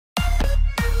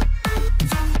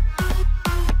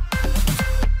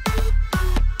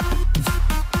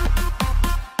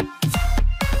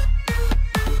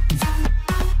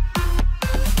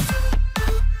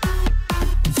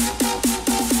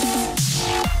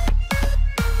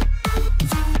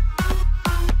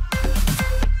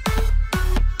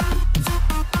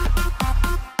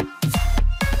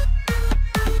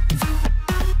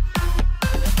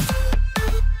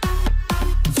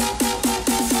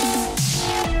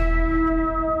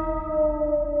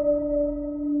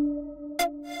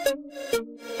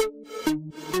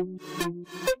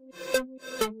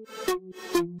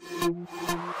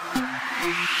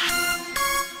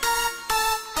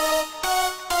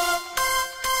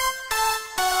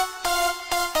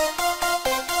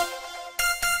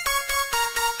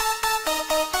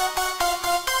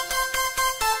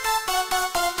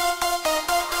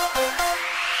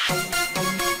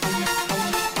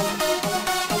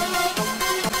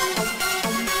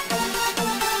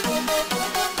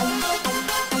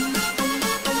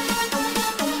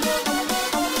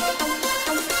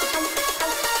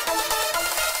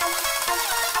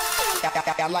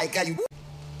like how you.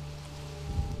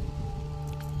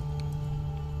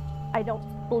 I don't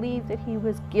believe that he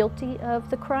was guilty of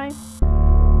the crime.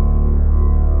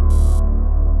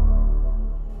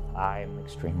 I'm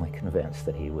extremely convinced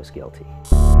that he was guilty.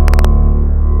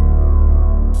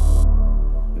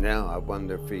 Now I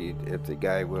wonder if the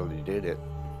guy really did it.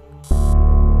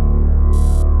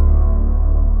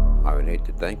 I would hate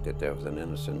to think that there was an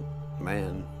innocent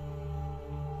man,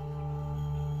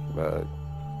 but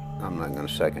I'm not going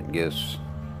to second guess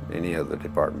any other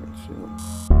departments.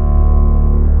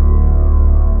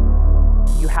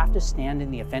 You have to stand in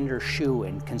the offender's shoe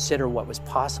and consider what was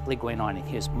possibly going on in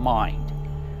his mind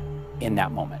in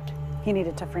that moment. He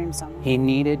needed to frame someone. He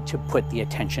needed to put the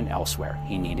attention elsewhere.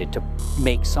 He needed to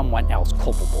make someone else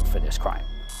culpable for this crime.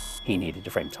 He needed to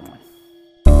frame someone.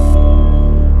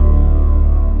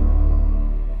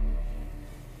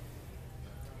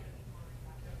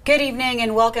 Good evening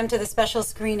and welcome to the special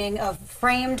screening of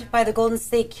Framed by the Golden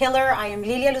State Killer. I am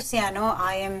Lilia Luciano.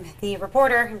 I am the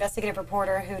reporter, investigative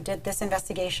reporter who did this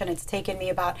investigation. It's taken me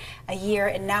about a year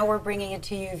and now we're bringing it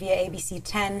to you via ABC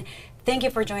 10. Thank you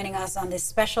for joining us on this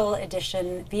special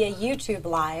edition via YouTube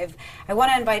Live. I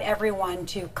want to invite everyone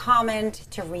to comment,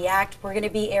 to react. We're going to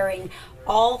be airing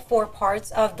all 4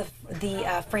 parts of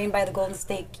the Framed by the Golden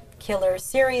State Killer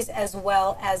series, as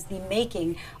well as the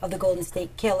making of the Golden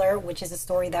State Killer, which is a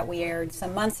story that we aired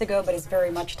some months ago, but is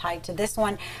very much tied to this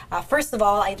one. First of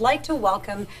all, I'd like to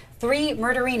welcome 3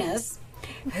 murderinas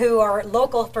who are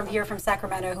local from here from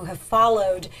Sacramento, who have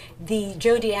followed the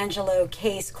Joe D'Angelo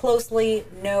case closely,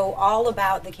 know all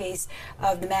about the case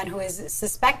of the man who is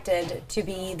suspected to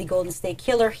be the Golden State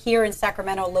Killer here in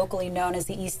Sacramento, locally known as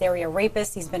the East Area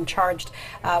Rapist. He's been charged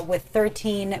with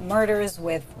 13 murders,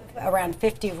 with around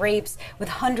 50 rapes, with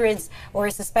hundreds, or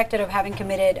is suspected of having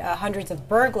committed hundreds of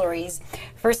burglaries.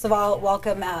 First of all,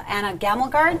 welcome Anna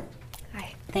Gamelgard.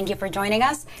 Hi. Thank you for joining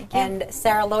us. And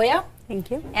Sarah Loya.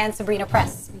 Thank you. And Sabrina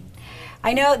Press.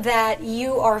 I know that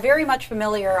you are very much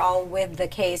familiar all with the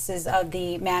cases of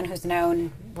the man who's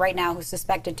known right now, who's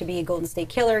suspected to be a Golden State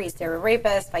Killer, East Area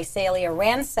Rapist, Visalia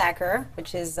Ransacker,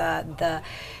 which is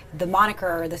the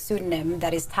moniker or the pseudonym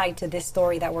that is tied to this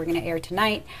story that we're going to air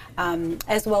tonight,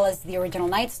 as well as the original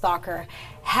Night Stalker.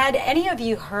 Had any of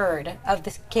you heard of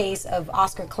this case of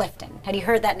Oscar Clifton? Had you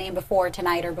heard that name before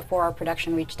tonight or before our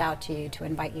production reached out to you to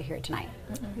invite you here tonight?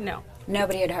 No.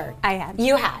 Nobody had heard? I had.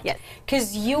 You had? Yes.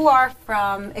 Because you are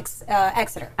from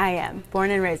Exeter. I am. Born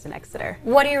and raised in Exeter.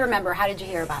 What do you remember? How did you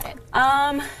hear about it?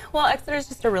 Well, Exeter is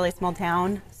just a really small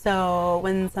town, so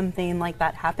when something like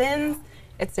that happens,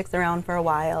 it sticks around for a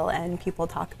while and people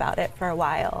talk about it for a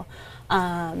while.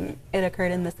 It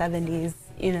occurred in the 70s,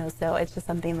 you know, so it's just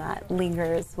something that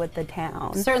lingers with the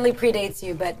town. Certainly predates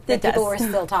you, but the people were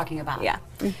still talking about it. Yeah.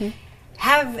 Mm-hmm.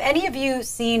 Have any of you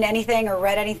seen anything or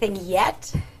read anything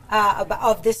yet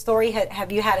of this story?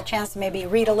 Have you had a chance to maybe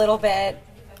read a little bit?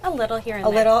 A little here and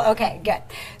there. A little? there. Okay, good.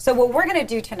 So what we're going to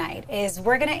do tonight is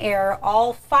we're going to air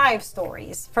all 5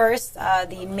 stories. First,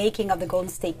 the making of the Golden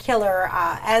State Killer.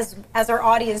 As our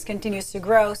audience continues to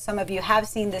grow, some of you have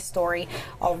seen this story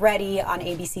already on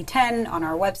ABC 10, on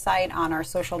our website, on our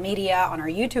social media, on our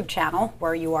YouTube channel,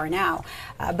 where you are now.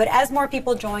 But as more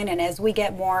people join and as we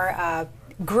get more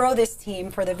grow this team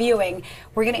for the viewing,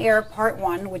 we're going to air part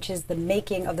 1, which is the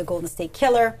making of the Golden State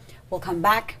Killer. We'll come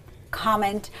back,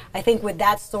 comment. I think with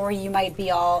that story you might be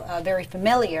all very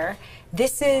familiar.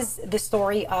 This is the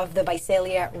story of the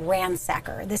Visalia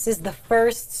Ransacker. This is the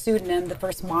first pseudonym, the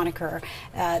first moniker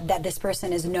that this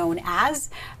person is known as.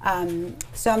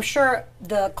 So I'm sure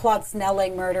the Claude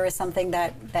Snelling murder is something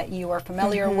that you are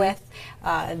familiar with.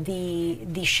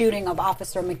 The shooting of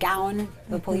Officer McGowan,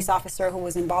 the police officer who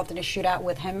was involved in a shootout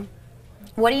with him.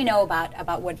 What do you know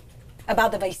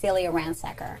about the Visalia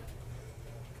Ransacker?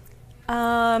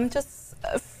 Just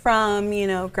from, you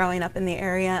know, growing up in the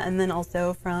area and then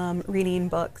also from reading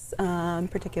books,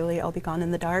 particularly I'll Be Gone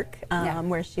in the Dark,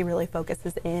 where she really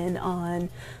focuses in on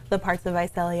the parts of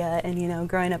Visalia. And, you know,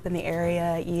 growing up in the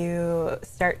area, you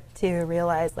start to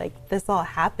realize, like, this all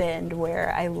happened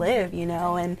where I live, you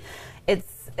know, and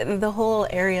the whole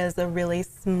area is a really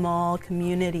small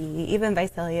community. Even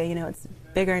Visalia, you know, it's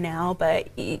bigger now, but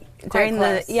during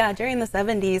the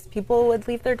 70s, people would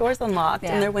leave their doors unlocked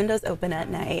and their windows open at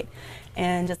night.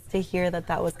 And just to hear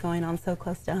that was going on so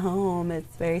close to home,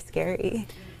 it's very scary.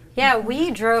 Yeah,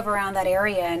 we drove around that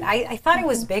area, and I thought it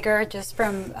was bigger just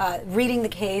from reading the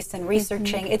case and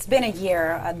researching. It's been a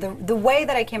year. The way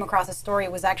that I came across the story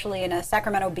was actually in a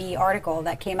Sacramento Bee article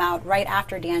that came out right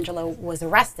after D'Angelo was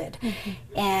arrested.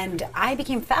 And I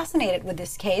became fascinated with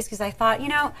this case because I thought, you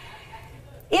know,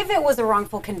 if it was a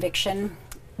wrongful conviction,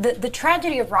 the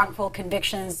tragedy of wrongful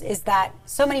convictions is that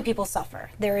so many people suffer.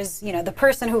 There is, you know, the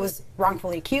person who was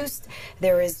wrongfully accused,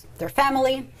 there is their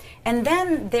family, and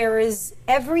then there is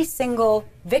every single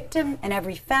victim and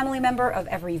every family member of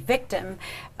every victim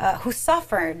who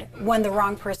suffered when the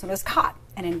wrong person was caught.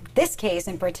 And in this case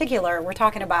in particular, we're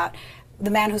talking about the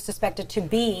man who's suspected to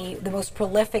be the most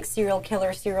prolific serial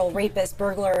killer, serial rapist,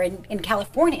 burglar in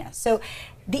California. So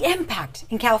the impact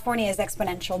in California is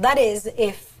exponential. That is,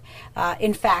 if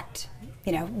in fact,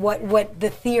 you know, what the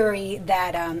theory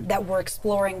that we're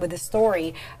exploring with the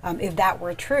story, if that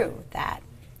were true, that,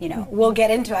 you know, we'll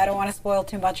get into, I don't want to spoil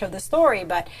too much of the story,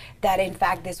 but that in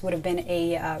fact this would have been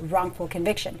a wrongful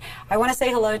conviction. I want to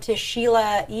say hello to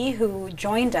Sheila E., who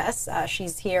joined us.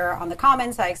 She's here on the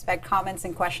comments. I expect comments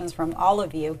and questions from all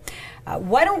of you.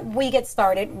 Why don't we get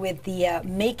started with the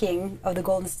making of the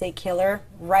Golden State Killer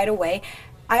right away.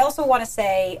 I also want to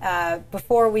say,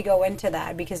 before we go into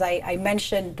that, because I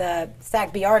mentioned the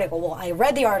SACB article. Well, I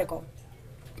read the article.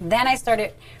 Then I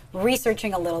started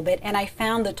researching a little bit, and I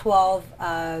found the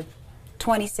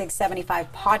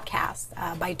 2675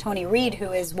 podcast by Tony Reed,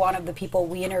 who is one of the people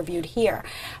we interviewed here.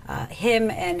 Him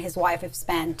and his wife have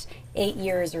spent 8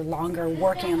 years or longer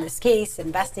working on this case,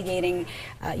 investigating,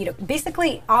 you know,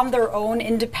 basically on their own,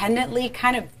 independently,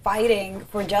 kind of fighting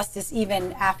for justice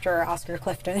even after Oscar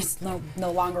Clifton is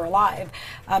no longer alive.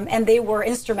 And they were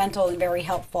instrumental and very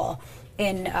helpful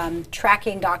in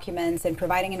tracking documents and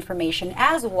providing information,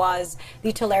 as was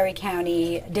the Tulare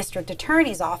County District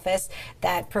Attorney's Office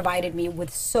that provided me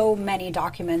with so many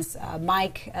documents.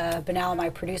 Mike Benell,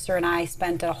 my producer, and I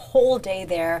spent a whole day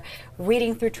there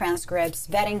reading through transcripts,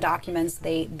 vetting documents.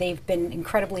 They've been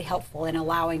incredibly helpful in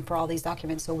allowing for all these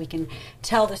documents so we can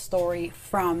tell the story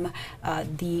from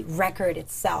the record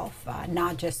itself,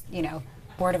 not just, you know,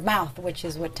 word of mouth, which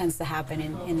is what tends to happen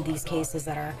in these cases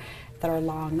that are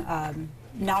long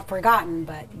not forgotten,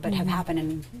 but have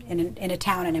happened in a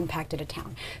town and impacted a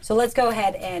town. So let's go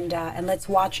ahead and let's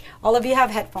watch. All of you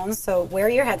have headphones, so wear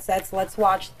your headsets. Let's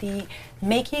watch the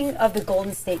making of the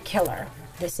Golden State Killer.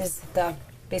 This is the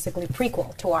basically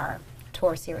prequel to our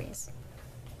series.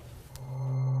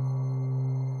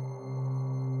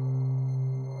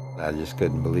 I just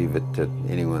couldn't believe it that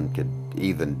anyone could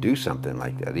even do something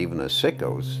like that, even a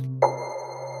sickos.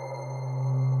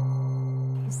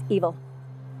 He's evil.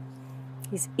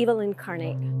 He's evil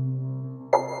incarnate.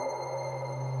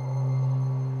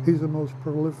 He's the most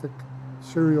prolific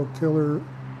serial killer,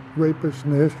 rapist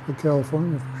in the history of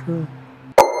California, for sure.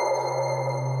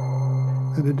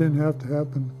 And it didn't have to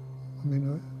happen. I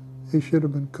mean, he should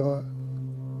have been caught.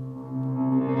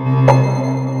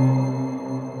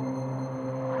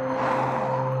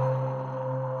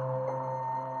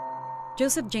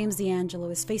 Joseph James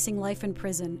DeAngelo is facing life in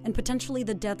prison and potentially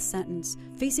the death sentence,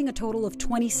 facing a total of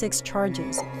 26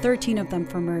 charges, 13 of them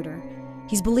for murder.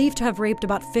 He's believed to have raped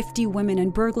about 50 women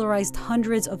and burglarized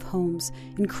hundreds of homes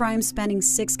in crimes spanning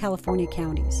 6 California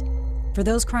counties. For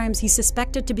those crimes, he's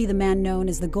suspected to be the man known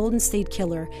as the Golden State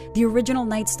Killer, the original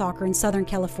Night Stalker in Southern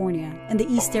California, and the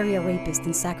East Area Rapist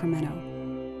in Sacramento.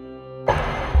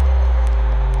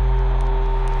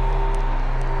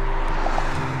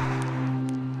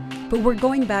 But we're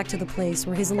going back to the place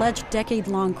where his alleged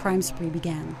decade-long crime spree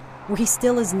began, where he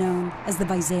still is known as the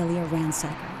Visalia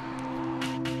Ransacker.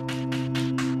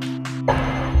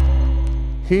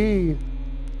 He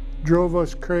drove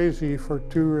us crazy for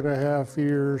 2.5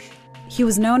 years. He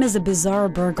was known as a bizarre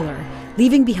burglar,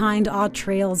 leaving behind odd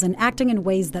trails and acting in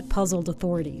ways that puzzled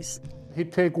authorities.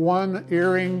 He'd take one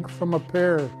earring from a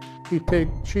pair. He'd take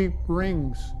cheap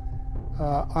rings.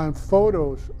 On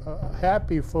photos,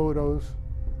 happy photos,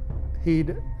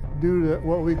 he'd do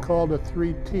what we call the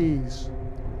 3 T's.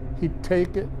 He'd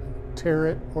take it, tear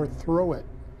it, or throw it.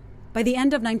 By the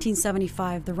end of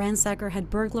 1975, the ransacker had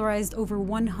burglarized over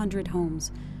 100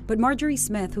 homes. But Marjorie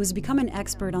Smith, who has become an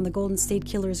expert on the Golden State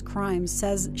Killer's crimes,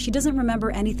 says she doesn't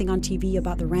remember anything on TV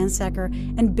about the ransacker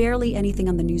and barely anything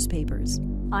on the newspapers.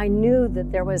 I knew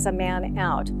that there was a man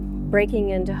out breaking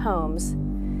into homes.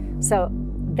 So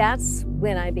that's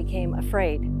when I became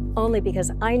afraid, only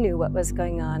because I knew what was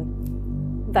going on.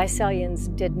 Visalians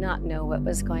did not know what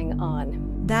was going on.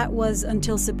 That was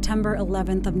until September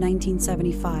 11th of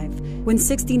 1975, when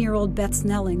 16-year-old Beth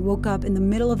Snelling woke up in the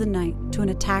middle of the night to an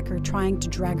attacker trying to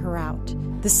drag her out.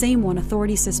 The same one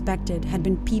authorities suspected had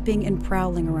been peeping and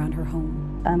prowling around her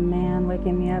home. A man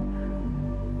waking me up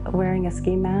wearing a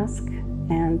ski mask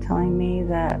and telling me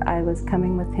that I was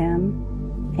coming with him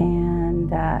and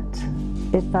that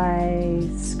if I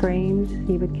screamed,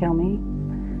 he would kill me.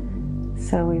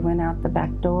 So we went out the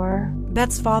back door.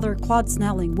 Beth's father, Claude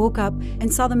Snelling, woke up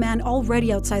and saw the man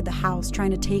already outside the house trying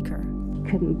to take her.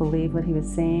 couldn't believe what he was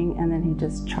seeing, and then he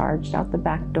just charged out the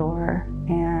back door,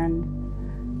 and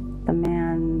the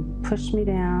man pushed me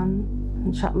down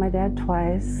and shot my dad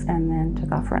twice and then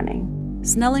took off running.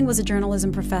 Snelling was a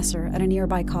journalism professor at a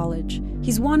nearby college.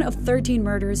 He's one of 13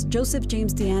 murders Joseph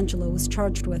James DeAngelo was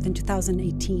charged with in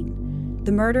 2018.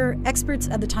 The murder, experts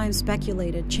at the time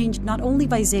speculated, changed not only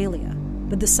Visalia,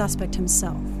 but the suspect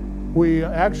himself. We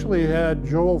actually had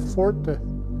Joel Forte,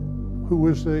 who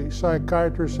was the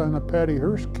psychiatrist on the Patty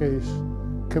Hearst case,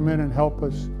 come in and help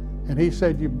us. And he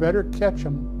said, you better catch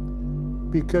him,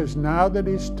 because now that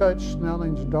he's touched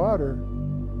Snelling's daughter,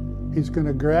 he's going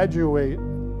to graduate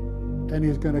and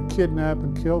he's going to kidnap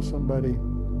and kill somebody.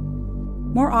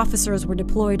 More officers were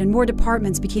deployed and more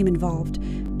departments became involved,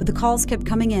 but the calls kept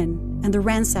coming in and the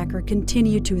ransacker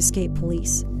continued to escape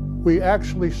police. We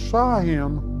actually saw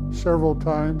him several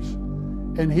times,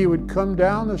 and he would come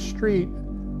down the street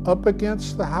up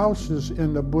against the houses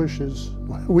in the bushes.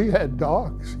 We had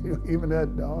dogs, we even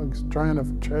had dogs trying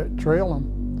to trail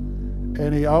him.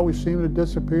 And he always seemed to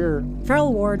disappear.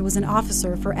 Farrell Ward was an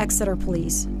officer for Exeter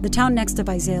Police, the town next to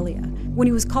Visalia, when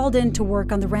he was called in to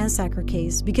work on the ransacker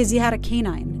case because he had a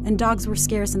canine and dogs were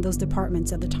scarce in those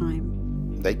departments at the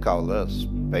time. They called us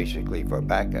basically for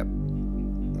backup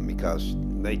because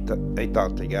they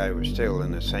thought the guy was still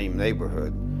in the same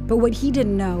neighborhood. But what he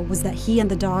didn't know was that he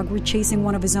and the dog were chasing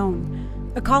one of his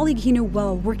own, a colleague he knew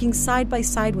well, working side by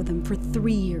side with him for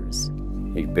 3 years.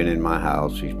 He's been in my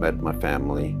house, he's met my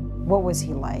family. What was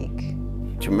he like?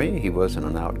 To me, he wasn't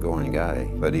an outgoing guy,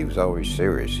 but he was always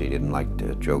serious. He didn't like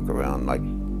to joke around like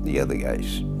the other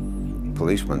guys.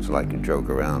 Policemen like to joke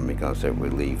around because it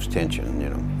relieves tension, you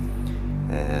know.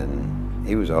 And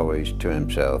he was always to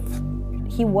himself.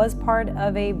 He was part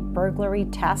of a burglary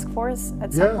task force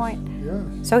at some point?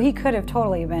 Yes. So he could have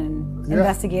totally been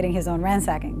investigating his own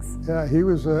ransackings. Yeah, he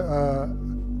was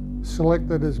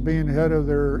selected as being head of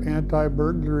their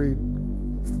anti-burglary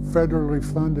federally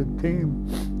funded team.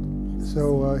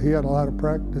 So he had a lot of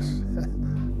practice.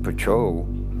 Patrol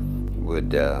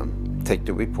would take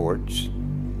the reports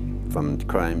from the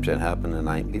crimes that happened the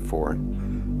night before,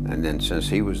 and then since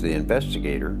he was the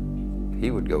investigator, he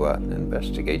would go out and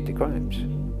investigate the crimes.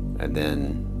 And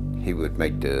then he would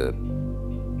make the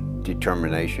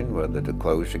determination whether to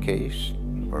close the case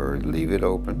or leave it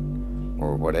open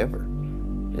or whatever.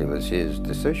 It was his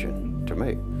decision to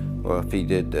make. Well, if he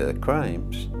did the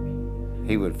crimes,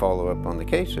 he would follow up on the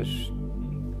cases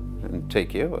and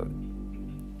take care of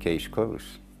it. Case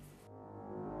closed.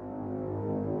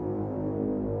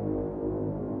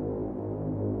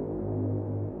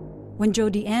 When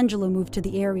Joe DeAngelo moved to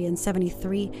the area in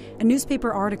 '73, a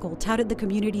newspaper article touted the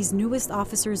community's newest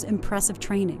officer's impressive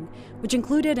training, which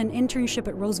included an internship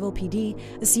at Roseville PD,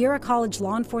 a Sierra College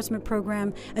law enforcement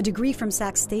program, a degree from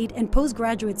Sac State, and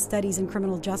postgraduate studies in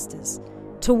criminal justice.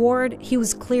 To Ward, he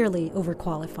was clearly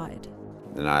overqualified.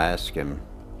 And I asked him,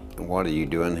 what are you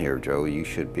doing here, Joe? You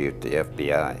should be at the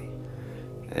FBI.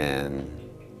 And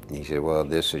he said, well,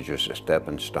 this is just a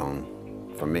stepping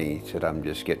stone for me. He said, I'm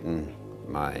just getting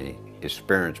my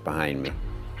experience behind me,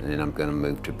 and then I'm going to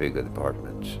move to bigger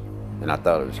departments. And I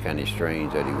thought it was kind of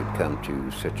strange that he would come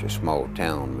to such a small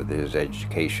town with his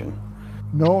education.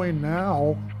 Knowing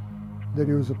now that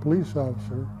he was a police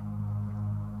officer,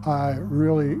 I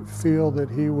really feel that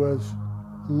he was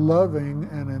loving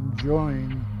and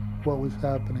enjoying what was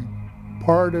happening.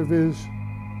 Part of his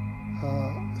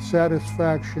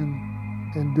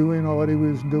satisfaction in doing what he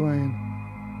was doing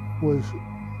was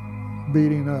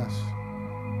beating us.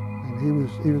 And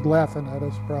he was laughing at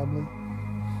us probably.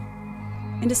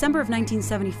 In December of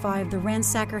 1975, the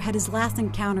ransacker had his last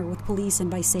encounter with police in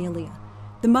Visalia.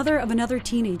 The mother of another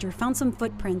teenager found some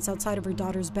footprints outside of her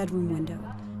daughter's bedroom window.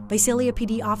 Visalia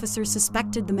PD officers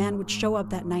suspected the man would show up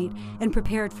that night and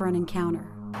prepared for an encounter.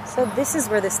 So this is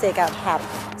where the stakeout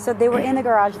happened. So they were in the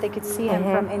garage, they could see him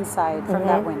from inside, from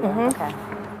that window. Okay.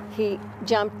 He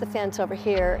jumped the fence over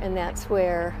here, and that's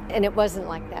where, and it wasn't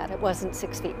like that. It wasn't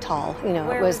 6 feet tall, you know,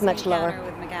 it was much lower.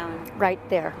 With McGowan? Right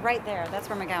there. Right there, that's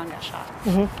where McGowan got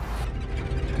shot.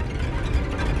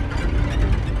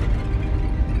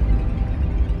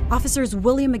 Officers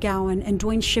William McGowan and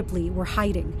Dwayne Shipley were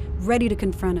hiding, ready to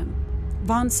confront him.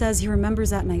 Vaughn says he remembers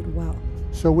that night well.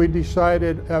 So we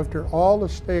decided after all the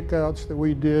stakeouts that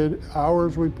we did,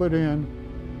 hours we put in,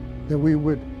 that we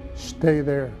would stay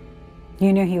there.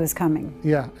 You knew he was coming?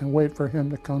 Yeah, and wait for him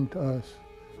to come to us.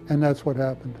 And that's what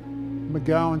happened.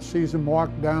 McGowan sees him walk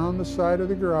down the side of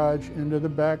the garage into the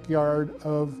backyard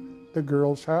of the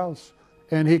girl's house,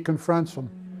 and he confronts him.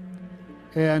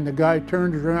 And the guy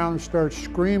turns around and starts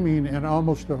screaming in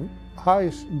almost a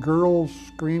high girl's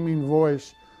screaming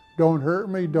voice, don't hurt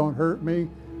me, don't hurt me.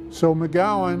 So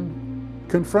McGowan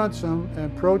confronts him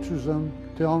and approaches him,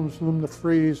 tells him to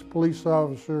freeze, police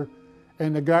officer,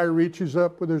 and the guy reaches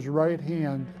up with his right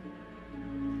hand,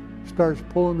 starts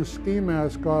pulling the ski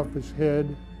mask off his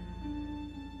head,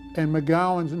 and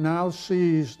McGowan now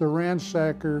sees the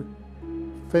ransacker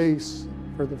face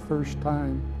for the first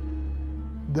time.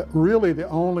 Really the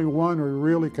only one who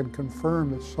really can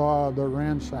confirm that saw the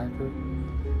ransacker.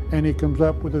 And he comes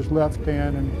up with his left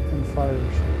hand and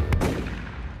fires.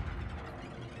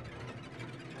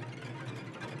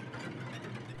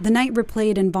 The night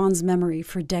replayed in Vaughn's memory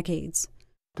for decades.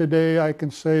 Today I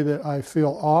can say that I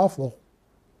feel awful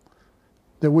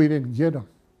that we didn't get him.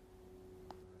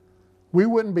 We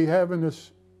wouldn't be having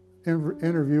this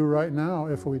interview right now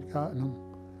if we'd gotten him.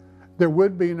 There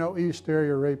would be no East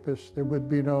Area rapist. There would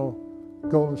be no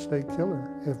Golden State Killer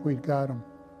if we'd got him.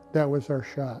 That was our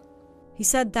shot. He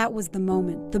said that was the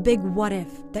moment, the big what if,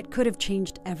 that could have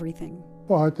changed everything.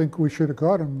 Well, I think we should have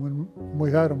caught him when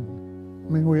we had him.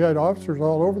 I mean, we had officers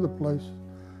all over the place.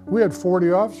 We had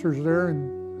 40 officers there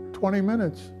in 20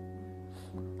 minutes.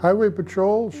 Highway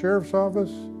Patrol, Sheriff's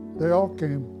Office, they all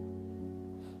came.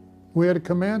 We had a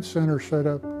command center set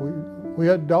up. We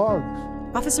had dogs.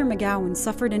 Officer McGowan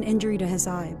suffered an injury to his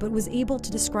eye, but was able to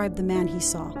describe the man he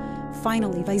saw.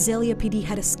 Finally, Visalia PD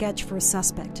had a sketch for a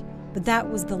suspect, but that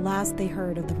was the last they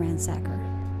heard of the ransacker.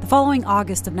 The following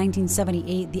August of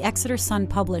 1978, the Exeter Sun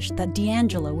published that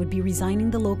D'Angelo would be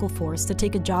resigning the local force to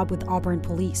take a job with Auburn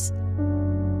Police.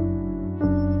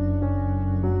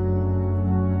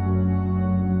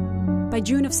 By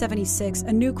June of '76,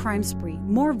 a new crime spree,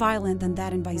 more violent than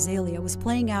that in Visalia, was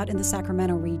playing out in the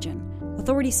Sacramento region.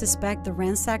 Authorities suspect the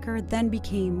ransacker then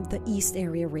became the East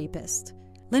Area rapist.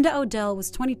 Linda Odell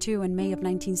was 22 in May of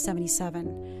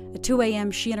 1977. At 2 a.m.,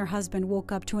 she and her husband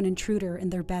woke up to an intruder in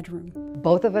their bedroom.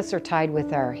 Both of us are tied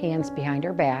with our hands behind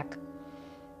our back,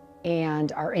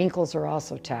 and our ankles are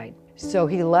also tied. So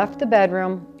he left the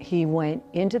bedroom, he went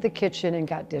into the kitchen and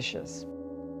got dishes.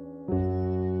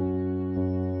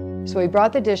 So he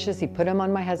brought the dishes, he put them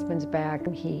on my husband's back,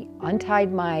 he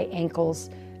untied my ankles,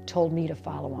 told me to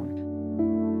follow him.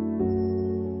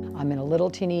 I'm in a little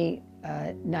teeny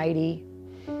nightie,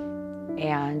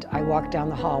 and I walk down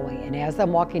the hallway. And as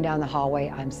I'm walking down the hallway,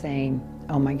 I'm saying,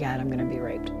 oh my God, I'm gonna be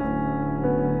raped.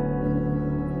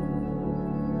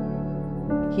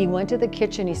 He went to the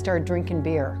kitchen, he started drinking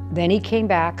beer. Then he came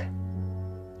back,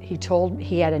 he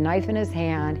had a knife in his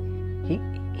hand.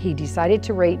 He decided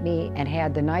to rape me and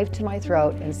had the knife to my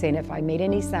throat and saying if I made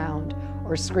any sound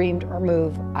or screamed or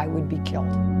moved, I would be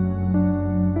killed.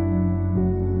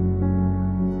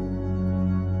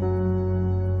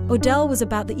 Odell was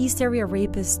about the East Area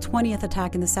rapist's 20th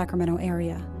attack in the Sacramento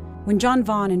area. When John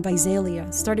Vaughn in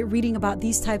Visalia started reading about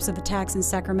these types of attacks in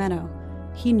Sacramento,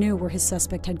 he knew where his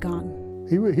suspect had gone.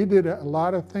 He did a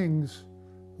lot of things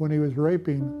when he was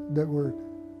raping that were,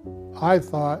 I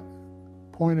thought,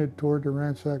 pointed toward the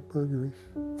ransack burglaries.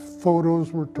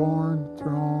 Photos were torn,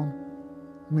 thrown.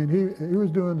 I mean, he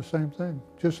was doing the same thing,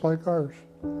 just like ours.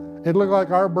 It looked like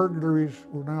our burglaries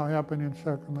were now happening in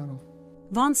Sacramento.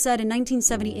 Vaughn said in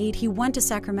 1978 he went to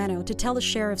Sacramento to tell the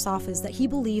sheriff's office that he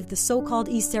believed the so-called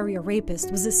East Area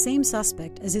rapist was the same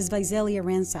suspect as his Visalia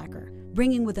ransacker,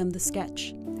 bringing with him the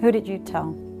sketch. Who did you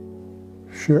tell?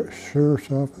 Sheriff's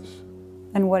office.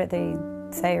 And what did they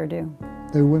say or do?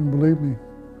 They wouldn't believe me.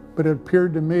 But it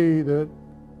appeared to me that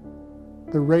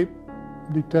the rape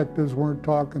detectives weren't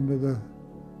talking to the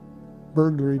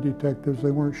burglary detectives.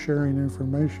 They weren't sharing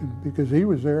information because he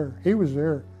was there. He was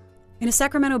there. In a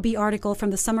Sacramento Bee article from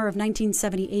the summer of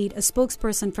 1978, a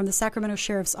spokesperson from the Sacramento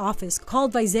Sheriff's Office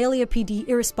called Visalia PD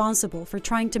irresponsible for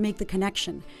trying to make the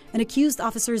connection and accused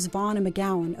officers Vaughn and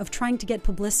McGowan of trying to get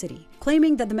publicity,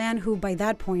 claiming that the man who by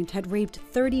that point had raped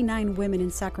 39 women in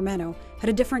Sacramento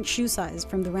had a different shoe size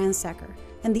from the ransacker,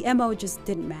 and the MO just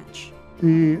didn't match.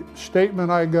 The statement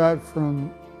I got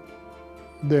from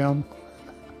them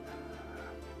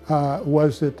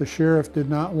was that the sheriff did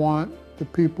not want the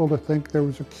people to think there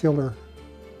was a killer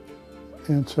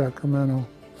in Sacramento,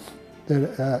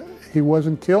 that he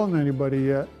wasn't killing anybody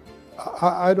yet.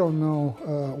 I don't know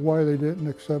why they didn't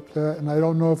accept that, and I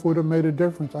don't know if it would have made a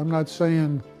difference. I'm not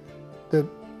saying that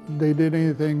they did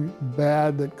anything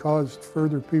bad that caused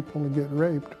further people to get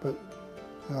raped, but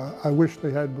I wish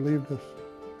they had believed us,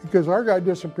 because our guy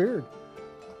disappeared.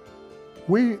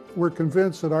 We were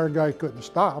convinced that our guy couldn't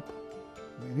stop.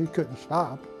 I mean, he couldn't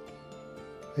stop.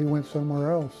 He went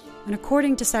somewhere else. And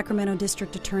according to Sacramento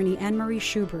District Attorney Anne Marie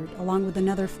Schubert, along with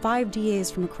another 5 DAs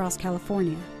from across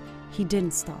California, he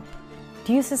didn't stop.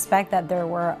 Do you suspect that there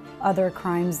were other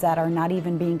crimes that are not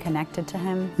even being connected to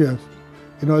him? Yes.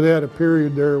 You know, they had a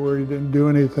period there where he didn't do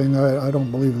anything. I don't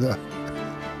believe that.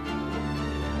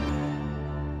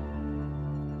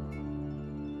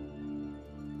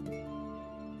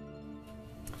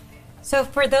 So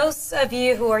for those of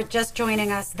you who are just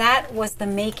joining us, that was the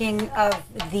making of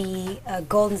the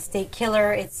Golden State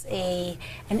Killer. It's an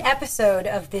episode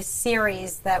of this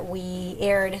series that we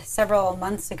aired several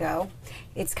months ago.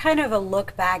 It's kind of a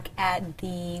look back at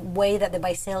the way that the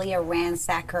Visalia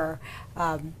ransacker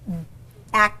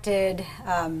acted.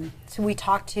 So we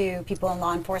talked to people in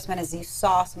law enforcement. As you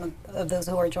saw, some of those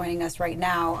who are joining us right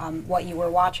now, what you were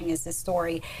watching is this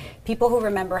story. People who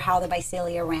remember how the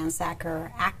Visalia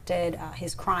ransacker acted,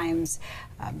 his crimes,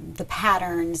 the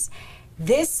patterns.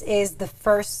 This is the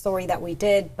first story that we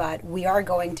did, but we are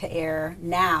going to air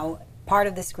now, part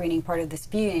of the screening, part of this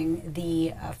viewing,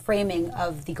 the framing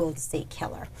of the Golden State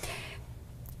Killer.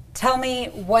 Tell me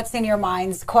what's in your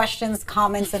minds, questions,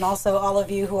 comments, and also all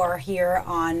of you who are here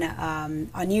on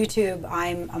YouTube.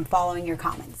 I'm following your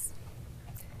comments.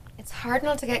 It's hard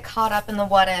not to get caught up in the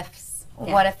what ifs.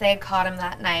 Yeah. What if they had caught him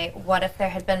that night? What if there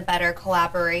had been better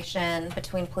collaboration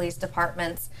between police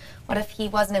departments? What if he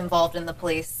wasn't involved in the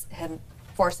police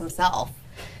force himself?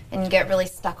 And you get really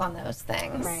stuck on those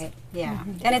things. Right, yeah.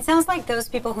 And it sounds like those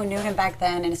people who knew him back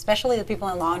then, and especially the people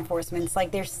in law enforcement, it's like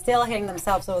they're still hitting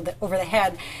themselves over the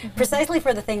head, precisely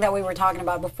for the thing that we were talking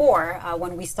about before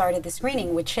when we started the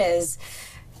screening, which is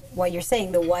what you're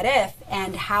saying, the what if,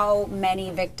 and how many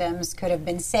victims could have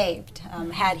been saved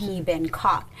had he been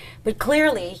caught. But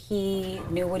clearly, he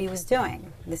knew what he was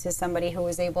doing. This is somebody who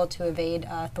was able to evade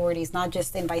authorities, not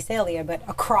just in Visalia, but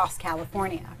across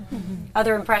California.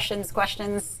 Other impressions,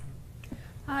 questions?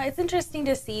 It's interesting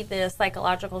to see the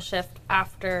psychological shift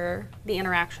after the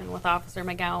interaction with Officer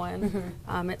McGowan.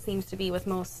 It seems to be with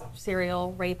most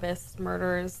serial rapists,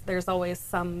 murderers, there's always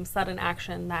some sudden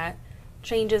action that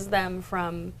changes them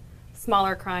from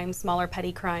smaller crimes, smaller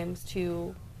petty crimes,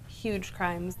 to huge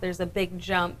crimes. There's a big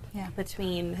jump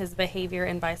between his behavior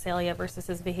in Visalia versus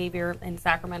his behavior in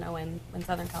Sacramento and in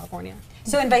Southern California.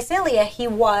 So in Visalia, he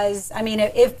was, I mean,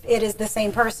 if it is the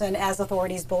same person as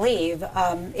authorities believe,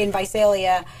 in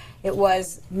Visalia, it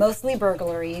was mostly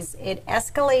burglaries. It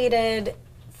escalated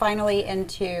finally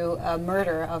into a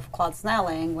murder of Claude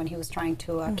Snelling when he was trying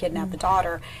to kidnap the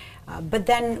daughter. But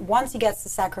then once he gets to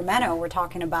Sacramento, we're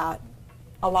talking about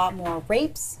a lot more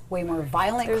rapes, way more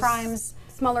violent crimes.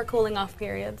 Smaller cooling off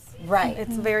periods. Right.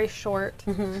 It's very short.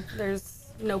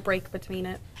 There's no break between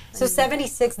it. So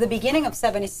 76, the beginning of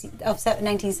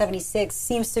 1976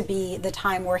 seems to be the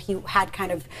time where he had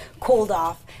kind of cooled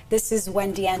off. This is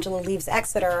when D'Angelo leaves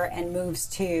Exeter and moves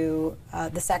to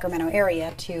the Sacramento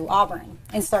area to Auburn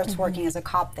and starts working as a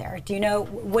cop there. Do you know,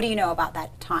 what do you know about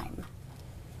that time?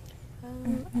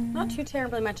 Not too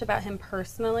terribly much about him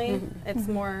personally. It's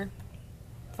more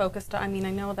focused on, I mean,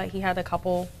 I know that he had a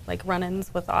couple like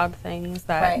run-ins with odd things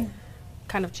that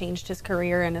kind of changed his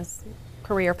career and his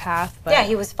career path. But yeah,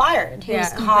 he was fired. He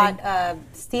was caught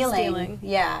stealing.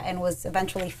 Yeah, and was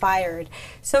eventually fired.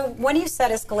 So when you said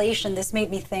escalation, this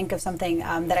made me think of something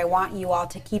that I want you all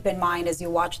to keep in mind as you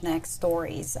watch the next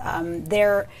stories.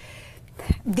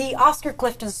 The Oscar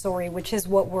Clifton story, which is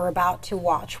what we're about to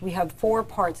watch, we have 4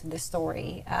 parts of the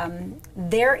story.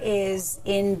 There is,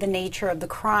 in the nature of the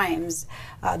crimes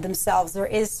themselves, there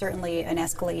is certainly an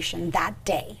escalation that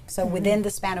day, so within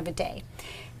the span of a day.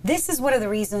 This is one of the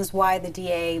reasons why the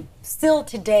DA still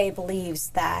today believes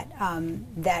that,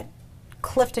 that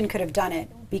Clifton could have done it,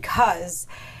 because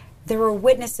there were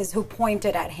witnesses who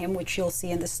pointed at him, which you'll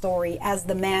see in the story, as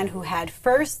the man who had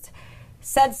first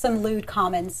said some lewd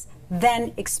comments,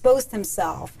 then exposed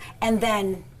himself, and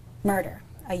then murder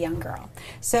a young girl.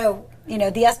 So, you know,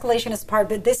 the escalation is part,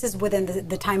 but this is within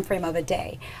the time frame of a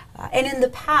day. And in the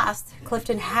past,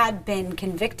 Clifton had been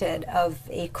convicted of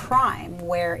a crime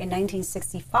where, in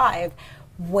 1965,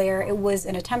 where it was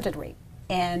an attempted rape.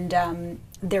 And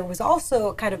there was also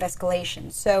a kind of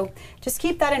escalation. So just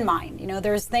keep that in mind. You know,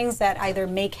 there's things that either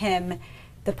make him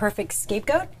the perfect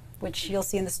scapegoat, which you'll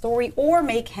see in the story, or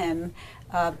make him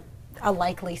a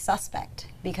likely suspect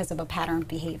because of a pattern of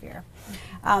behavior.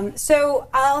 So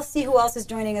I'll see who else is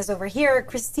joining us over here.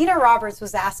 Christina Roberts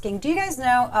was asking, do you guys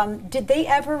know, did they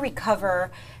ever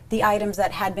recover the items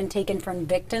that had been taken from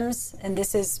victims? And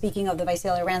this is speaking of the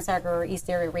Visalia ransacker or East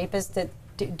Area rapist.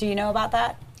 Do you know about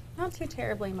that? Not too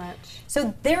terribly much.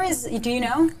 So there is, do you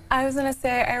know? I was going to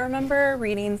say, I remember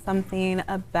reading something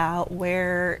about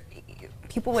where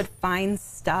people would find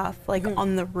stuff like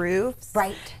on the roofs.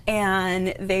 Right.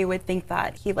 And they would think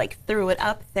that he like threw it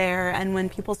up there. And when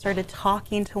people started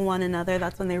talking to one another,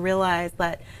 that's when they realized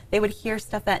that they would hear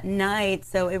stuff at night.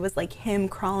 So it was like him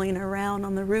crawling around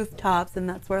on the rooftops, and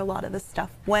that's where a lot of the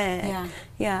stuff went. Yeah.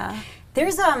 Yeah.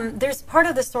 There's part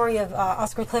of the story of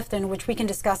Oscar Clifton, which we can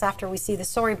discuss after we see the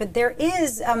story, but there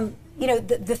is, you know,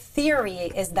 the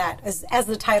theory is that, as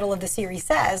the title of the series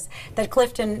says, that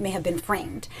Clifton may have been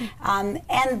framed.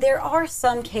 And there are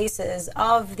some cases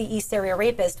of the East Area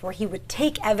Rapist where he would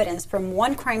take evidence from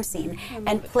one crime scene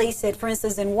and place it, for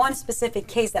instance, in one specific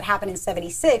case that happened in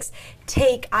 '76,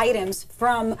 take items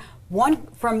from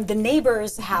the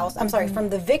neighbor's house, I'm sorry, from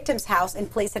the victim's house, and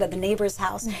place it at the neighbor's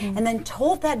house, and then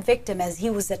told that victim as he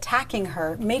was attacking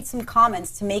her, made some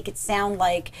comments to make it sound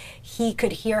like he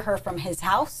could hear her from his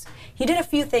house. He did a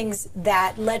few things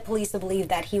that led police to believe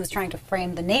that he was trying to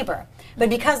frame the neighbor. But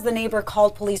because the neighbor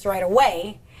called police right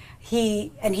away, he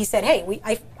said,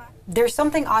 hey, there's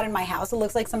something odd in my house. It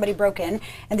looks like somebody broke in,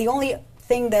 and the only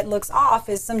thing that looks off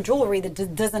is some jewelry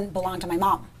that doesn't belong to my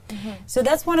mom. So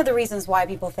that's one of the reasons why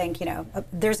people think, you know,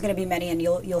 there's going to be many, and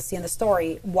you'll see in the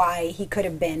story why he could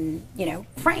have been, you know,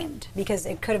 framed, because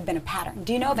it could have been a pattern.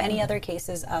 Do you know of any other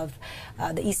cases of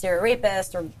the East Area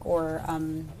Rapist or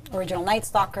original Night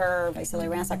Stalker, Visalia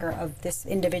Ransacker, of this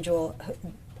individual,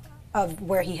 of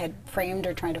where he had framed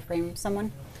or tried to frame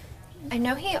someone? I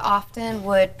know he often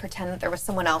would pretend that there was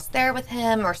someone else there with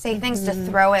him or say things to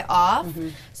throw it off.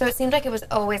 So it seemed like it was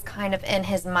always kind of in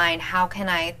his mind, how can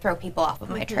I throw people off of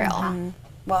my trail?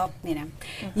 Well, you know,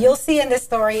 you'll see in this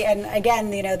story, and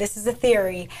again, you know, this is a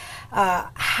theory,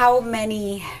 how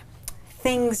many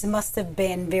things must have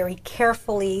been very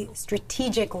carefully,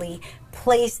 strategically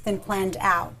placed and planned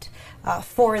out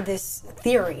for this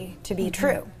theory to be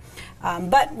true.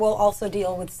 But we'll also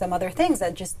deal with some other things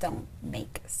that just don't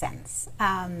make sense.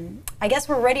 I guess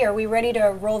we're ready. Are we ready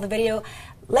to roll the video?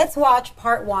 Let's watch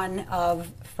part 1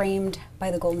 of Framed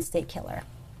by the Golden State Killer.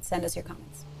 Send us your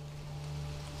comments.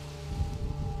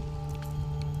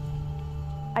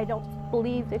 I don't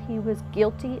believe that he was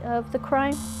guilty of the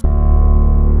crime.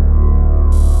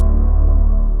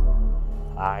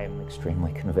 I'm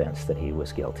extremely convinced that he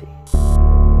was guilty.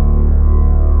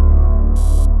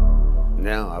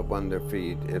 Now I wonder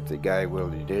if the guy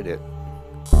really did it.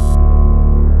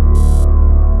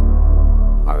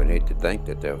 I would hate to think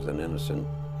that there was an innocent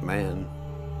man,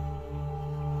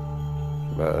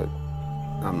 but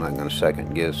I'm not going to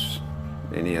second guess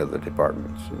any other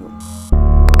departments. You know.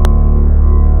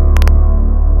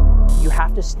 You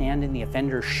have to stand in the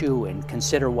offender's shoe and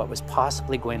consider what was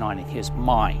possibly going on in his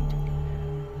mind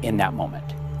in that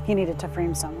moment. He needed to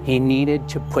frame someone. He needed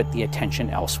to put the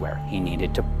attention elsewhere. He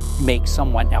needed to make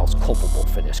someone else culpable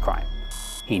for this crime.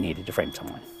 He needed to frame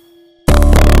someone.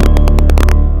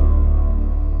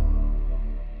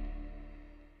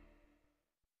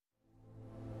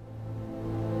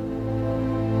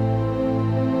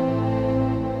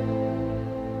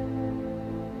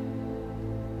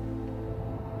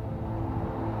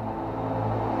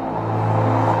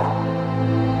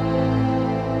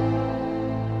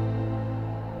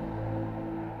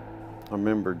 I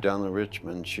remember down in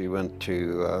Richmond, she went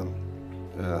to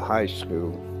high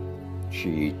school.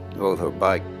 She rode her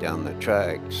bike down the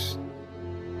tracks.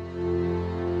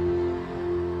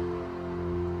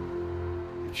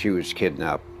 She was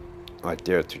kidnapped right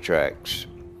there at the tracks.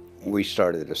 We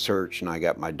started a search, and I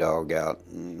got my dog out,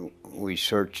 and we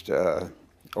searched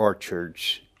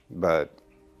orchards, but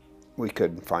we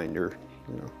couldn't find her,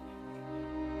 you know.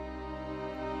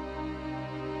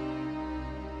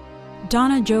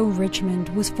 Donna Jo Richmond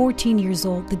was 14 years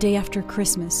old the day after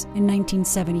Christmas in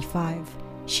 1975.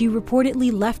 She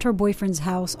reportedly left her boyfriend's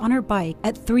house on her bike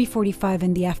at 3:45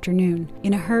 in the afternoon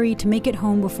in a hurry to make it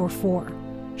home before 4.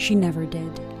 She never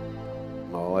did.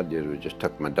 All I did was just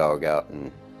took my dog out and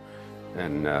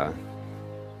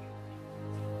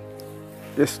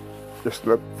just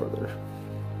looked for her.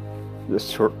 Just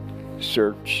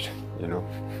searched, you know.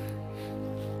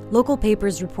 Local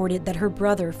papers reported that her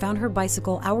brother found her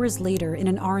bicycle hours later in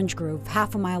an orange grove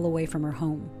half a mile away from her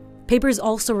home. Papers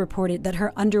also reported that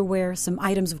her underwear, some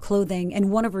items of clothing,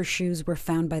 and one of her shoes were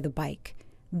found by the bike.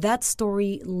 That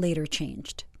story later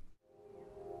changed.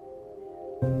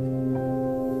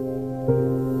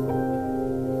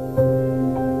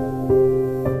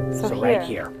 So right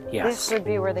here, yes. This would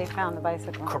be where they found the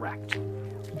bicycle. Correct.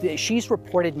 She's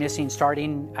reported missing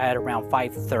starting at around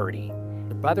 5:30.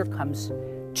 The brother comes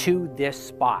to this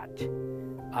spot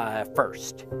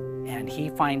first, and he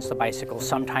finds the bicycle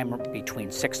sometime between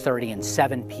 6:30 and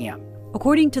 7 p.m.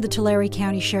 According to the Tulare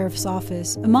County Sheriff's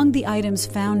Office, among the items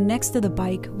found next to the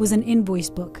bike was an invoice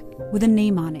book with a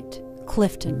name on it,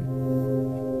 Clifton.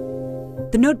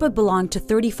 The notebook belonged to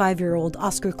 35-year-old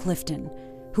Oscar Clifton,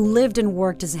 who lived and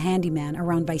worked as a handyman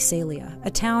around Visalia,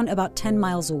 a town about 10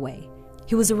 miles away.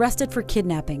 He was arrested for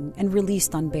kidnapping and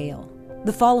released on bail.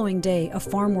 The following day, a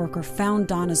farm worker found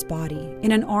Donna's body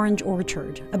in an orange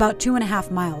orchard about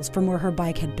 2.5 miles from where her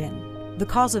bike had been. The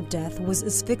cause of death was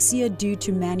asphyxia due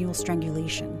to manual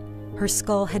strangulation. Her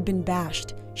skull had been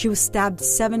bashed. She was stabbed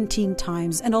 17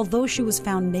 times, and although she was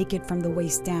found naked from the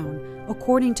waist down,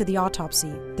 according to the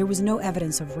autopsy, there was no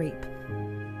evidence of rape.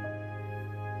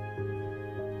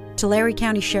 Tulare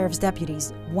County Sheriff's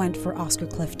deputies went for Oscar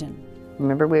Clifton.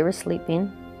 Remember, we were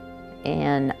sleeping,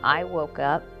 and I woke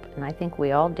up, and I think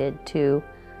we all did too,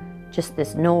 just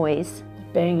this noise.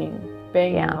 Banging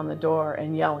on the door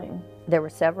and yelling. There were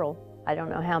several, I don't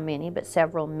know how many, but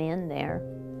several men there.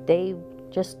 They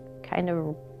just kind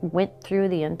of went through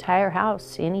the entire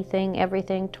house, anything,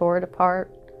 everything, tore it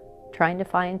apart, trying to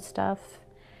find stuff.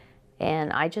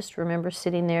 And I just remember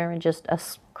sitting there and just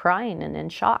us crying and in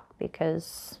shock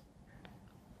because,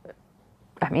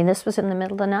 I mean, this was in the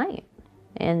middle of the night.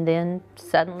 And then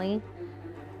suddenly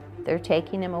they're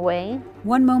taking him away.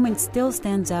 One moment still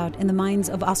stands out in the minds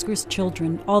of Oscar's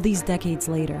children all these decades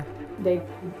later. They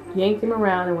yanked him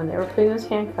around, and when they were putting those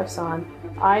handcuffs on,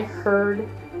 I heard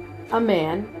a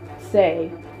man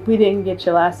say, "We didn't get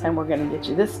you last time, we're going to get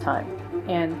you this time."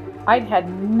 And I'd had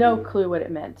no clue what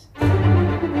it meant.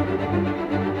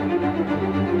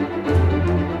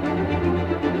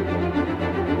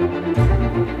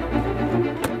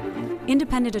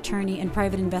 Independent attorney and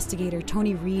private investigator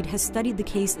Tony Reed has studied the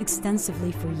case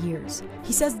extensively for years.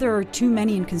 He says there are too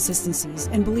many inconsistencies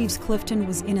and believes Clifton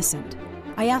was innocent.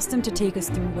 I asked him to take us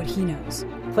through what he knows.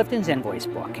 Clifton's invoice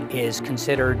book is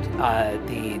considered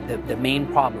the main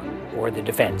problem or the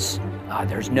defense.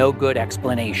 There's no good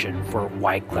explanation for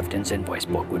why Clifton's invoice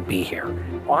book would be here.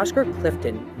 Oscar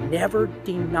Clifton never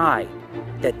denied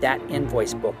that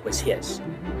invoice book was his.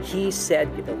 He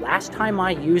said the last time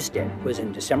I used it was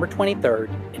in December 23rd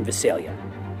in Visalia,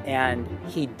 and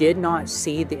he did not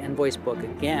see the invoice book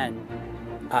again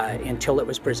until it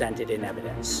was presented in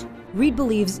evidence. Reed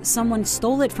believes someone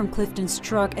stole it from Clifton's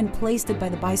truck and placed it by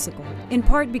the bicycle, in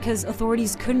part because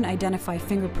authorities couldn't identify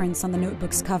fingerprints on the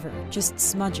notebook's cover, just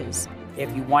smudges.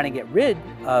 If you want to get rid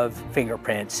of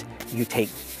fingerprints, you take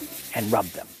and rub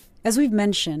them. As we've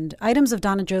mentioned, items of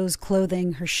Donna Jo's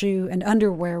clothing, her shoe, and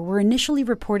underwear were initially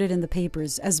reported in the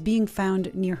papers as being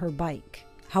found near her bike.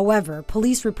 However,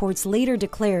 police reports later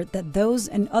declared that those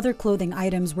and other clothing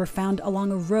items were found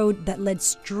along a road that led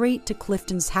straight to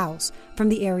Clifton's house from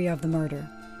the area of the murder.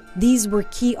 These were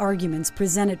key arguments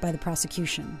presented by the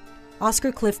prosecution.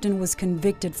 Oscar Clifton was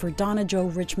convicted for Donna Jo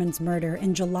Richmond's murder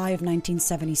in July of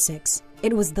 1976.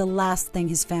 It was the last thing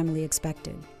his family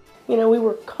expected. You know, we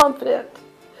were confident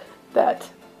that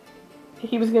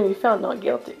he was going to be found not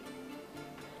guilty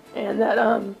and that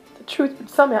the truth would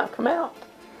somehow come out.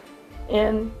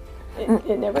 And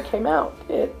it never came out.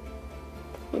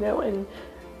 And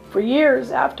for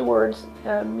years afterwards,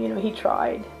 he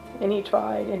tried and he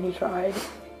tried and he tried.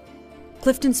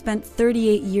 Clifton spent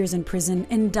 38 years in prison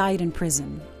and died in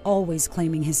prison, always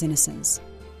claiming his innocence.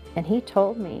 And he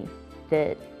told me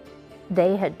that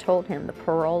they had told him, the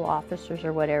parole officers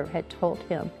or whatever had told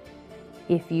him,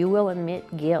 if you will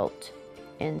admit guilt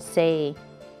and say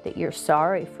that you're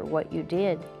sorry for what you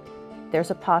did, there's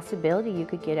a possibility you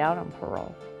could get out on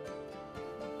parole.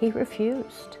 He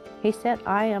refused. He said,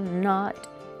 I am not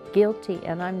guilty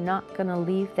and I'm not going to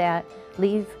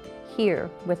leave here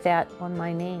with that on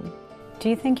my name. Do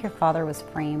you think your father was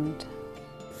framed?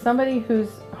 Somebody who's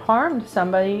harmed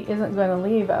somebody isn't going to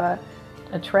leave a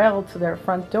trail to their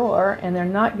front door, and they're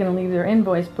not going to leave their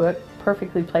invoice book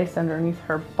perfectly placed underneath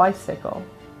her bicycle.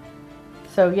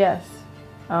 So yes,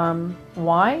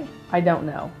 why? I don't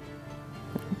know.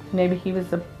 Maybe he was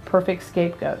the perfect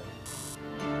scapegoat.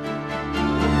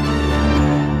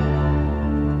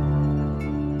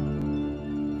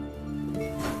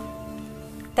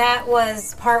 That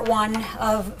was part one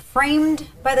of Framed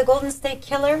by the Golden State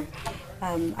Killer.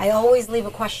 I always leave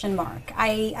a question mark.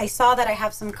 I saw that I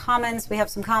have some comments. We have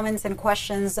some comments and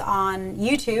questions on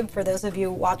YouTube for those of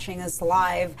you watching us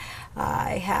live.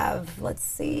 I have, let's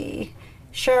see,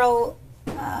 Cheryl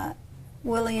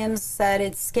Williams said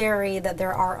it's scary that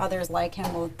there are others like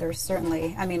him. Well, there's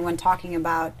certainly, I mean, when talking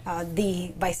about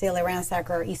the Visalia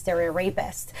ransacker or East Area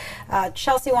rapist.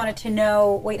 Chelsea wanted to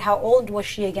know, wait, how old was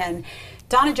she again?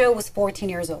 Donna Jo was 14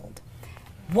 years old.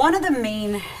 One of the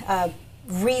main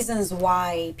reasons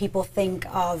why people think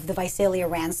of the Visalia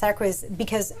ransacker is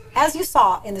because, as you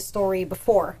saw in the story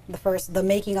before, the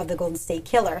making of the Golden State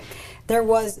Killer, there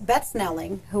was Beth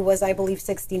Snelling, who was, I believe,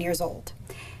 16 years old.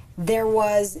 There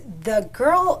was the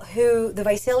girl who the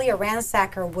Visalia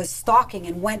ransacker was stalking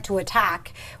and went to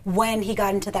attack when he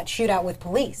got into that shootout with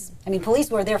police. I mean, police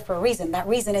were there for a reason. That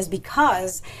reason is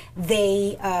because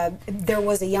there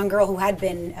was a young girl who had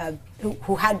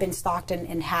been stalked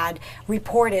and had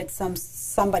reported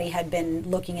somebody had been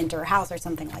looking into her house or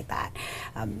something like that.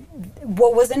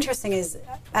 What was interesting is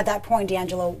at that point,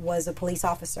 D'Angelo was a police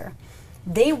officer.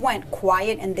 They went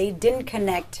quiet and they didn't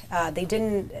connect, they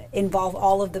didn't involve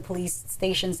all of the police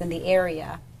stations in the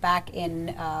area back in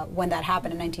when that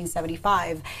happened in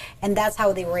 1975. And that's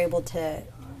how they were able to,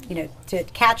 to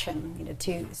catch him,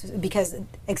 because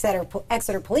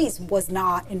Exeter Police was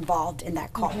not involved in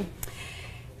that call. Mm-hmm.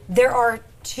 There are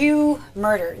 2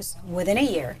 murders within a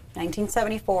year,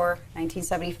 1974,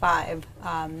 1975,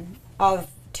 of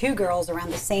 2 girls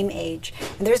around the same age.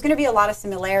 And there's going to be a lot of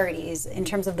similarities in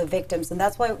terms of the victims. And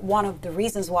that's why one of the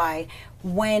reasons why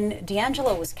when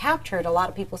D'Angelo was captured, a lot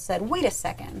of people said, wait a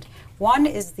second. One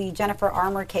is the Jennifer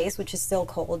Armour case, which is still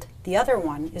cold. The other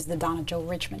one is the Donna Jo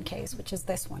Richmond case, which is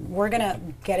this one. We're going to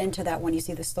get into that when you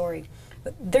see the story.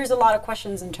 But there's a lot of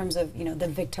questions in terms of, the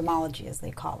victimology, as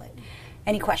they call it.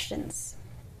 Any questions?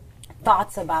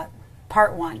 Thoughts about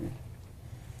part 1?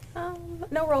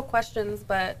 No real questions,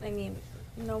 but I mean,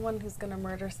 no one who's going to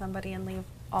murder somebody and leave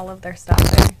all of their stuff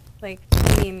there. Like,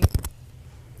 I mean,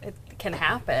 it can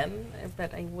happen,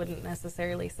 but I wouldn't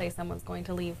necessarily say someone's going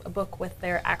to leave a book with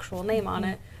their actual name on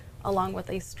it, along with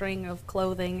a string of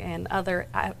clothing and other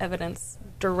evidence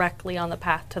directly on the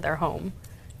path to their home.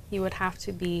 You would have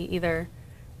to be either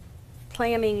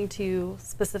planning to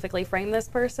specifically frame this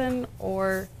person,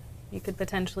 or you could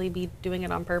potentially be doing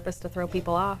it on purpose to throw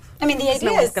people off. I mean, the idea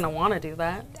no one's is going to want to do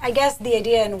that. I guess the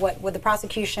idea and what the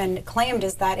prosecution claimed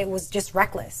is that it was just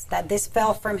reckless, that this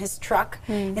fell from his truck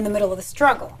in the middle of the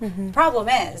struggle. The problem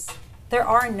is there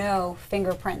are no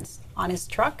fingerprints on his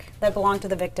truck that belonged to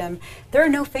the victim. There are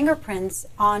no fingerprints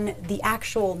on the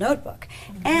actual notebook.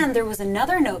 And there was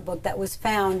another notebook that was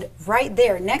found right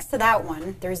there next to that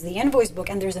one. There's the invoice book,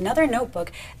 and there's another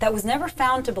notebook that was never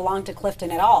found to belong to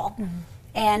Clifton at all.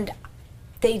 And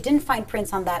they didn't find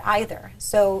prints on that either.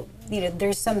 So,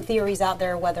 there's some theories out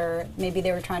there whether maybe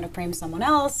they were trying to frame someone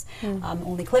else.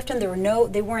 Only Clifton.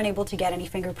 They weren't able to get any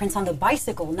fingerprints on the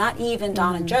bicycle, not even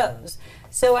Donna Jo's.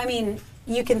 So, I mean,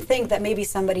 you can think that maybe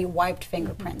somebody wiped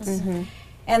fingerprints.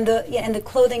 And the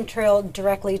clothing trail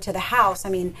directly to the house. I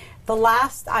mean, the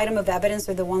last item of evidence,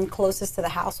 or the one closest to the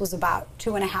house, was about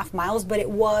 2.5 miles, but it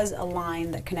was a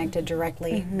line that connected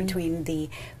directly between the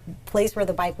place where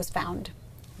the bike was found,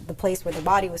 the place where the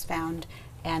body was found,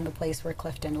 and the place where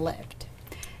Clifton lived.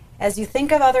 As you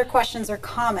think of other questions or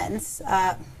comments,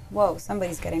 whoa,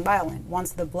 somebody's getting violent.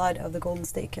 Wants the blood of the Golden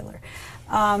State Killer.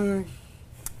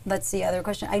 Let's see, other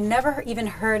question. I never even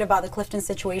heard about the Clifton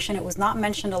situation. It was not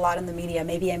mentioned a lot in the media.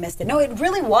 Maybe I missed it. No, it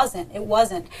really wasn't. It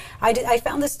wasn't. I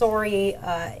found the story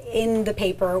in the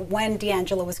paper when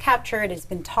D'Angelo was captured. It's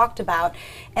been talked about.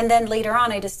 And then later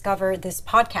on, I discovered this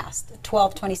podcast,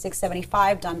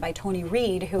 122675, done by Tony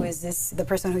Reed, who is the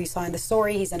person who you saw in the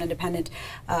story. He's an independent,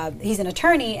 he's an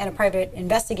attorney and a private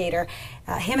investigator.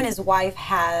 Him and his wife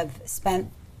have spent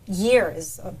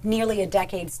years, nearly a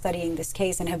decade, studying this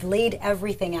case and have laid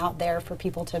everything out there for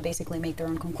people to basically make their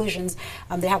own conclusions.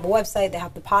 They have a website, they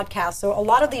have the podcast, so a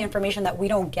lot of the information that we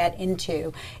don't get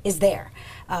into is there.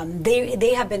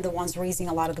 They have been the ones raising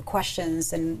a lot of the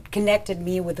questions and connected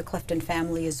me with the Clifton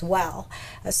family as well.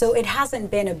 So it hasn't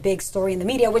been a big story in the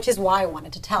media, which is why I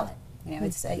wanted to tell it.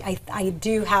 It's I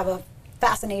do have a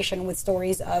fascination with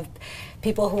stories of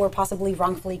people who were possibly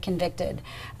wrongfully convicted.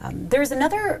 There's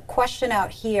another question out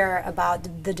here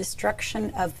about the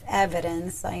destruction of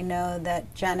evidence. I know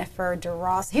that Jennifer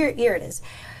DeRoss, here it is.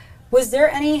 Was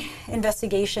there any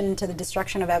investigation into the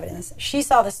destruction of evidence? She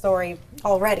saw the story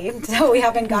already, so we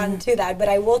haven't gotten to that, but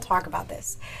I will talk about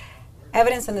this.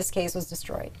 Evidence in this case was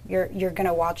destroyed. You're going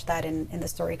to watch that in the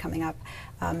story coming up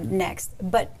next.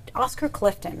 But Oscar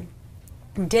Clifton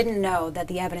didn't know that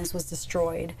the evidence was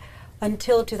destroyed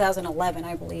until 2011,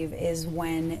 I believe, is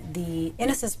when the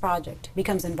Innocence Project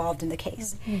becomes involved in the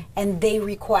case. And they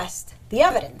request the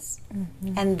evidence.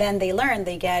 And then they learn,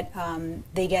 they get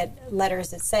letters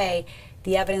that say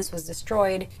the evidence was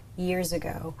destroyed years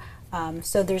ago.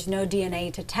 So there's no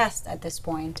DNA to test at this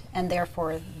point, and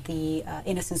therefore the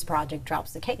Innocence Project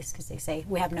drops the case because they say,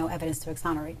 we have no evidence to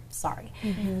exonerate, sorry.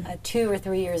 2 or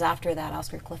 3 years after that,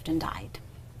 Oscar Clifton died,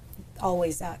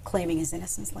 always claiming his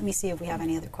innocence. Let me see if we have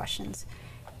any other questions.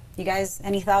 You guys,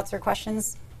 any thoughts or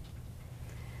questions?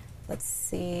 Let's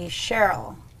see,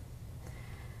 Cheryl.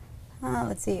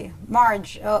 Let's see,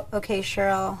 Marge. Oh, okay,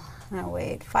 Cheryl. No,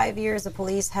 wait. 5 years, the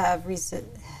police have resisted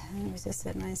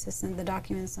my assistant. The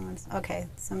documents. Okay,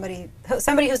 somebody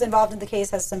who's involved in the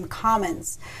case has some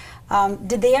comments.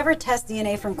 Did they ever test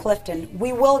DNA from Clifton?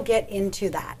 We will get into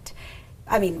that.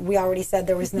 I mean, we already said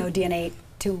there was no DNA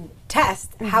to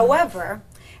test. However,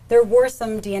 there were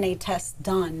some DNA tests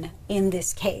done in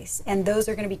this case, and those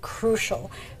are going to be crucial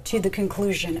to the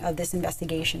conclusion of this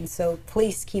investigation. So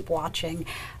please keep watching.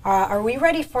 Are we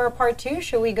ready for part 2?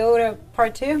 Should we go to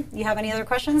part 2? You have any other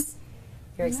questions?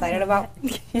 You're excited about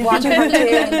watching part 2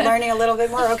 and learning a little bit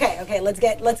more? Okay, let's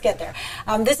get there.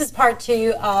 This is part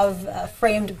 2 of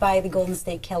Framed by the Golden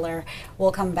State Killer.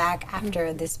 We'll come back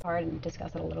after this part and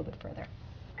discuss it a little bit further.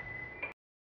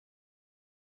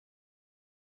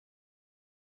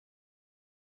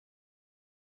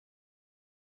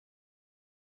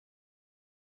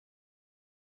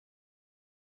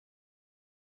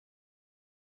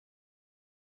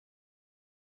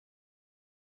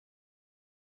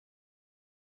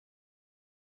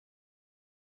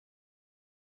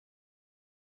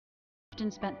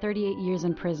 Clifton spent 38 years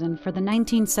in prison for the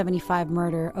 1975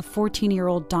 murder of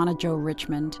 14-year-old Donna Jo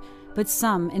Richmond, but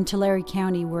some in Tulare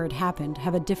County where it happened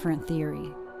have a different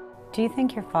theory. Do you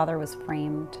think your father was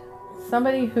framed?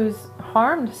 Somebody who's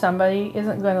harmed somebody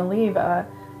isn't going to leave a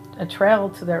trail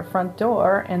to their front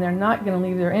door, and they're not going to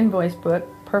leave their invoice book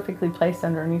perfectly placed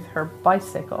underneath her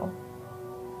bicycle.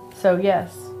 So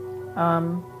yes.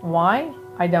 Why?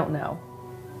 I don't know.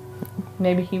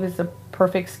 Maybe he was the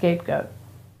perfect scapegoat.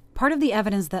 Part of the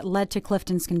evidence that led to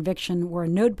Clifton's conviction were a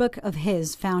notebook of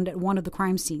his found at one of the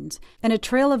crime scenes and a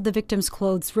trail of the victim's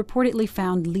clothes reportedly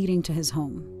found leading to his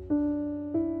home.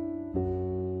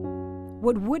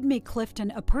 What would make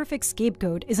Clifton a perfect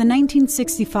scapegoat is a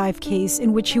 1965 case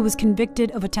in which he was convicted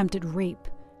of attempted rape.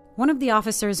 One of the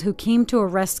officers who came to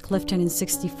arrest Clifton in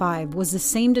 '65 was the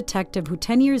same detective who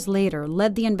 10 years later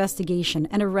led the investigation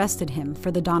and arrested him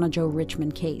for the Donna Jo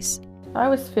Richmond case. I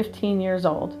was 15 years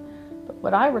old. But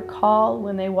what I recall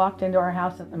when they walked into our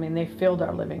house, I mean, they filled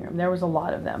our living room. There was a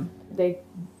lot of them. They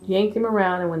yanked him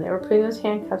around, and when they were putting those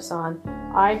handcuffs on,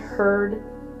 I heard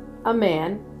a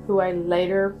man who I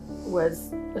later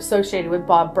was associated with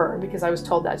Bob Byrne, because I was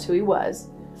told that's who he was,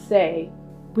 say,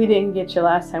 "We didn't get you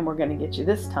last time, we're going to get you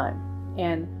this time."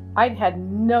 And I'd had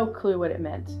no clue what it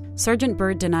meant. Sergeant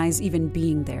Byrd denies even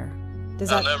being there.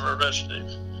 I never arrested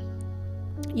him.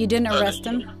 You didn't arrest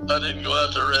him? I didn't go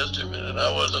out to arrest him, and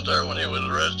I wasn't there when he was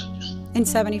arrested. In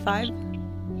 '75?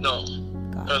 No.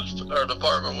 Our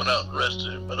department went out and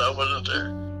arrested him, but I wasn't there.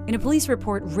 In a police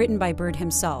report written by Byrd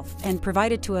himself and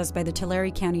provided to us by the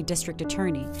Tulare County District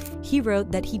Attorney, he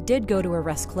wrote that he did go to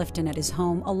arrest Clifton at his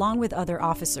home along with other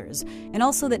officers, and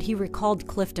also that he recalled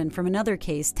Clifton from another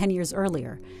case 10 years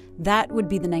earlier. That would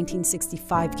be the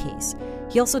 1965 case.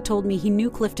 He also told me he knew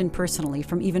Clifton personally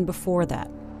from even before that.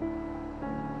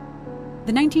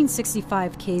 The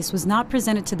 1965 case was not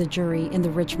presented to the jury in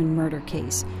the Richmond murder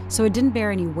case, so it didn't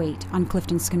bear any weight on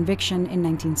Clifton's conviction in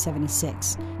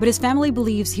 1976. But his family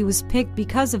believes he was picked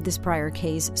because of this prior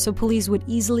case, so police would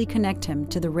easily connect him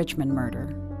to the Richmond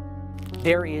murder.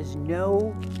 There is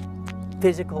no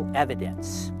physical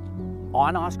evidence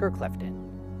on Oscar Clifton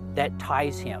that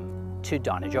ties him to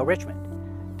Donna Jo Richmond.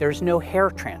 There's no hair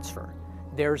transfer.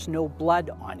 There's no blood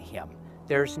on him.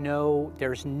 There's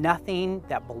nothing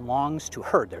that belongs to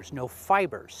her. There's no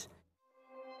fibers.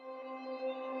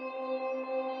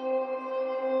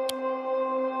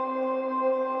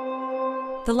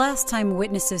 The last time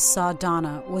witnesses saw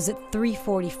Donna was at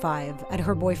 3:45 at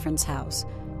her boyfriend's house.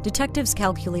 Detectives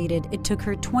calculated it took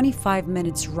her 25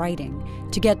 minutes riding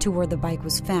to get to where the bike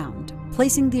was found,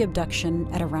 placing the abduction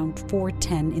at around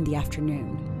 4:10 in the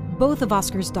afternoon. Both of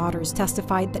Oscar's daughters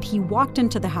testified that he walked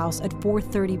into the house at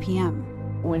 4:30 p.m.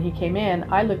 When he came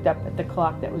in, I looked up at the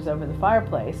clock that was over the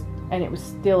fireplace, and it was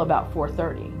still about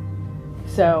 4:30.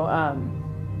 So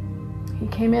he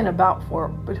came in about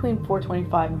between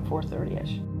 4:25 and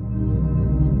 4:30ish.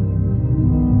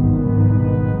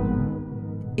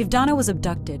 If Donna was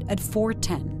abducted at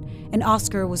 4:10 and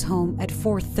Oscar was home at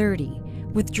 4:30,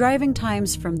 with driving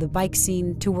times from the bike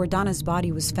scene to where Donna's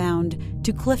body was found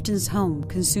to Clifton's home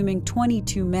consuming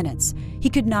 22 minutes, he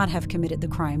could not have committed the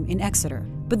crime in Exeter.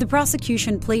 But the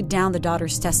prosecution played down the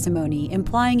daughter's testimony,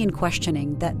 implying in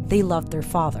questioning that they loved their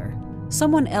father.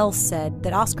 Someone else said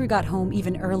that Oscar got home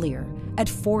even earlier, at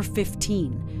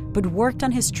 4:15, but worked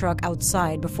on his truck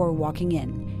outside before walking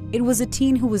in. It was a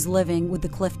teen who was living with the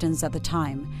Cliftons at the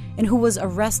time and who was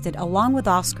arrested along with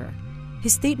Oscar.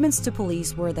 His statements to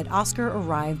police were that Oscar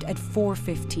arrived at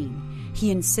 4:15. He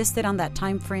insisted on that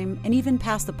time frame and even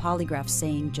passed a polygraph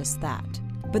saying just that.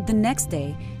 But the next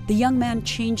day, the young man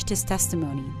changed his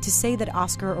testimony to say that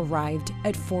Oscar arrived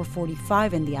at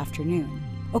 4:45 in the afternoon.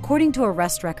 According to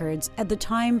arrest records, at the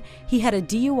time, he had a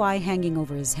DUI hanging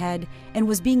over his head and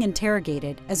was being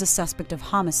interrogated as a suspect of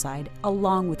homicide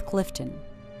along with Clifton.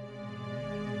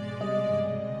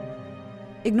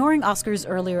 Ignoring Oscar's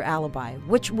earlier alibi,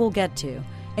 which we'll get to,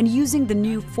 and using the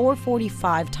new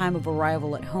 4:45 time of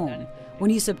arrival at home, when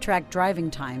you subtract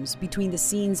driving times between the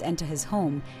scenes and to his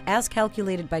home, as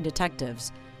calculated by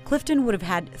detectives, Clifton would have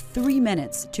had 3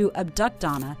 minutes to abduct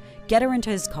Donna, get her into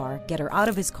his car, get her out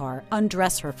of his car,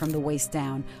 undress her from the waist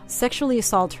down, sexually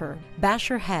assault her, bash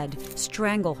her head,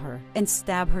 strangle her, and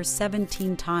stab her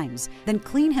 17 times, then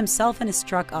clean himself and his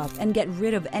truck up and get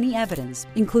rid of any evidence,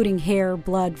 including hair,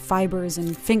 blood, fibers,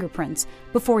 and fingerprints,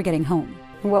 before getting home.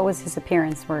 What was his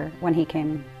appearance when he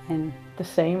came in? The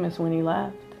same as when he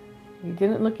left. He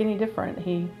didn't look any different.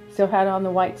 He still had on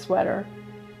the white sweater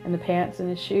and the pants and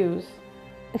his shoes.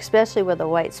 Especially with a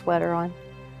white sweater on.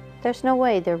 There's no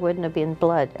way there wouldn't have been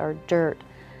blood or dirt.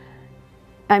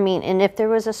 I mean, and if there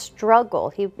was a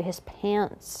struggle, his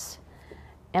pants,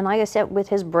 and like I said, with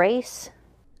his brace.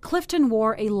 Clifton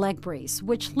wore a leg brace,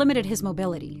 which limited his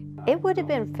mobility. It would have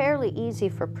been fairly easy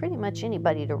for pretty much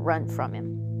anybody to run from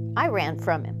him. I ran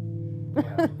from him.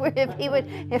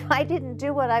 If I didn't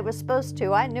do what I was supposed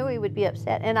to, I knew he would be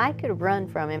upset, and I could run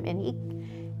from him, and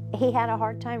he had a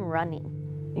hard time running.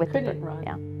 He couldn't run.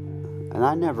 Yeah. And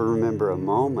I never remember a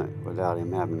moment without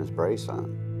him having his brace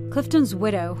on. Clifton's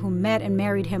widow, who met and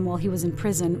married him while he was in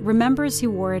prison, remembers he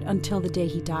wore it until the day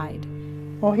he died.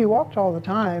 Well, he walked all the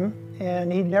time,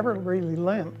 and he never really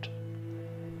limped,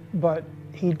 but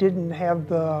he didn't have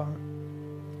the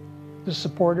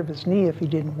support of his knee if he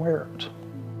didn't wear it.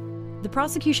 The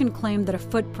prosecution claimed that a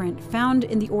footprint found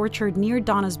in the orchard near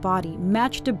Donna's body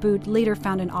matched a boot later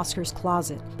found in Oscar's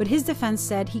closet, but his defense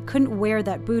said he couldn't wear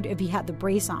that boot if he had the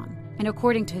brace on. And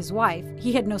according to his wife,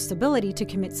 he had no stability to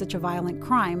commit such a violent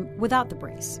crime without the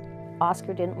brace.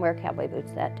 Oscar didn't wear cowboy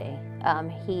boots that day.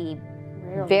 He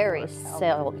very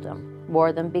seldom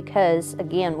wore them because,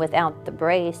 again, without the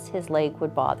brace, his leg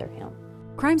would bother him.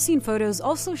 Crime scene photos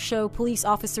also show police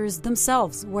officers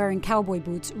themselves wearing cowboy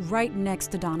boots right next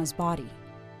to Donna's body.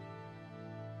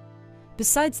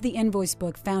 Besides the invoice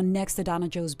book found next to Donna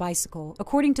Joe's bicycle,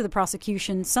 according to the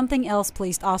prosecution, something else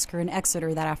placed Oscar in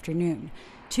Exeter that afternoon.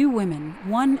 2 women,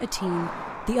 one a teen,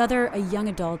 the other a young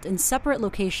adult, in separate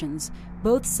locations,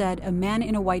 both said a man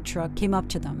in a white truck came up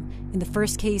to them. In the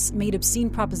first case, made obscene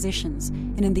propositions,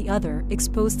 and in the other,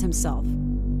 exposed himself.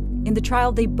 In the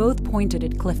trial, they both pointed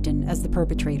at Clifton as the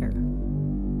perpetrator.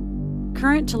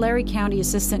 Current Tulare County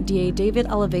Assistant DA David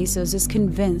Alavezos is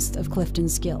convinced of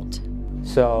Clifton's guilt.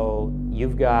 So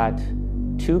you've got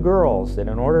 2 girls that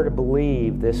in order to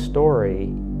believe this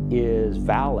story is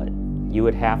valid, you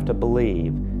would have to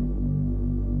believe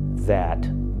that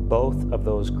both of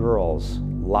those girls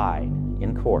lied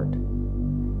in court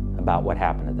about what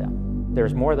happened to them.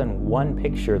 There's more than one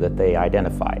picture that they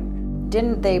identified.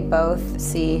 Didn't they both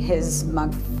see his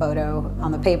mug photo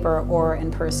on the paper or in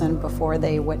person before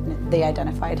they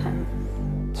identified him?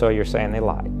 So you're saying they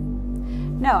lied?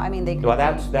 No, I mean they. Well,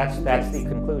 that's the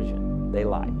conclusion. They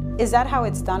lied. Is that how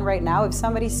it's done right now? If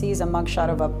somebody sees a mugshot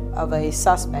of a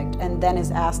suspect and then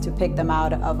is asked to pick them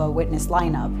out of a witness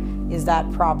lineup, is that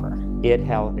proper?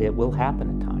 It will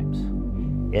happen at times.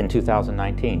 In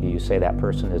 2019, do you say that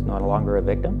person is no longer a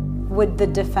victim? Would the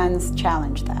defense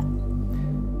challenge that?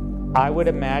 I would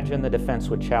imagine the defense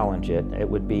would challenge it. It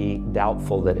would be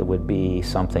doubtful that it would be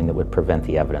something that would prevent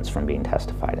the evidence from being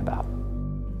testified about.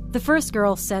 The first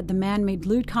girl said the man made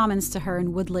lewd comments to her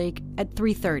in Woodlake at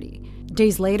 3:30.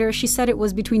 Days later, she said it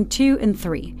was between 2 and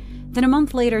 3. Then a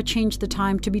month later, changed the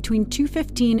time to between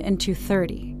 2:15 and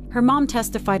 2:30. Her mom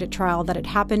testified at trial that it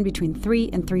happened between 3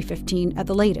 and 3:15 at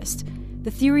the latest.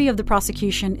 The theory of the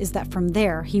prosecution is that from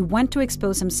there, he went to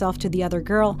expose himself to the other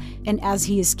girl, and as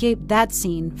he escaped that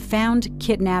scene, found,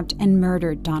 kidnapped, and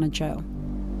murdered Donna Joe.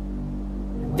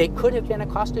 They could have been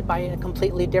accosted by a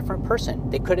completely different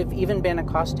person. They could have even been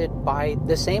accosted by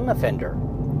the same offender.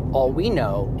 All we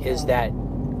know is that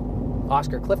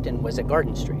Oscar Clifton was at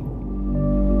Garden Street.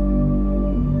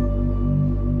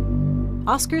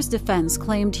 Oscar's defense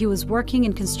claimed he was working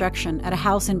in construction at a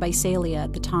house in Visalia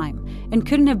at the time and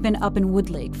couldn't have been up in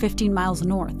Woodlake, 15 miles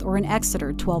north, or in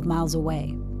Exeter, 12 miles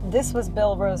away. This was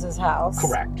Bill Rose's house.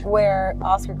 Correct. Where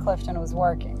Oscar Clifton was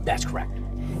working. That's correct.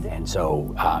 And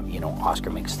so, Oscar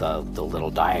makes the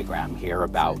little diagram here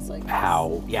about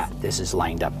how, this is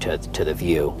lined up to the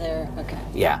view. There, okay.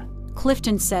 Yeah.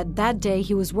 Clifton said that day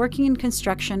he was working in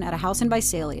construction at a house in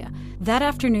Visalia. That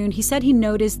afternoon, he said he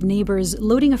noticed neighbors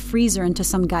loading a freezer into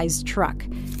some guy's truck.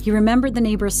 He remembered the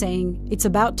neighbor saying, "It's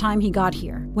about time he got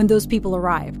here," when those people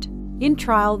arrived. In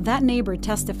trial, that neighbor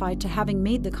testified to having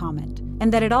made the comment,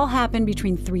 and that it all happened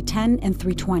between 3:10 and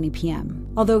 3:20 p.m.,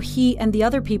 although he and the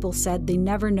other people said they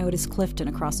never noticed Clifton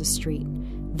across the street.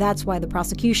 That's why the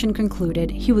prosecution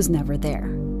concluded he was never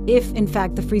there. If, in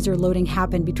fact, the freezer loading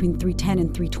happened between 3:10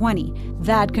 and 3:20,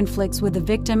 that conflicts with the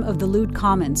victim of the lewd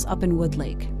comments up in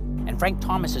Woodlake. And Frank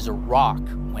Thomas is a rock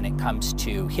when it comes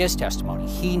to his testimony.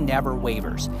 He never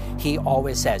wavers. He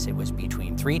always says it was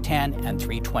between 3:10 and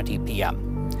 3:20 p.m.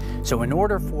 So in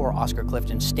order for Oscar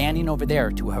Clifton standing over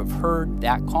there to have heard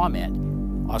that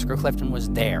comment, Oscar Clifton was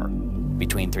there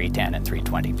between 3:10 and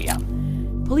 3:20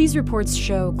 p.m. Police reports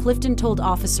show Clifton told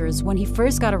officers when he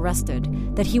first got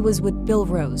arrested that he was with Bill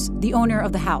Rose, the owner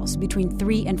of the house, between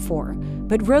 3 and 4.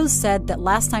 But Rose said that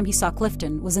last time he saw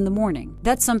Clifton was in the morning.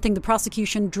 That's something the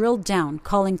prosecution drilled down,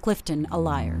 calling Clifton a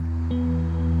liar.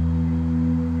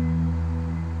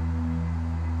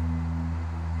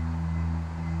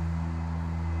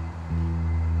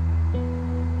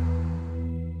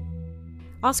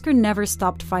 Oscar never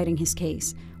stopped fighting his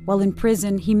case. While in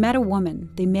prison, he met a woman,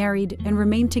 they married, and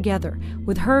remained together,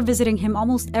 with her visiting him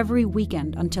almost every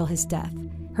weekend until his death.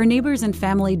 Her neighbors and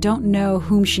family don't know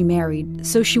whom she married,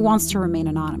 so she wants to remain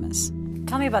anonymous.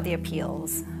 Tell me about the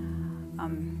appeals.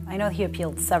 I know he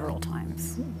appealed several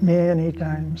times. Many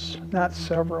times, not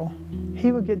several.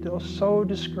 He would get so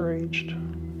discouraged.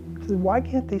 Why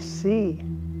can't they see?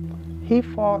 He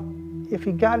fought. If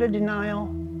he got a denial,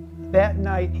 that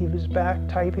night he was back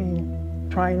typing,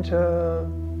 trying to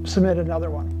submit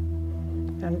another one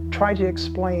and try to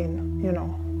explain,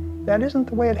 that isn't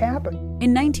the way it happened.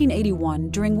 In 1981,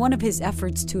 during one of his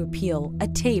efforts to appeal, a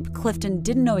tape Clifton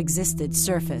didn't know existed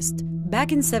surfaced.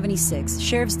 Back in '76,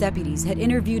 sheriff's deputies had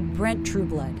interviewed Brent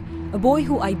Trueblood, a boy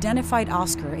who identified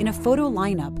Oscar in a photo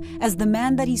lineup as the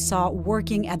man that he saw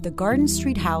working at the Garden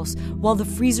Street house while the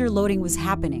freezer loading was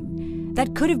happening.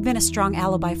 That could have been a strong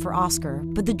alibi for Oscar,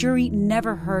 but the jury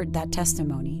never heard that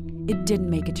testimony. It didn't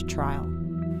make it to trial.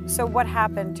 So what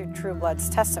happened to Trueblood's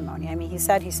testimony? I mean, he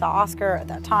said he saw Oscar at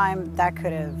that time. That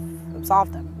could have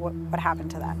absolved him. What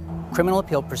happened to that? Criminal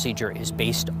appeal procedure is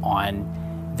based on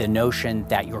the notion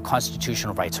that your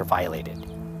constitutional rights are violated.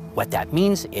 What that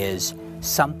means is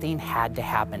something had to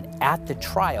happen at the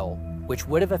trial which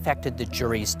would have affected the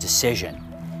jury's decision.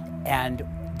 And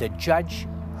the judge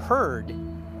heard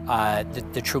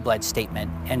the Trueblood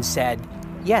statement and said,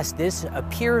 yes, this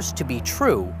appears to be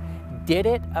true. Did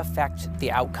it affect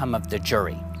the outcome of the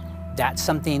jury? That's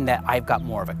something that I've got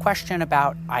more of a question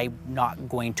about. I'm not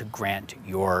going to grant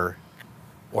your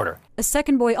order. A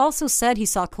second boy also said he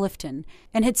saw Clifton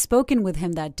and had spoken with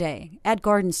him that day at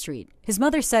Garden Street. His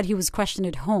mother said he was questioned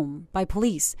at home by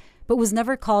police, but was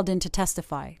never called in to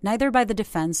testify, neither by the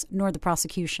defense nor the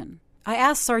prosecution. I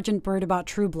asked Sergeant Bird about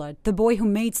Trueblood, the boy who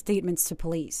made statements to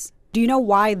police. Do you know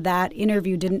why that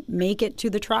interview didn't make it to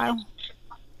the trial?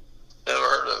 Never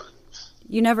heard of it.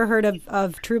 You never heard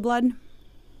of Trueblood?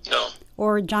 No.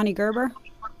 Or Johnny Gerber?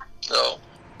 No.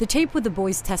 The tape with the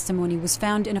boy's testimony was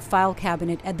found in a file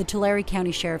cabinet at the Tulare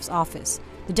County Sheriff's Office.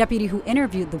 The deputy who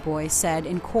interviewed the boy said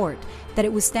in court that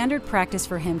it was standard practice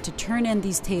for him to turn in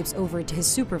these tapes over to his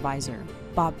supervisor,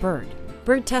 Bob Bird.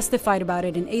 Bird testified about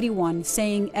it in '81,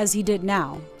 saying, as he did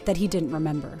now, that he didn't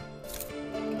remember.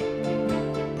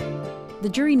 The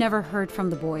jury never heard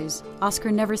from the boys. Oscar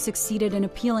never succeeded in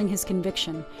appealing his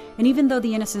conviction, and even though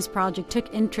the Innocence Project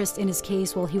took interest in his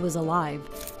case while he was alive,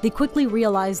 they quickly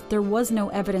realized there was no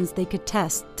evidence they could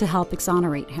test to help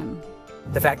exonerate him.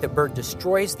 The fact that Bird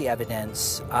destroys the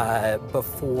evidence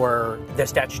before the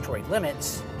statutory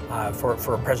limits for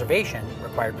preservation,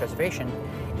 required preservation,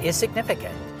 is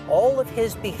significant. All of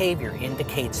his behavior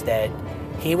indicates that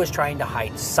he was trying to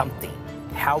hide something.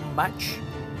 How much?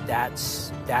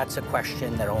 That's a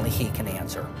question that only he can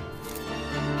answer.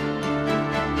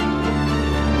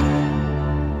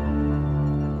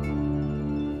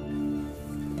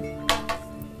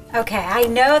 Okay, I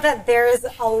know that there's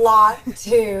a lot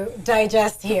to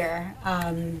digest here.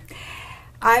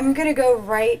 I'm going to go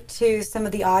right to some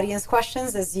of the audience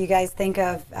questions as you guys think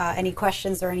of any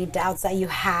questions or any doubts that you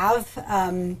have.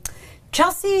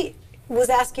 Chelsea was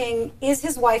asking, is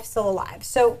his wife still alive?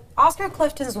 So Oscar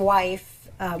Clifton's wife,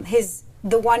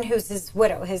 the one who's his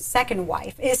widow, his second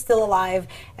wife, is still alive.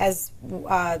 As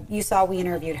you saw, we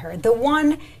interviewed her. The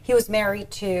one he was married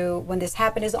to when this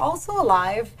happened is also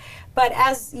alive, but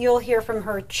as you'll hear from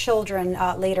her children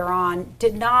later on,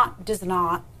 does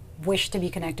not wish to be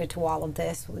connected to all of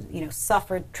this,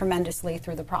 suffered tremendously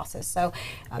through the process. So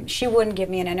she wouldn't give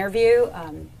me an interview.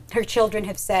 Her children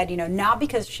have said, not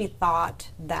because she thought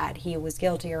that he was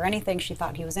guilty or anything, she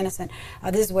thought he was innocent.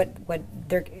 This is what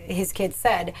his kids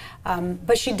said,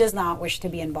 but she does not wish to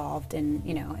be involved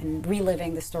in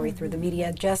reliving the story through the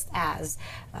media, just as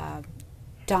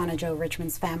Donna Jo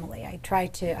Richmond's family.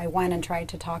 I went and tried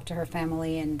to talk to her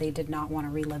family, and they did not want to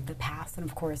relive the past. And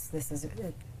of course, this is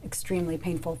extremely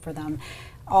painful for them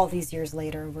all these years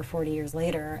later, over 40 years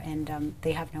later, and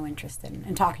they have no interest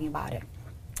in talking about it.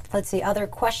 Let's see, other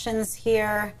questions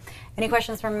here. Any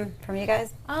questions from you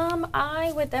guys?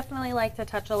 I would definitely like to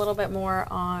touch a little bit more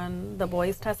on the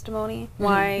boys' testimony.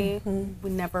 Why we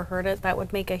never heard it. That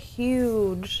would make a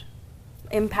huge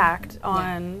impact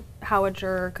on how a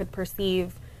juror could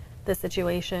perceive the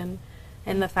situation,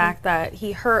 and the fact that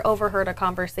he overheard a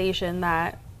conversation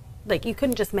that you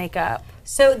couldn't just make up.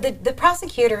 So the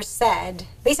prosecutor said,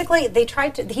 basically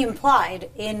he implied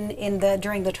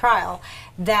during the trial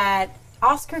that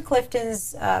Oscar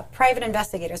Clifton's private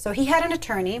investigator, so he had an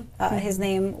attorney, his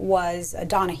name was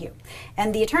Donahue,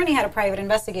 and the attorney had a private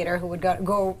investigator who would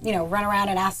go run around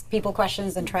and ask people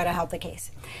questions and try to help the case.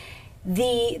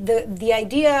 The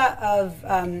idea of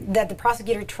that the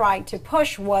prosecutor tried to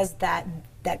push was that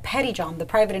Pettyjohn, the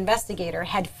private investigator,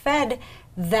 had fed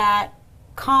that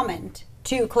comment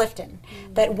to Clifton,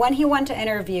 that when he went to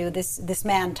interview this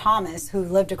man Thomas, who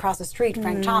lived across the street,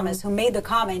 Frank Thomas, who made the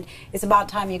comment, "It's about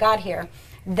time you got here,"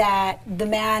 that the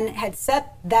man had said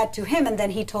that to him, and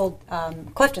then he told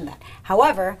Clifton that.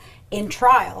 However, in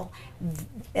trial,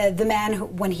 the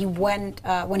man when he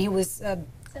was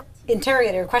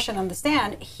interrogated or questioned on the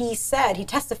stand, he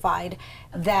testified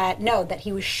that that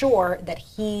he was sure that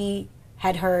he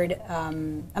had heard,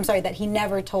 that he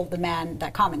never told the man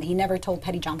that comment. He never told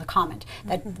Pettyjohn the comment,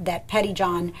 that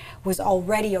Pettyjohn was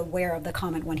already aware of the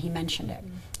comment when he mentioned it.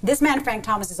 This man, Frank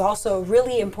Thomas, is also a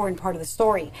really important part of the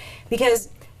story, because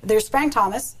there's Frank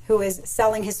Thomas, who is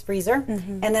selling his freezer,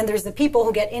 and then there's the people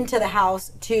who get into the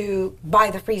house to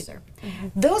buy the freezer.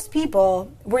 Those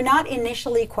people were not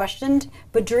initially questioned,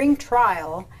 but during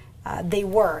trial, they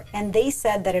were, and they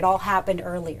said that it all happened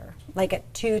earlier, like at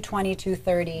 2:20,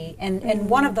 2:30, and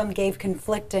one of them gave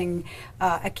conflicting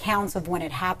accounts of when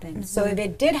it happened. So if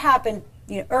it did happen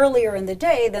earlier in the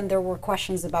day, then there were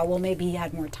questions about, well, maybe he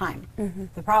had more time.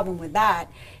 The problem with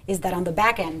that is that on the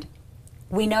back end,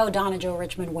 we know Donna Jo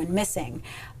Richmond went missing,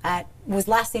 was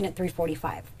last seen at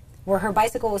 3:45. Where her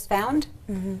bicycle was found,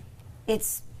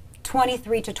 it's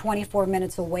 23 to 24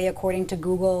 minutes away according to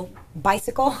Google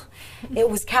Bicycle. It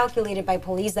was calculated by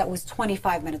police that was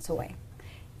 25 minutes away.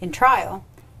 In trial,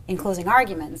 in closing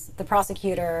arguments, the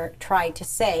prosecutor tried to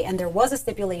say, and there was a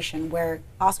stipulation where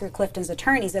Oscar Clifton's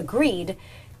attorneys agreed,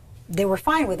 they were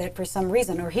fine with it for some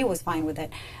reason, or he was fine with it,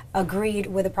 agreed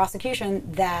with the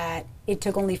prosecution that it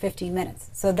took only 15 minutes.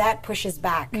 So that pushes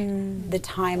back the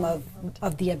time of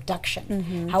the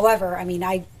abduction. However, I mean,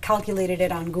 I calculated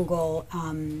it on Google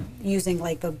using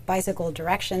like the bicycle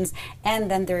directions,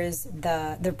 and then there is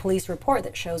the police report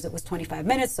that shows it was 25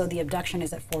 minutes, so the abduction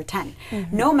is at 4:10.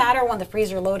 No matter when the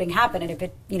freezer loading happened, and if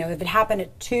it happened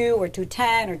at 2 or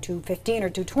 2:10 or 2:15 or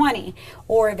 2:20,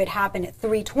 or if it happened at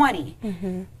 3:20,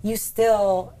 you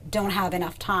still don't have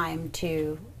enough time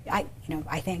to, I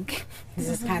think, this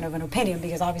is kind of an opinion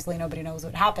because obviously nobody knows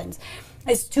what happens.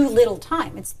 It's too little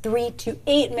time. It's 3 to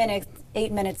 8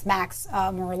 minutes max,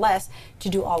 more or less, to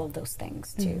do all of those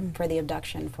things, for the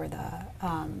abduction, for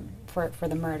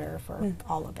the murder, for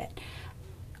all of it.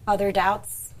 Other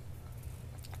doubts?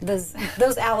 Those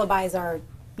alibis are,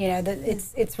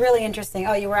 it's really interesting.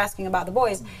 Oh, you were asking about the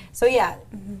boys. So yeah,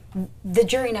 the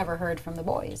jury never heard from the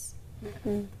boys.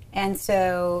 And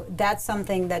so that's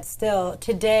something that still,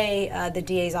 today, the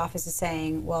DA's office is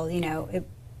saying, well,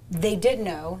 they did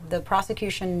know, the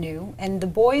prosecution knew, and the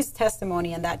boys'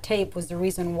 testimony and that tape was the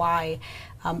reason why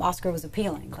Oscar was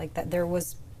appealing. Like that there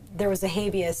was a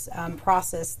habeas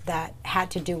process that had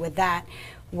to do with that,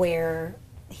 where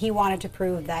he wanted to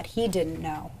prove that he didn't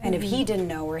know. And if he didn't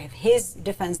know, or if his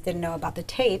defense didn't know about the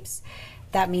tapes,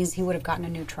 that means he would have gotten a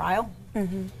new trial.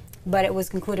 But it was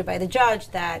concluded by the judge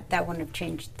that that wouldn't have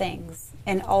changed things.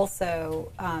 And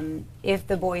also, if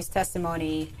the boy's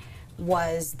testimony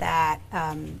was that,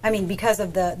 because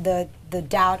of the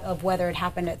doubt of whether it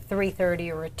happened at 3:30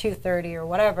 or at 2:30 or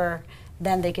whatever,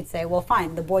 then they could say, well,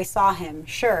 fine, the boy saw him.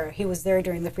 Sure, he was there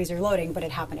during the freezer loading, but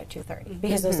it happened at 2:30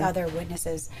 because those other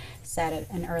witnesses said at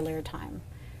an earlier time.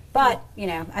 But,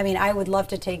 I would love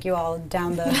to take you all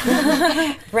down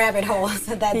the rabbit holes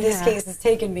that this case has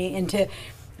taken me into.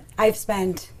 I've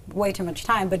spent way too much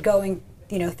time, but going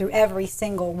you know, through every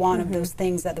single one of those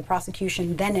things that the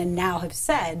prosecution then and now have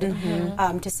said,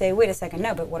 to say, wait a second,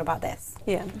 no, but what about this?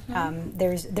 Yeah.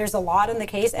 There's a lot in the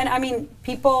case, and I mean,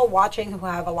 people watching who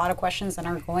have a lot of questions and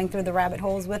are going through the rabbit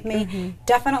holes with me,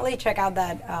 definitely check out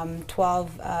that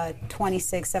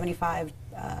 122675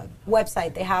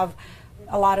 website. They have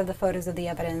a lot of the photos of the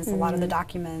evidence, a lot of the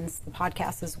documents, the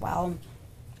podcasts as well.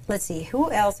 Let's see, who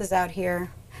else is out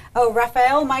here? Oh,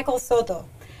 Rafael Michael Soto.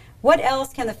 What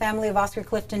else can the family of Oscar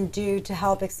Clifton do to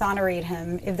help exonerate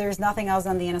him if there's nothing else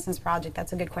on the Innocence Project?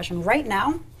 That's a good question. Right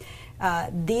now,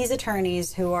 these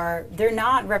attorneys who are, they're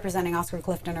not representing Oscar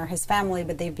Clifton or his family,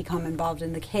 but they've become involved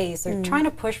in the case. They're trying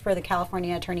to push for the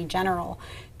California Attorney General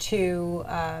to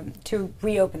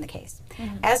reopen the case.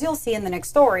 As you'll see in the next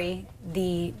story,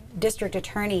 the district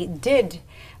attorney did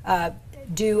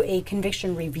do a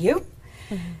conviction review.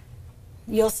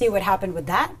 You'll see what happened with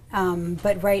that,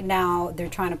 but right now they're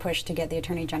trying to push to get the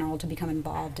Attorney General to become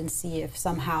involved and see if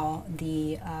somehow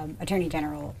the Attorney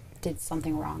General did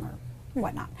something wrong or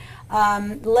whatnot.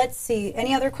 Let's see,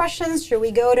 any other questions? Should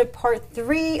we go to part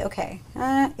 3? Okay,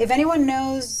 if anyone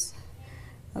knows,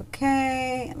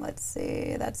 okay, let's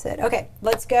see, that's it. Okay,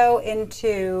 let's go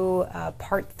into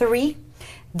part 3.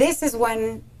 This is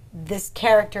when this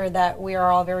character that we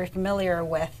are all very familiar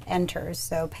with enters,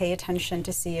 so pay attention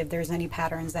to see if there's any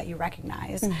patterns that you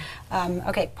recognize.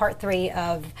 Okay, part 3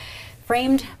 of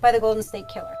Framed by the Golden State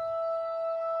Killer.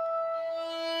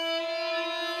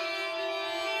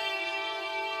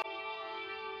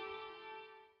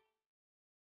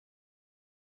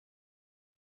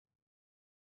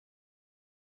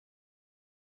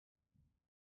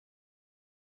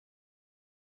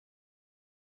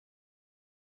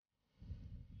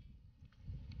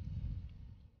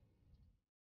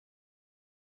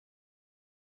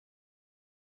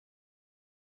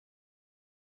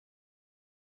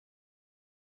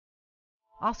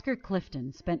 Oscar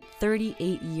Clifton spent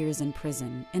 38 years in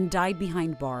prison and died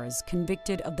behind bars,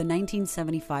 convicted of the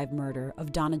 1975 murder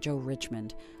of Donna Jo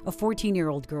Richmond, a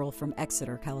 14-year-old girl from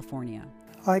Exeter, California.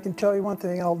 I can tell you one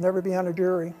thing, I'll never be on a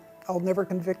jury. I'll never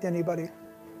convict anybody.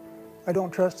 I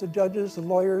don't trust the judges, the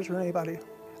lawyers, or anybody.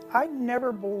 I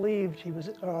never believed he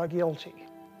was guilty.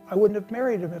 I wouldn't have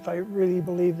married him if I really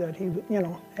believed that he,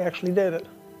 actually did it.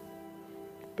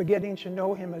 But getting to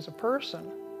know him as a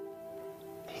person,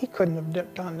 he couldn't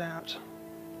have done that.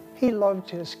 He loved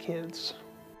his kids.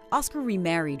 Oscar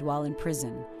remarried while in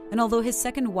prison, and although his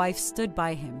second wife stood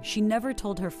by him, she never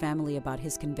told her family about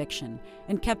his conviction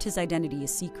and kept his identity a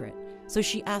secret, so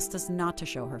she asked us not to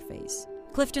show her face.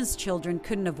 Clifton's children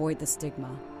couldn't avoid the stigma.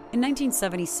 In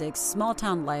 1976,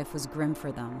 small-town life was grim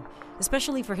for them,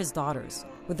 especially for his daughters,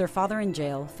 with their father in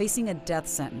jail, facing a death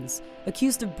sentence,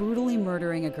 accused of brutally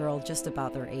murdering a girl just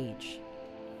about their age.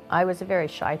 I was a very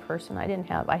shy person. I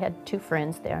had 2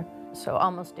 friends there. So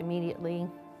almost immediately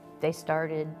they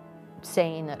started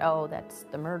saying that, oh, that's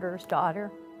the murderer's daughter.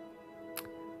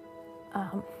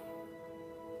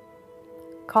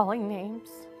 Calling names.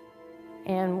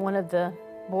 And one of the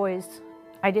boys,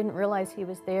 I didn't realize he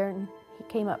was there, and he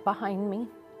came up behind me,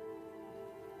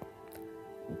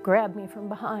 grabbed me from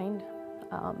behind,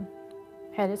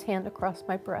 had his hand across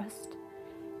my breast,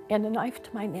 and a knife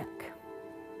to my neck.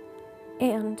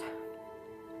 And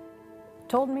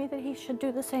told me that he should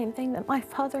do the same thing that my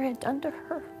father had done to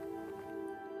her.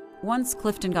 Once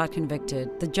Clifton got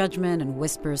convicted, the judgment and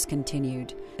whispers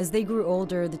continued. As they grew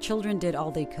older, the children did all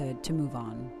they could to move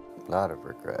on. A lot of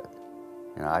regret.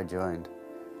 I joined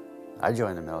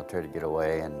the military to get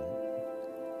away, and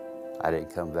I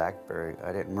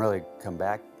didn't really come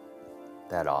back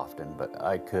that often, but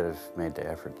I could have made the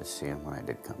effort to see him when I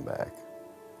did come back,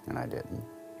 and I didn't.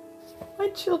 My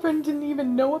children didn't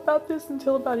even know about this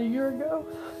until about a year ago.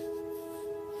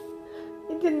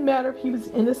 It didn't matter if he was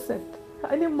innocent.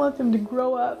 I didn't want them to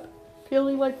grow up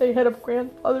feeling like they had a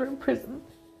grandfather in prison.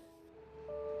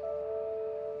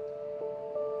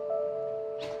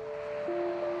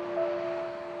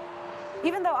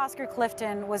 Even though Oscar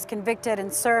Clifton was convicted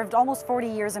and served almost 40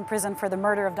 years in prison for the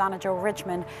murder of Donna Jo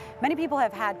Richmond, many people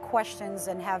have had questions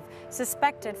and have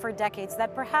suspected for decades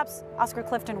that perhaps Oscar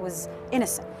Clifton was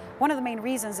innocent. One of the main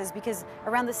reasons is because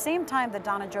around the same time that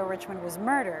Donna Jo Richmond was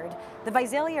murdered, the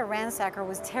Visalia ransacker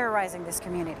was terrorizing this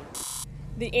community.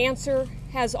 The answer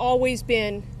has always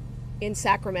been in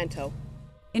Sacramento.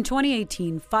 In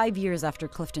 2018, 5 years after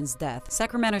Clifton's death,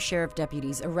 Sacramento Sheriff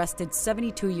deputies arrested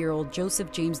 72-year-old Joseph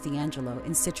James D'Angelo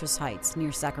in Citrus Heights,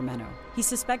 near Sacramento. He's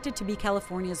suspected to be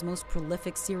California's most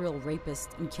prolific serial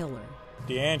rapist and killer.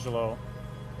 D'Angelo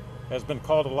has been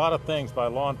called a lot of things by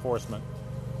law enforcement.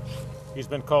 He's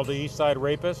been called the East Side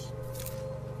Rapist.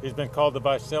 He's been called the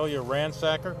Visalia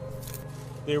Ransacker.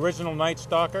 the original Night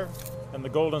Stalker and the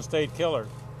Golden State Killer.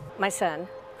 My son,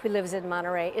 who lives in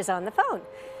Monterey, is on the phone.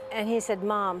 And he said,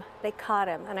 Mom, they caught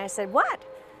him. And I said, what?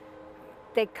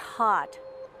 They caught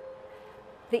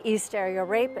the East Area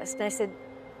rapist. And I said,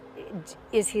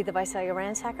 is he the Visalia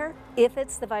ransacker? If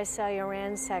it's the Visalia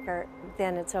ransacker,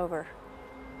 then it's over.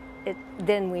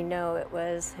 Then we know it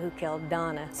was who killed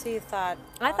Donna. So you thought?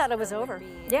 I thought it was over.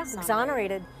 Yeah,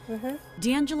 exonerated.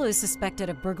 D'Angelo is suspected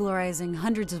of burglarizing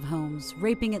hundreds of homes,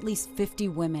 raping at least 50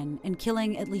 women, and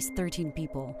killing at least 13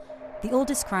 people. The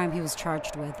oldest crime he was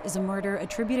charged with is a murder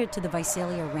attributed to the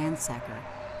Visalia ransacker,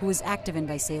 who was active in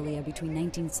Visalia between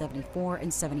 1974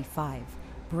 and 75,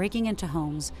 breaking into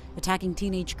homes, attacking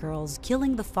teenage girls,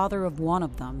 killing the father of one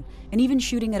of them, and even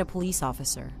shooting at a police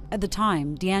officer. At the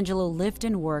time, D'Angelo lived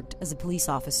and worked as a police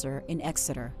officer in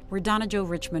Exeter, where Donna Jo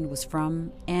Richmond was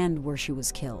from and where she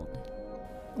was killed.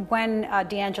 When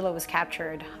D'Angelo was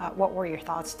captured, what were your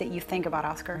thoughts? Did you think about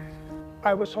Oscar?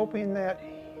 I was hoping that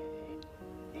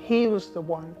he was the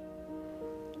one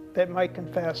that might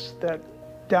confess that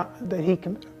he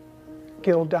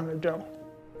killed Donna Jo.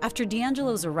 After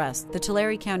D'Angelo's arrest, the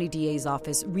Tulare County DA's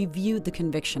office reviewed the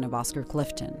conviction of Oscar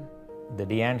Clifton. The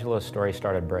D'Angelo story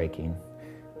started breaking,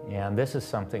 and this is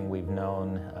something we've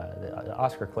known.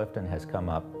 Oscar Clifton has come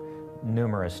up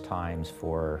numerous times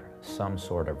for some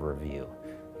sort of review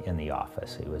in the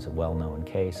office. It was a well-known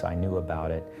case. I knew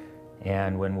about it,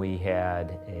 and when we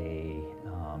had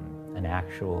an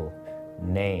actual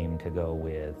name to go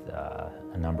with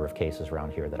a number of cases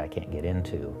around here that I can't get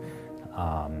into,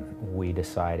 we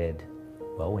decided,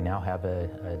 well, we now have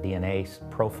a DNA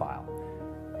profile,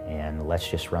 and let's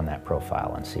just run that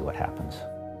profile and see what happens.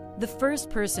 The first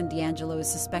person D'Angelo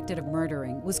is suspected of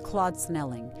murdering was Claude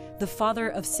Snelling, the father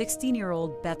of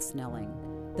 16-year-old Beth Snelling.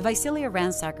 The Visalia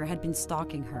ransacker had been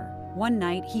stalking her. One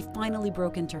night, he finally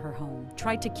broke into her home,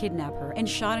 tried to kidnap her, and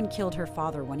shot and killed her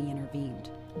father when he intervened.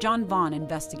 John Vaughn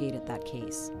investigated that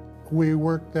case. We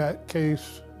worked that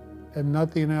case and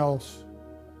nothing else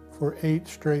for 8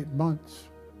 straight months.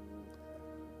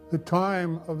 The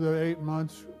time of the 8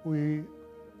 months, we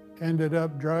ended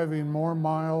up driving more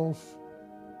miles,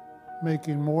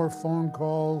 making more phone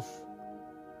calls,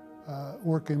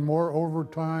 working more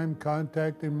overtime,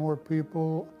 contacting more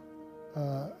people,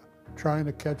 trying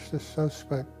to catch the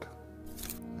suspect,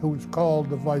 who was called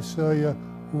the Visalia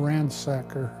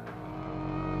ransacker.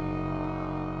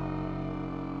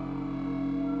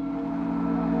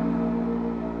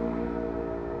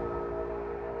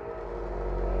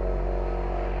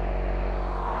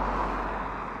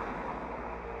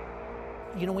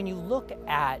 You know, when you look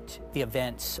at the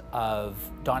events of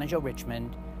Donna Jo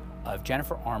Richmond, of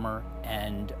Jennifer Armour,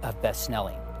 and of Beth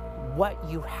Snelling, what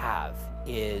you have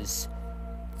is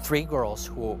 3 girls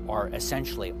who are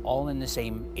essentially all in the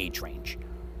same age range,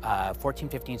 14,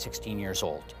 15, 16 years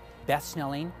old. Beth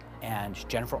Snelling and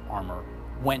Jennifer Armour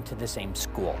went to the same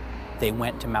school. They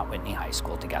went to Mount Whitney High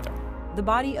School together. The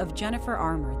body of Jennifer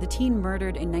Armour, the teen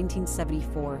murdered in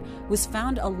 1974, was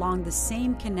found along the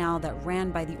same canal that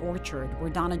ran by the orchard where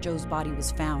Donna Jo's body was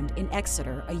found in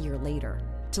Exeter a year later.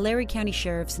 Tulare County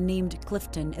sheriffs named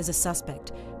Clifton as a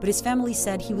suspect, but his family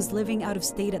said he was living out of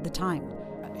state at the time.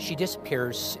 She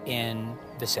disappears in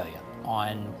Visalia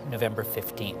on November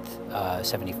 15th,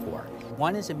 74.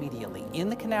 One is immediately in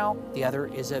the canal, the other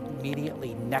is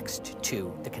immediately next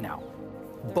to the canal.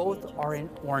 Both are in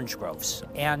orange groves,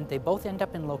 and they both end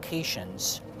up in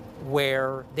locations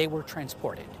where they were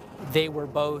transported. They were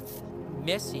both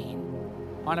missing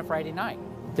on a Friday night.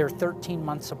 They're 13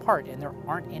 months apart, and there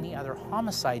aren't any other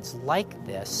homicides like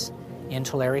this in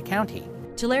Tulare County.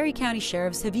 Tulare County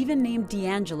sheriffs have even named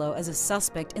D'Angelo as a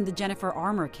suspect in the Jennifer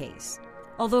Armour case.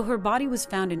 Although her body was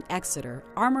found in Exeter,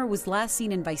 Armour was last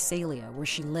seen in Visalia, where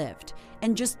she lived,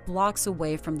 and just blocks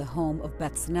away from the home of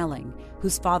Beth Snelling,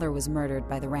 whose father was murdered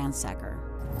by the ransacker.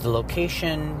 The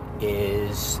location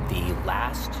is the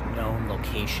last known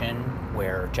location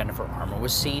where Jennifer Armour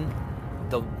was seen.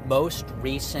 The most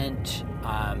recent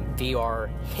VR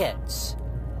hits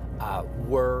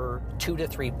were 2 to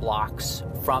 3 blocks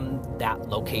from that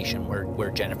location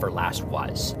where Jennifer last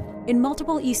was. In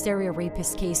multiple East Area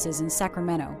rapist cases in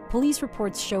Sacramento, police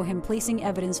reports show him placing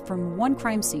evidence from one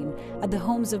crime scene at the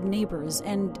homes of neighbors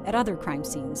and at other crime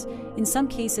scenes, in some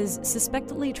cases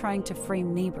suspectedly trying to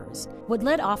frame neighbors. What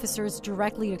led officers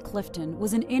directly to Clifton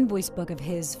was an invoice book of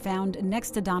his found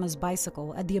next to Donna's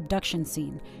bicycle at the abduction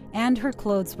scene, and her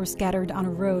clothes were scattered on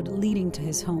a road leading to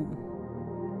his home.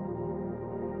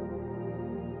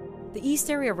 The The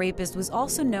East Area Rapist was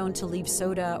also known to leave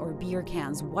soda or beer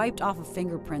cans wiped off of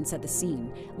fingerprints at the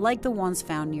scene, like the ones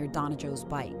found near Donna Joe's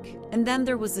bike. And then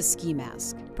there was the ski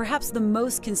mask. Perhaps the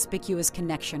most conspicuous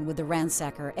connection with the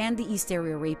ransacker and the East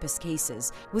Area Rapist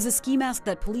cases was a ski mask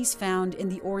that police found in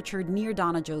the orchard near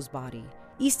Donna Joe's body.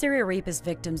 East Area Rapist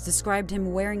victims described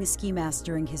him wearing a ski mask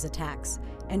during his attacks,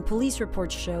 and police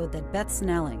reports showed that Beth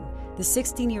Snelling, the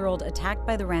 16-year-old attacked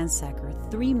by the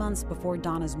ransacker 3 months before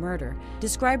Donna's murder,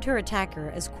 described her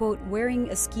attacker as, quote, wearing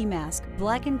a ski mask,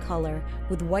 black in color,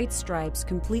 with white stripes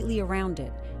completely around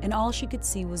it, and all she could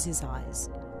see was his eyes.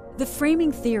 The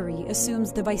framing theory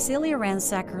assumes the Visalia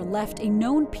ransacker left a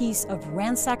known piece of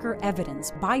ransacker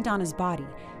evidence by Donna's body,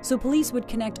 so police would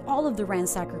connect all of the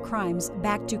ransacker crimes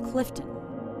back to Clifton.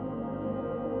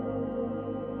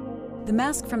 The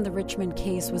mask from the Richmond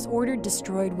case was ordered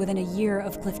destroyed within a year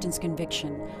of Clifton's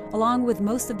conviction, along with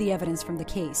most of the evidence from the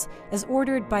case, as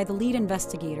ordered by the lead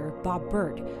investigator, Bob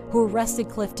Bird, who arrested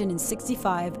Clifton in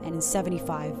 '65 and in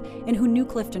 '75, and who knew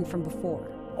Clifton from before.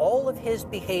 All of his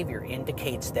behavior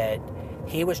indicates that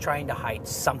he was trying to hide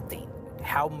something.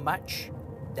 How much?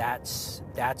 That's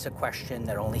a question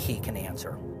that only he can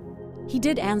answer. He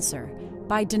did answer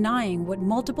by denying what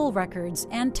multiple records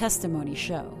and testimony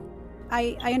show.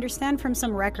 I understand from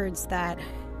some records that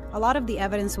a lot of the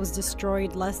evidence was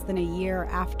destroyed less than a year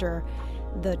after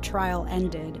the trial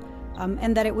ended,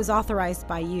 and that it was authorized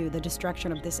by you, the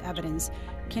destruction of this evidence.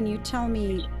 Can you tell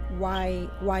me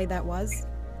why that was?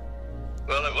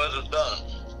 Well, it wasn't done.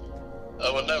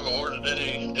 I would never ordered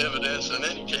any evidence in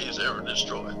any case ever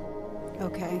destroyed.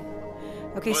 Okay.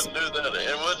 Wouldn't do that.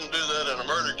 And wouldn't do that in a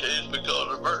murder case,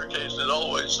 because a murder case is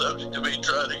always subject to be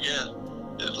tried again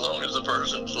as long as the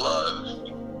person's alive.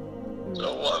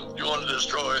 So why you want to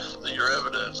destroy your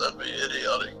evidence? That'd be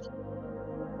idiotic.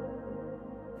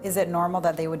 Is it normal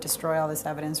that they would destroy all this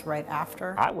evidence right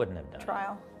after I wouldn't have done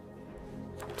trial?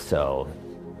 So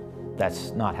that's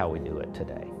not how we do it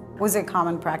today. Was it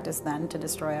common practice then to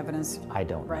destroy evidence I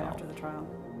don't right know. after the trial?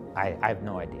 I have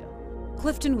no idea.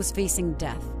 Clifton was facing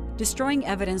death. Destroying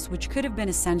evidence which could have been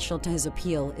essential to his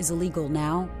appeal is illegal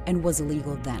now and was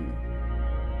illegal then.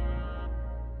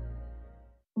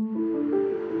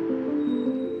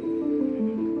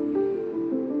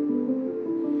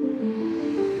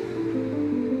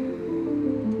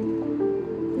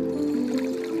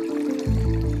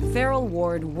 Farrell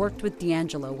Ward worked with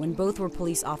D'Angelo when both were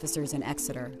police officers in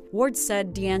Exeter. Ward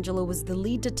said D'Angelo was the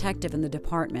lead detective in the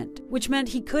department, which meant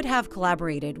he could have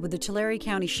collaborated with the Tulare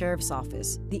County Sheriff's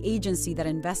Office, the agency that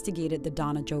investigated the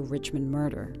Donna Joe Richmond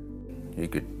murder. You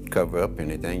could cover up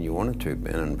anything you wanted to,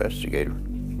 being an investigator.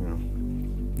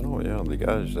 Oh yeah, the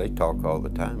guys, they talk all the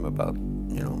time about,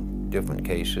 different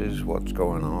cases, what's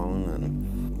going on,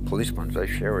 and policemen, they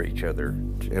share each other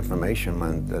information,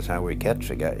 and that's how we catch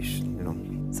the guys,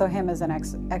 So him as an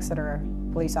Exeter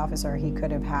police officer, he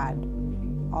could have had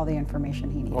all the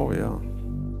information he needed. Oh, yeah.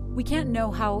 We can't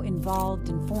know how involved,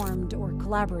 informed, or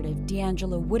collaborative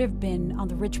D'Angelo would have been on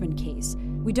the Richmond case.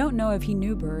 We don't know if he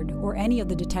knew Bird or any of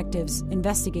the detectives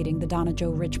investigating the Donna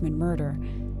Joe Richmond murder.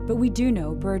 But we do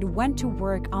know Bird went to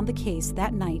work on the case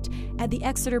that night at the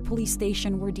Exeter police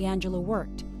station where D'Angelo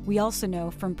worked. We also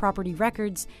know from property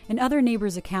records and other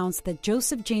neighbors' accounts that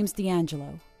Joseph James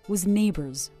D'Angelo was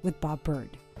neighbors with Bob Bird.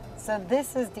 So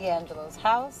this is D'Angelo's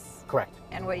house? Correct.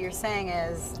 And what you're saying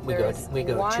is We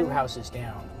go one, 2 houses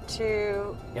down.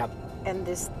 2, Yep. and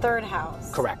this third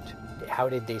house. Correct. How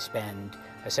did they spend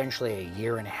essentially a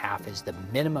year and a half is the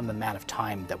minimum amount of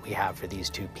time that we have for these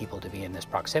 2 people to be in this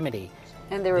proximity.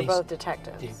 And they were both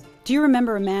detectives. Do you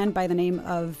remember a man by the name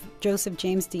of Joseph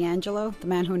James D'Angelo, the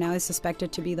man who now is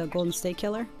suspected to be the Golden State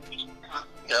Killer?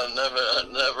 I'd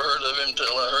never heard of him till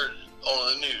I heard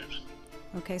on the news.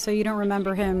 Okay, so you don't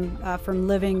remember him from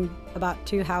living about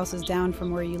 2 houses down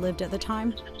from where you lived at the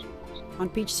time on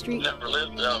Peach Street? Never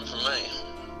lived down from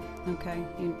me. Okay,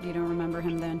 you don't remember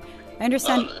him then. I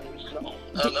understand.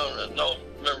 I don't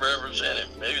remember ever seeing him.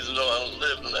 Even though I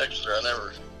lived in Exeter, I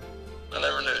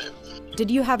never knew him. Did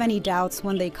you have any doubts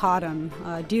when they caught him,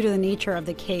 due to the nature of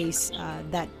the case,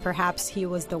 that perhaps he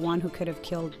was the one who could have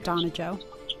killed Donna Joe?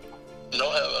 No,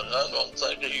 I don't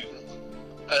think he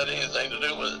had anything to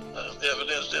do with it. The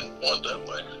evidence didn't point that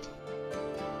way.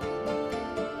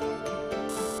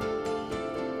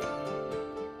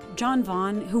 John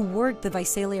Vaughn, who worked the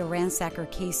Visalia ransacker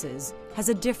cases, has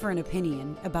a different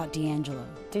opinion about D'Angelo.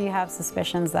 Do you have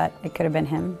suspicions that it could have been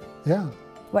him? Yeah,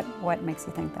 What makes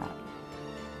you think that?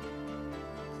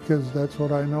 because that's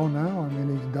what I know now. I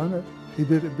mean, he's done it. He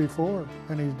did it before,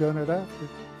 and he's done it after.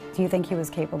 Do you think he was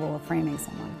capable of framing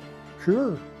someone?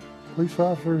 Sure. Police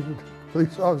officers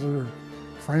are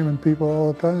framing people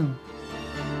all the time.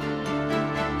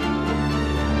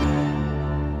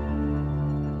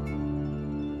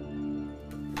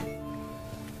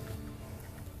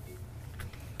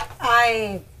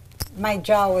 my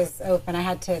jaw was open. I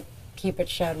had to keep it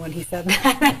shut when he said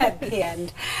that at the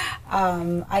end.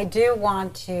 I do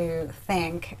want to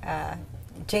thank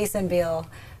Jason Beal,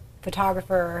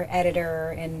 photographer,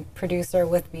 editor, and producer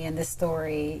with me in this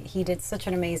story. He did such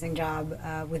an amazing job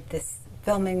with this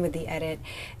filming, with the edit,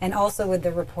 and also with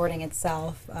the reporting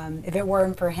itself. If it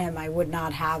weren't for him, I would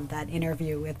not have that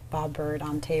interview with Bob Bird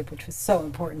on tape, which was so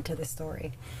important to the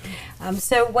story.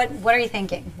 So what are you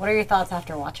thinking? What are your thoughts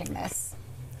after watching this?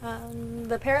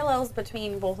 The parallels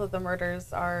between both of the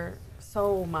murders are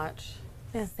so much.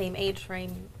 Same age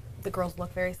frame. The girls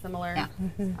look very similar.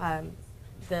 Yeah.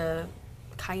 The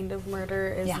kind of murder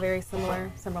is very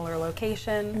similar. Similar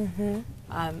location.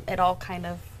 It all kind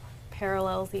of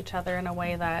parallels each other in a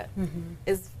way that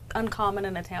is uncommon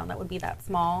in a town that would be that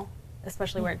small,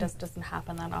 especially where it just doesn't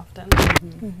happen that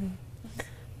often.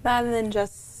 Rather than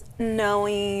just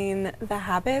knowing the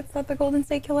habits that the Golden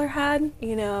State Killer had,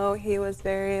 you know, he was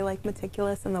very like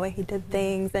meticulous in the way he did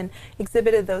things and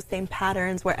exhibited those same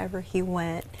patterns wherever he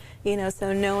went, you know,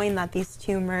 so knowing that these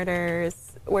two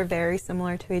murders were very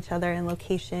similar to each other in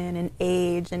location and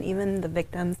age, and even the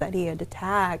victims that he had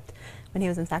attacked when he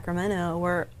was in Sacramento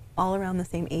were all around the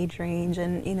same age range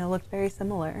and, you know, looked very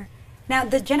similar. Now,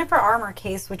 the Jennifer Armour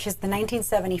case, which is the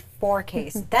 1974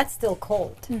 case, that's still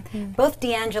cold. Both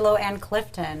D'Angelo and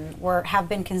Clifton have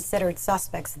been considered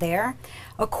suspects there.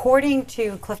 According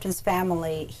to Clifton's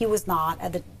family, he was not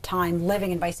at the time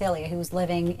living in Visalia. He was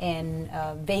living in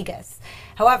Vegas.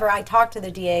 However, I talked to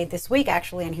the DA this week,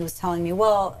 actually, and he was telling me,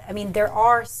 well, I mean, there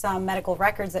are some medical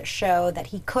records that show that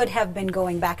he could have been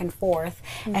going back and forth,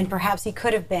 and perhaps he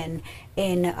could have been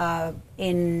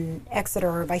in Exeter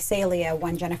or Visalia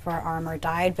when Jennifer Armour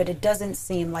died, but it doesn't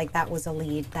seem like that was a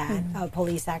lead that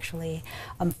police actually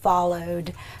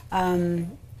followed.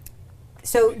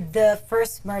 So the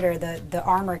first murder, the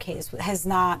Armour case, has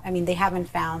not, I mean, they haven't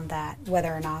found that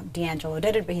whether or not D'Angelo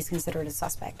did it, but he's considered a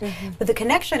suspect. But the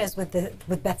connection is with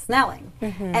Beth Snelling.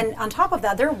 And on top of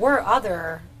that, there were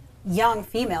other young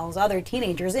females, other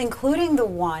teenagers, including the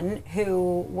one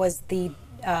who was the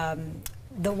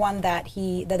one that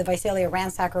the Visalia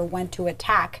ransacker went to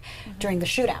attack during the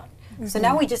shootout. So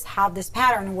now we just have this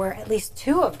pattern where at least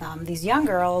two of them, these young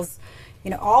girls, you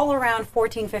know, all around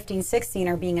 14, 15, 16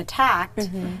 are being attacked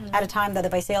at a time that the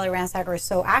Visalia ransacker is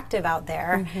so active out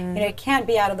there. You know, it can't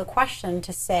be out of the question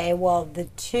to say, well, the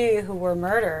two who were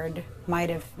murdered might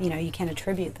have, you know, you can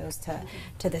attribute those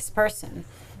to this person.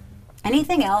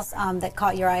 Anything else that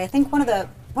caught your eye? I think one of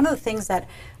the things that,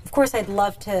 of course, I'd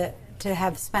love to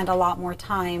have spent a lot more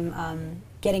time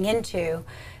getting into,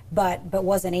 but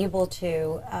wasn't able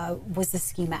to, was the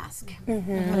ski mask. I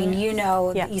mean, you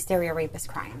know, the East Area rapist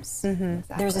crimes.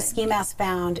 There's a ski mask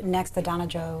found next to Donna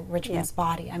Jo Richmond's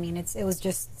body. I mean, it was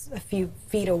just a few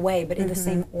feet away, but in the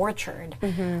same orchard.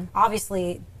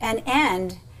 Obviously,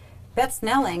 and Beth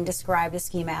Snelling described a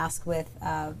ski mask with,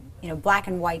 you know, black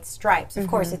and white stripes. Of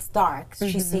course, it's dark, so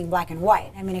she's seeing black and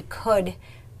white. I mean, it could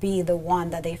be the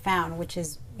one that they found, which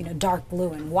is, you know, dark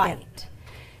blue and white.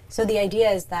 So the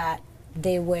idea is that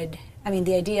they would, I mean,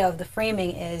 the idea of the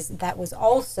framing is that was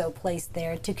also placed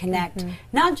there to connect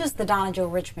not just the Donna Jo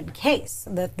Richmond case.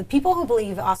 The people who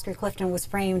believe Oscar Clifton was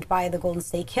framed by the Golden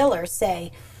State Killer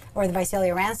say, or the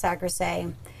Visalia ransacker say,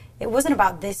 it wasn't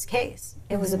about this case.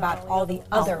 It was about all the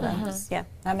other ones. Yeah.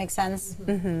 That makes sense?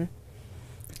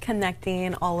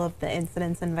 Connecting all of the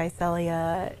incidents in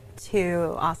Visalia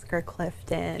to Oscar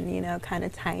Clifton, you know, kind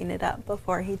of tying it up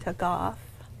before he took off.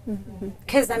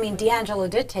 Because, I mean, D'Angelo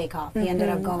did take off. He ended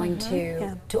up going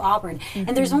to Auburn.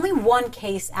 And there's only one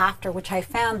case after, which I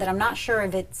found that I'm not sure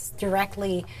if it's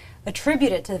directly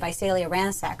attributed to the Visalia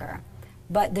ransacker.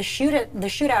 But the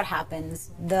shootout happens,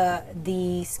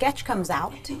 the sketch comes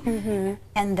out,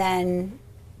 and then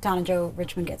Donna Jo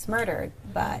Richmond gets murdered,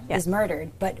 is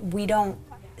murdered. But we don't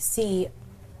see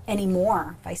any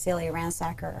more Visalia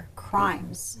ransacker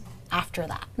crimes after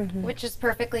that. Which is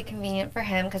perfectly convenient for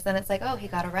him, because then it's like, oh, he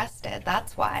got arrested.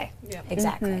 That's why.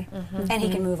 Exactly. And he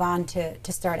can move on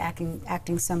to start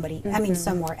acting somebody, I mean,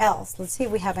 somewhere else. Let's see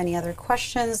if we have any other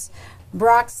questions.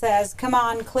 Brock says, come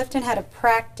on, Clifton had a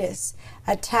practice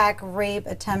attack rape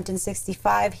attempt in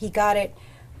 '65. He got it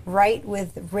right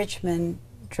with Richmond,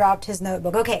 dropped his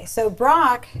notebook. Okay, so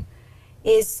Brock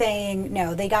is saying,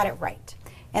 no, they got it right.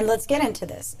 And let's get into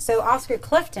this. So Oscar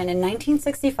Clifton in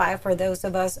 1965, for those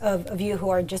of you who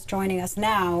are just joining us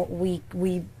now, we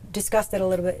discussed it a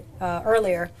little bit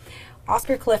earlier.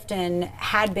 Oscar Clifton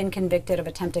had been convicted of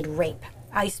attempted rape.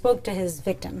 I spoke to his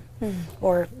victim,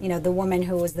 or, you know, the woman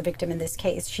who was the victim in this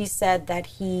case. She said that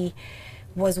he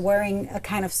was wearing a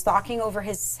kind of stocking over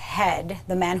his head,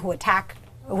 the man who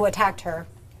attacked her,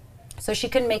 So she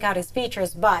couldn't make out his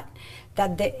features, but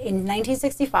that in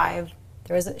 1965,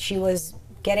 she was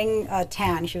getting a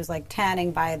tan. She was like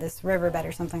tanning by this riverbed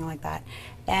or something like that.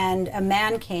 And a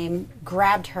man came,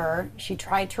 grabbed her. She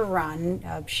tried to run.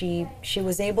 She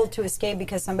was able to escape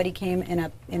because somebody came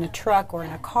in a truck or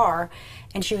in a car,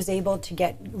 and she was able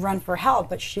to run for help.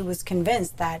 But she was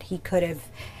convinced that he could have,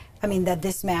 that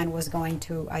this man was going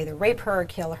to either rape her or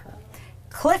kill her.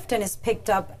 Clifton is picked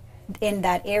up in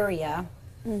that area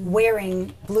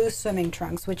wearing blue swimming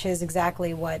trunks, which is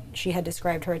exactly what she had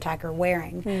described her attacker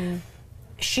wearing.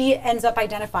 She ends up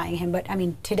identifying him, but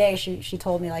today she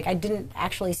told me, like, I didn't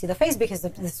actually see the face because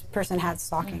this person had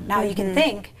stalking. Now you can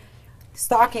think,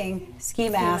 stalking, ski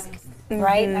mask,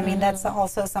 right? That's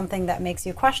also something that makes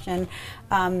you question.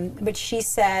 But she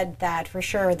said that for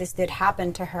sure this did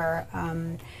happen to her,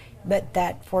 but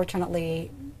that fortunately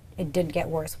it didn't get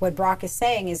worse. What Brock is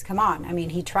saying is, come on,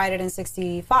 he tried it in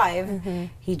 65,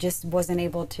 he just wasn't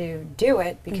able to do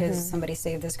it because somebody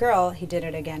saved this girl. He did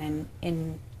it again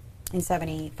in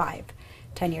 75,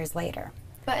 10 years later.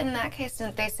 But in that case,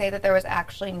 didn't they say that there was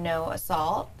actually no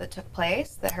assault that took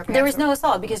place? That her there was no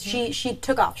assault because she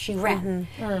took off, she ran.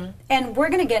 And we're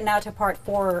going to get now to part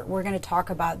 4. We're going to talk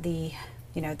about the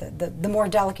more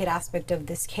delicate aspect of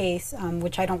this case,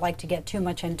 which I don't like to get too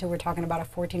much into. We're talking about a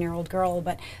 14-year-old girl,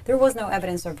 but there was no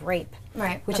evidence of rape,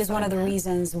 right? Which is one of the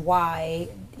reasons why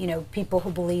people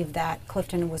who believe that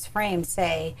Clifton was framed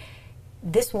say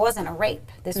this wasn't a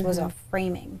rape, this was a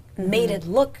framing, made it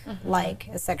look like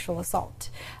a sexual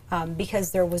assault,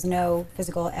 because there was no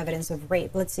physical evidence of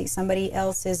rape. Let's see, somebody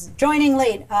else is joining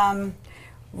late.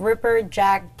 Ripper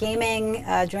Jack Gaming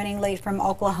joining late from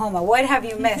Oklahoma. What have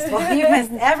you missed? Well, you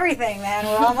missed everything, man.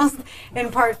 We're almost in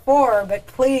part 4, but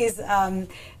please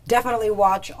definitely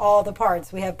watch all the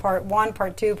parts. We have part 1,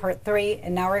 part 2, part 3,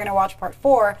 and now we're going to watch part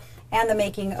 4 and the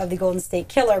making of the Golden State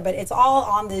Killer, but it's all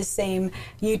on this same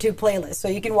YouTube playlist, so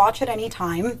you can watch it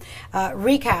anytime.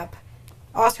 Recap,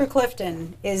 Oscar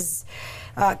Clifton is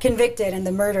convicted in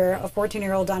the murder of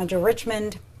 14-year-old Donna Jo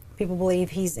Richmond. People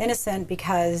believe he's innocent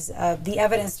because the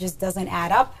evidence just doesn't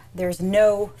add up. There's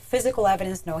no physical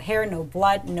evidence, no hair, no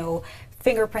blood, no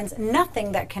fingerprints,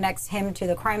 nothing that connects him to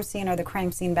the crime scene or the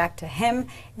crime scene back to him,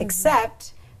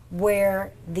 except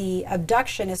where the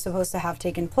abduction is supposed to have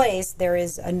taken place. There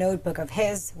is a notebook of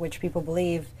his, which people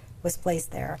believe was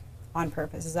placed there on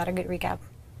purpose. Is that a good recap?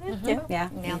 Yeah,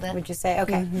 nailed it. Would you say?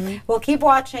 Okay. Well, keep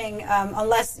watching,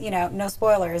 unless, no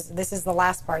spoilers. This is the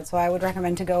last part, so I would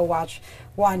recommend to go watch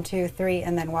 1, 2, 3,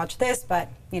 and then watch this, but,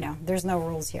 there's no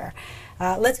rules here.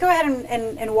 Let's go ahead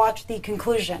and watch the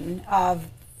conclusion of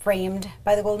Framed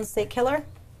by the Golden State Killer?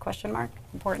 Question mark.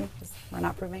 Important, because we're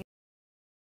not proving.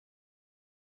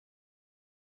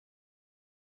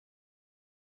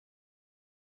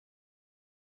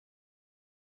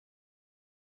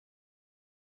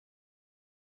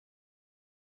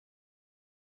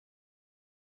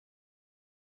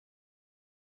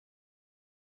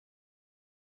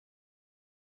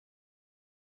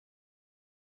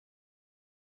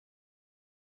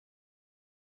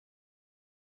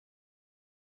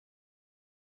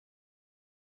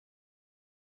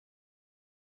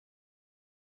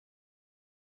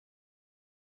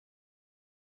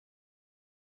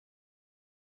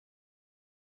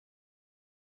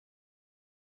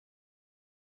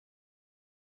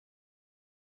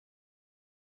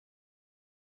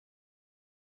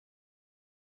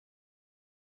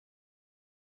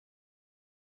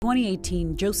 In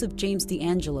 2018, Joseph James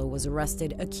DeAngelo was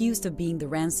arrested, accused of being the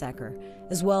ransacker,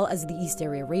 as well as the East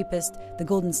Area Rapist, the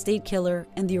Golden State Killer,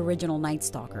 and the original Night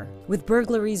Stalker, with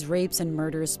burglaries, rapes, and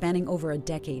murders spanning over a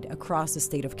decade across the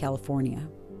state of California.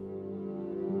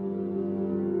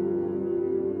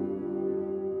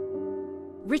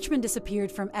 Richmond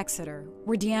disappeared from Exeter,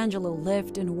 where DeAngelo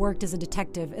lived and worked as a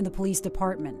detective in the police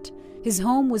department. His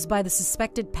home was by the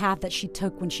suspected path that she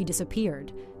took when she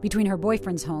disappeared, between her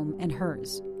boyfriend's home and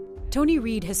hers. Tony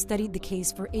Reed has studied the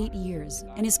case for 8 years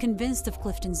and is convinced of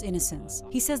Clifton's innocence.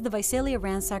 He says the Visalia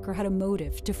ransacker had a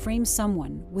motive to frame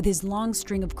someone with his long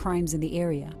string of crimes in the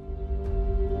area.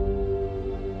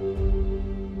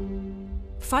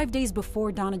 5 days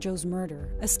before Donna Jo's murder,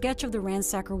 a sketch of the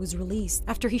ransacker was released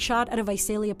after he shot at a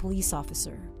Visalia police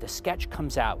officer. The sketch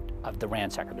comes out of the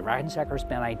ransacker. The ransacker has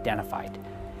been identified.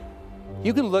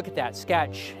 You can look at that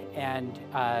sketch and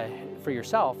for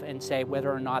yourself and say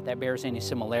whether or not that bears any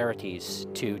similarities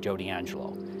to Joe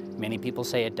DeAngelo. Many people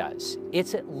say it does.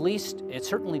 It's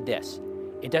certainly this.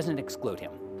 It doesn't exclude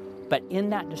him. But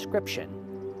in that description,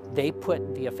 they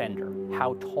put the offender,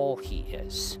 how tall he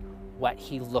is, what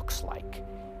he looks like.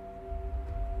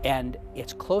 And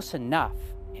it's close enough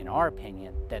in our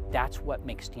opinion, that that's what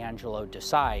makes D'Angelo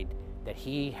decide that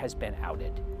he has been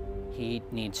outed. He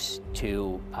needs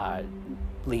to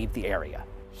leave the area.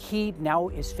 He now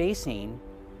is facing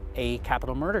a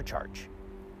capital murder charge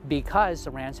because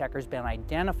the ransacker's been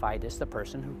identified as the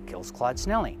person who kills Claude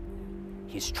Snelling.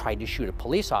 He's tried to shoot a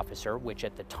police officer, which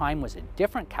at the time was a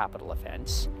different capital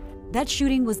offense. That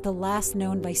shooting was the last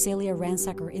known Visalia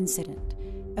ransacker incident.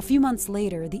 A few months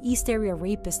later, the East Area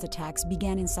rapist attacks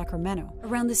began in Sacramento,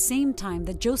 around the same time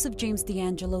that Joseph James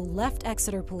D'Angelo left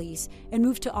Exeter Police and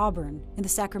moved to Auburn in the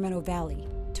Sacramento Valley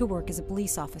to work as a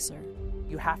police officer.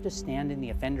 You have to stand in the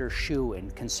offender's shoe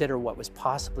and consider what was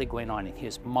possibly going on in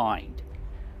his mind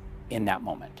in that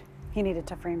moment. He needed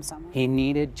to frame someone. He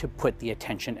needed to put the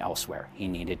attention elsewhere. He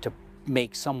needed to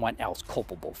make someone else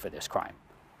culpable for this crime.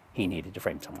 He needed to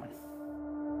frame someone.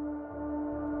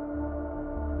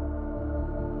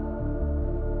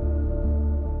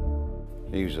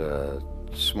 He was a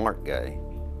smart guy.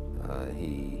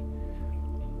 He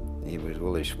was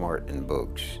really smart in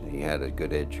books. He had a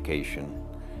good education.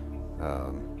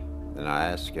 And I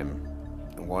asked him,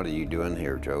 "What are you doing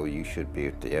here, Joe? You should be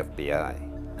at the FBI."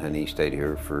 And he stayed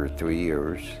here for 3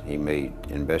 years. He made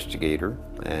investigator,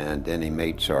 and then he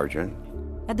made sergeant.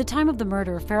 At the time of the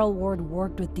murder, Farrell Ward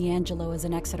worked with D'Angelo as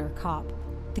an Exeter cop.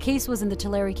 The case was in the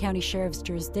Tulare County Sheriff's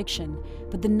jurisdiction,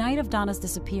 but the night of Donna's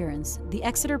disappearance, the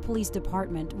Exeter Police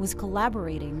Department was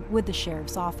collaborating with the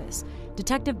Sheriff's Office.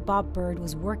 Detective Bob Bird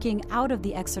was working out of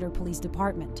the Exeter Police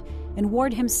Department, and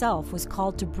Ward himself was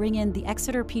called to bring in the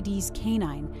Exeter PD's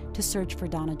canine to search for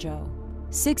Donna Joe.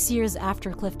 6 years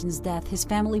after Clifton's death, his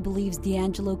family believes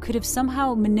D'Angelo could have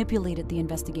somehow manipulated the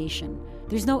investigation.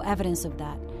 There's no evidence of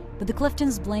that, but the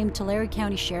Cliftons blamed Tulare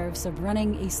County sheriffs of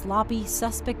running a sloppy,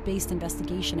 suspect-based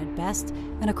investigation at best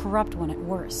and a corrupt one at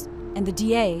worst, and the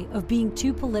DA of being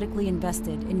too politically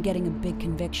invested in getting a big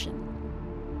conviction.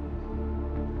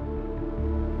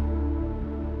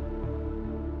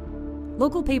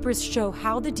 Local papers show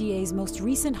how the DA's most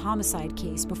recent homicide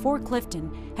case before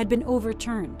Clifton had been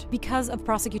overturned because of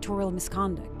prosecutorial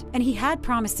misconduct, and he had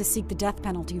promised to seek the death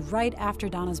penalty right after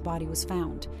Donna's body was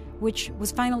found, which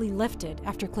was finally lifted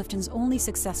after Clifton's only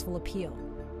successful appeal.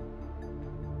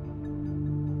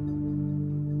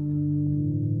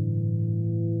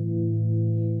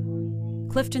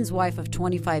 Clifton's wife of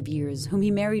 25 years, whom he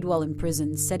married while in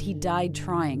prison, said he died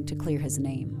trying to clear his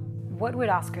name. What would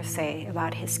Oscar say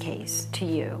about his case to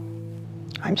you?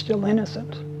 I'm still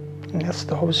innocent, and that's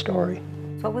the whole story.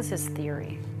 What was his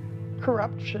theory?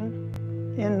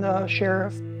 Corruption in the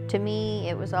sheriff. To me,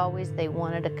 it was always they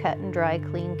wanted a cut and dry,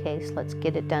 clean case. Let's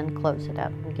get it done, close it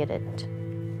up, and get it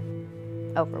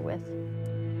over with.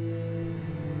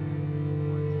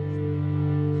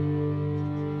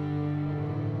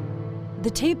 The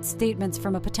taped statements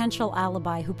from a potential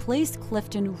alibi who placed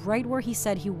Clifton right where he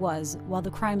said he was while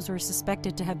the crimes were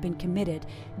suspected to have been committed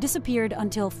disappeared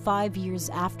until 5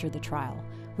 years after the trial,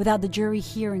 without the jury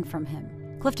hearing from him.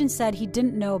 Clifton said he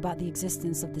didn't know about the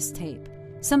existence of this tape.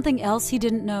 Something else he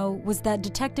didn't know was that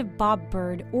Detective Bob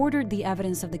Bird ordered the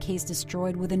evidence of the case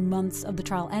destroyed within months of the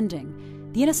trial ending.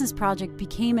 The Innocence Project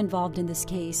became involved in this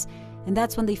case, and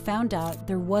that's when they found out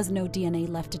there was no DNA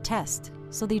left to test,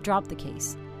 so they dropped the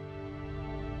case.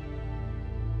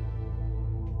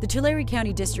 The Tulare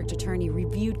County District Attorney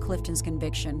reviewed Clifton's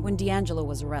conviction when D'Angelo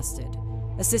was arrested.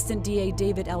 Assistant DA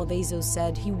David Alvezo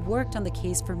said he worked on the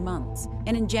case for months,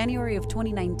 and in January of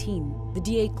 2019, the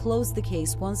DA closed the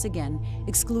case once again,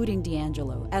 excluding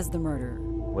D'Angelo as the murderer.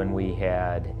 When we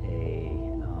had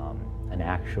an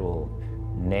actual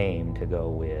name to go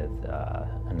with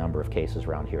a number of cases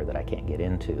around here that I can't get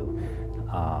into,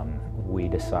 we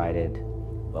decided,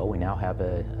 well, we now have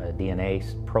a DNA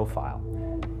profile,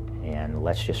 and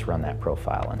let's just run that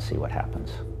profile and see what happens.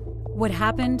 What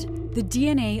happened? The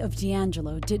DNA of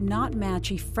D'Angelo did not match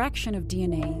a fraction of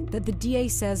DNA that the DA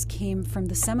says came from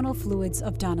the seminal fluids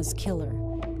of Donna's killer.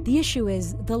 The issue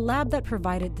is, the lab that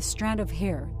provided the strand of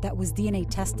hair that was DNA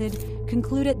tested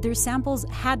concluded their samples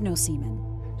had no semen.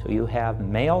 So you have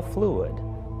male fluid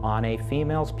on a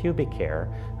female's pubic hair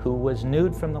who was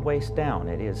nude from the waist down.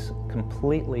 It is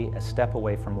completely a step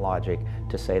away from logic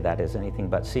to say that is anything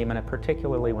but semen, and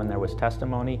particularly when there was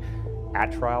testimony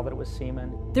at trial that it was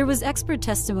semen. There was expert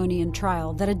testimony in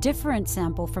trial that a different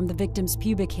sample from the victim's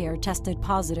pubic hair tested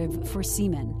positive for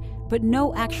semen, but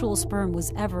no actual sperm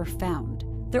was ever found.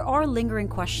 There are lingering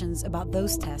questions about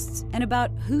those tests and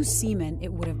about whose semen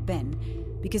it would have been,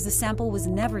 because the sample was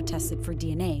never tested for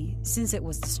DNA since it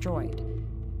was destroyed.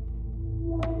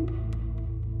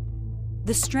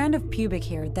 The strand of pubic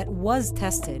hair that was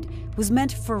tested was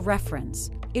meant for reference.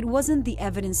 It wasn't the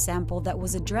evidence sample that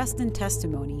was addressed in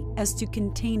testimony as to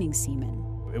containing semen.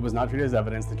 It was not treated as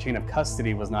evidence. The chain of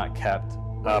custody was not kept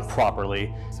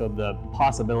properly. So the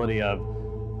possibility of,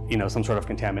 some sort of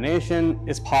contamination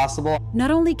is possible. Not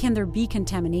only can there be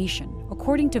contamination,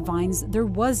 according to Vines, there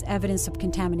was evidence of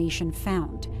contamination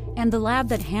found. And the lab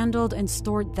that handled and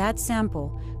stored that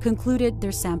sample concluded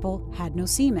their sample had no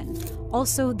semen.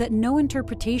 Also, that no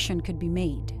interpretation could be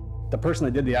made. The person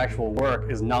that did the actual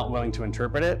work is not willing to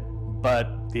interpret it,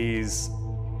 but these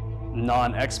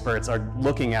non-experts are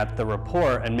looking at the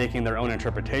report and making their own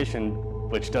interpretation,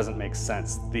 which doesn't make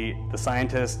sense. The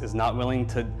scientist is not willing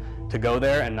to go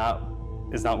there and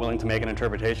is not willing to make an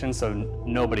interpretation, so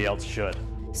nobody else should.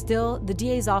 Still, the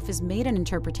DA's office made an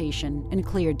interpretation and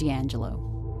cleared D'Angelo.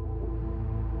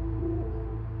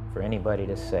 For anybody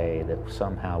to say that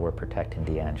somehow we're protecting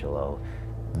D'Angelo,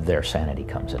 their sanity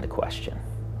comes into question.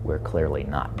 We're clearly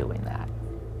not doing that.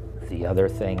 The other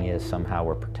thing is somehow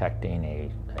we're protecting a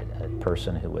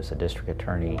person who was a district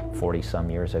attorney 40-some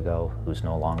years ago who's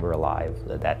no longer alive.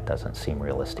 That doesn't seem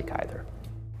realistic either.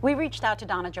 We reached out to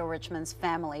Donna Jo Richmond's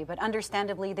family, but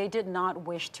understandably, they did not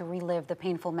wish to relive the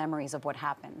painful memories of what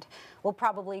happened. We'll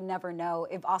probably never know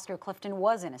if Oscar Clifton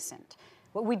was innocent.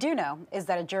 What we do know is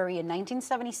that a jury in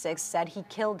 1976 said he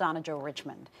killed Donna Jo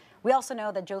Richmond. We also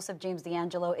know that Joseph James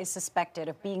D'Angelo is suspected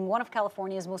of being one of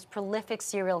California's most prolific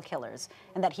serial killers,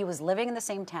 and that he was living in the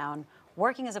same town,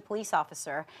 working as a police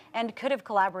officer, and could have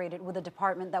collaborated with a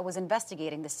department that was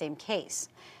investigating the same case.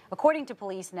 According to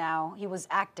police now, he was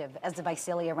active as the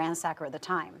Visalia ransacker at the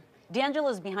time. D'Angelo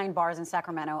is behind bars in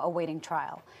Sacramento awaiting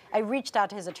trial. I reached out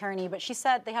to his attorney, but she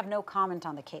said they have no comment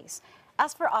on the case.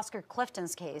 As for Oscar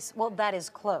Clifton's case, well, that is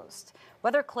closed.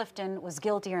 Whether Clifton was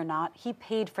guilty or not, he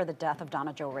paid for the death of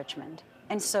Donna Jo Richmond,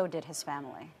 and so did his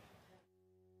family.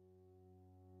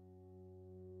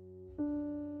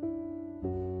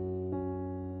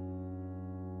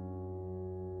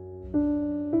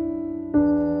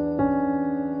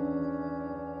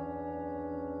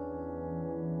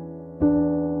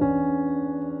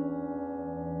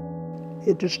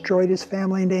 It destroyed his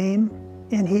family name,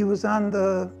 and he was on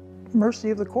the mercy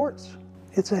of the courts.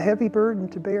 It's a heavy burden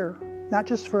to bear, not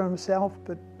just for himself,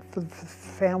 but for the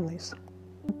families.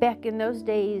 Back in those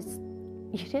days,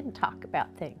 you didn't talk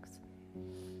about things.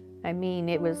 I mean,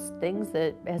 it was things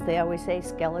that, as they always say,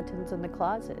 skeletons in the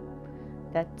closet.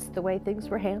 That's the way things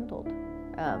were handled.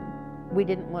 We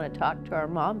didn't want to talk to our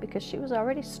mom because she was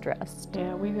already stressed.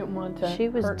 Yeah, we didn't want to. She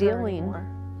was dealing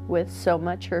with so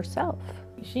much herself.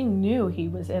 She knew he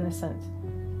was innocent.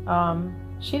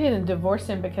 She didn't divorce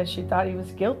him because she thought he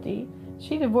was guilty.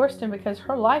 She divorced him because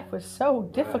her life was so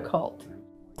difficult.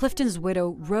 Clifton's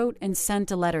widow wrote and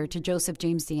sent a letter to Joseph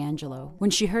James D'Angelo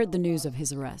when she heard the news of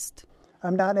his arrest.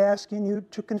 I'm not asking you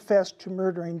to confess to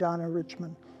murdering Donna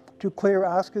Richmond, to clear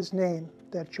Oscar's name.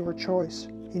 That's your choice.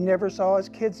 He never saw his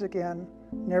kids again,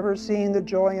 never seeing the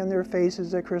joy on their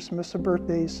faces at Christmas or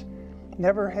birthdays,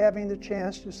 never having the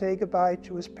chance to say goodbye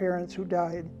to his parents who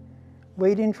died,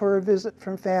 waiting for a visit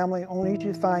from family only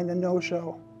to find a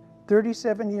no-show.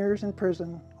 37 years in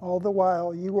prison, all the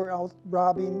while you were out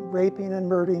robbing, raping, and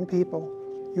murdering people.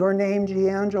 Your name,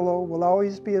 D'Angelo, will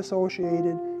always be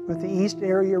associated with the East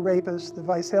Area rapist, the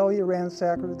Visalia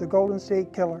ransacker, the Golden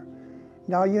State Killer.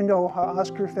 Now you know how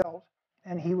Oscar felt,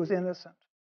 and he was innocent.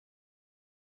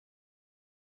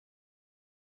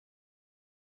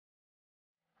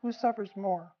 Who suffers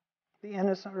more, the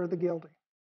innocent or the guilty?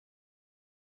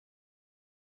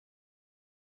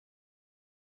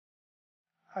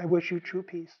 I wish you true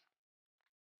peace.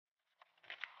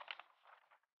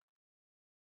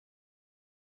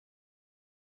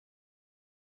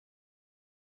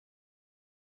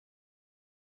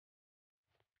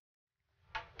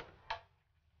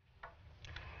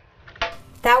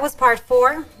 That was part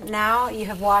 4. Now you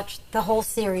have watched the whole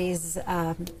series,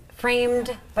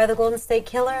 Framed by the Golden State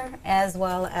Killer, as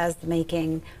well as the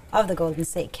making of the Golden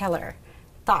State Killer.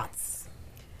 Thoughts?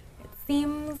 It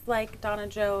seems like Donna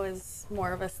Jo is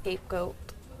more of a scapegoat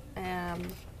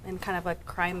and kind of a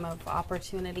crime of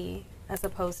opportunity, as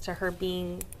opposed to her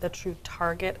being the true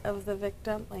target of the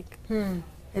victim. Like,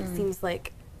 it seems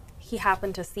like he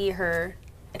happened to see her,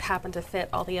 it happened to fit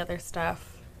all the other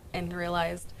stuff, and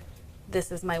realized,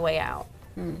 this is my way out.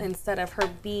 Instead of her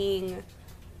being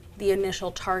the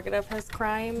initial target of his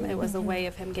crime, it was a way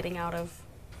of him getting out of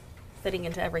fitting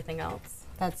into everything else.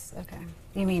 That's okay.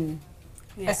 You mean,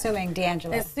 assuming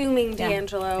D'Angelo. Assuming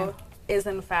D'Angelo is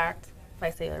in fact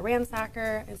Visalia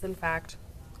ransacker, is in fact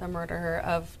the murderer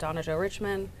of Donna Jo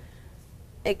Richmond.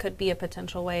 it could be a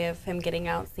potential way of him getting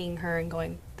out, seeing her, and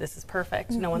going, "This is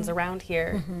perfect. No one's around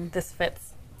here. This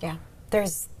fits." Yeah,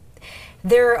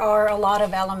 there are a lot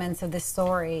of elements of this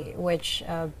story which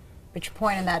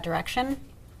point in that direction.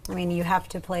 I mean, you have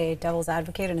to play devil's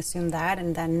advocate and assume that,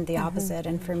 and then the opposite.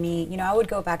 And for me, you know, I would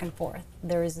go back and forth.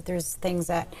 There's things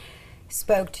that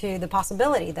spoke to the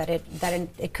possibility that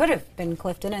it could have been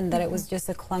Clifton and that it was just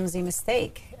a clumsy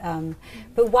mistake.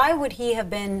 But why would he have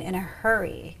been in a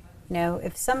hurry? You know,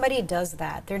 if somebody does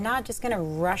that, they're not just going to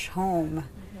rush home.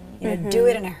 You know, do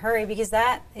it in a hurry, because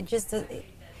that it's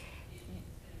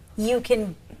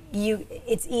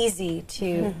easy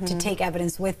to take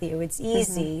evidence with you. It's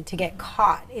easy to get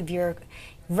caught if you're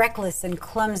reckless and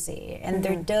clumsy, and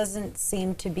there doesn't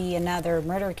seem to be another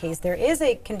murder case. There is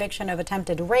a conviction of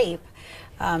attempted rape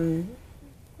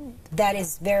that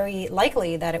is very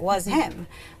likely that it was him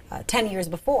 10 years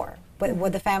before. But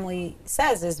what the family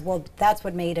says is, well, that's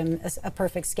what made him a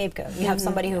perfect scapegoat. You have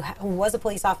somebody who was a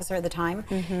police officer at the time,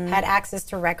 had access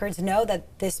to records, knows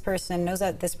that this person was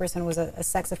a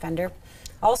sex offender.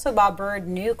 Also, Bob Bird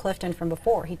knew Clifton from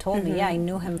before. He told me, yeah, I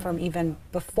knew him from even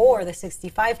before the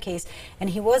 65 case,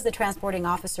 and he was the transporting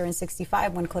officer in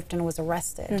 65 when Clifton was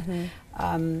arrested.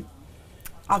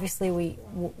 Obviously,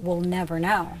 we'll never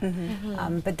know,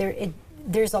 but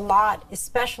there's a lot,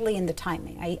 especially in the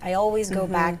timing. I always go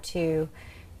back to,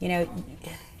 you know,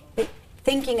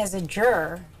 thinking as a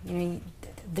juror, you know,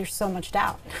 there's so much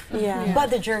doubt. Yeah. But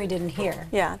the jury didn't hear.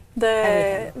 Yeah.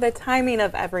 The timing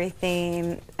of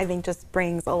everything, I think, just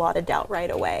brings a lot of doubt right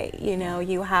away. You know,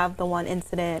 you have the one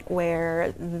incident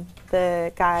where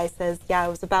the guy says, yeah, it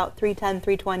was about 3:10,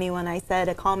 3:20 when I said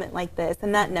a comment like this,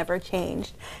 and that never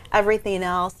changed. Everything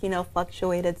else, you know,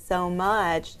 fluctuated so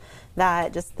much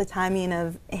that just the timing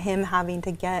of him having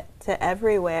to get to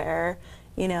everywhere,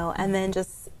 you know, and then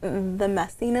just the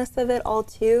messiness of it all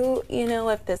too, you know,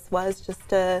 if this was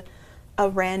just a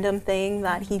random thing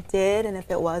that he did, and if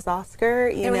it was Oscar,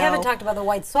 you know. We haven't talked about the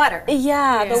white sweater.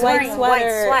 Yeah, the white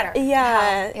sweater.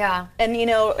 Yeah. Yeah. And, you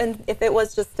know, and if it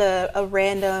was just a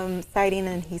random sighting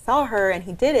and he saw her and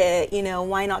he did it, you know,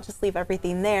 why not just leave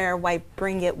everything there? Why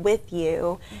bring it with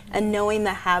you? And knowing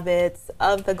the habits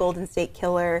of the Golden State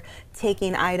Killer,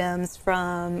 taking items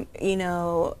from, you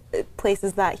know,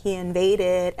 places that he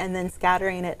invaded and then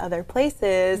scattering it other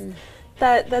places,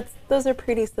 those are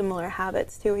pretty similar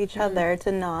habits to each other,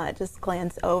 to not just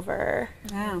glance over.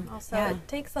 Yeah. Also, it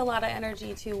takes a lot of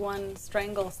energy to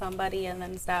strangle somebody and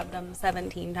then stab them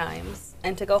 17 times,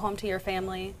 and to go home to your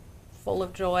family full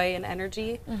of joy and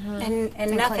energy,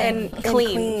 and nothing and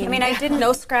clean. I mean, I didn't.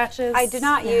 No scratches. I did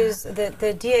not use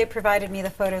the DA provided me the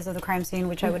photos of the crime scene,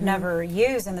 which I would never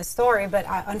use in the story, but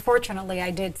unfortunately, I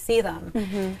did see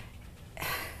them.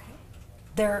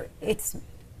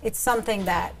 It's something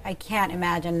that I can't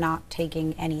imagine not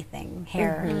taking anything,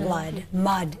 hair, blood,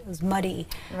 mud, it was muddy,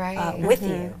 with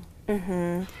you.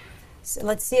 So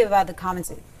let's see about the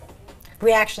comments.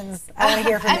 Reactions, I want to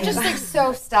hear from you. I'm just like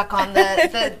so stuck on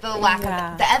the lack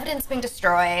of the evidence being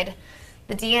destroyed,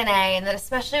 the DNA, and then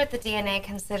especially with the DNA,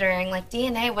 considering like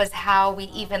DNA was how we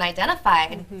even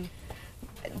identified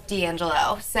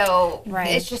D'Angelo. So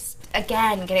it's just,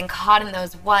 again, getting caught in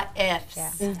those what ifs.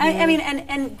 I mean,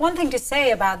 and one thing to say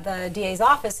about the DA's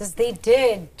office is they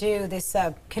did do this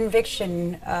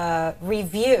conviction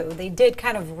review. They did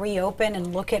kind of reopen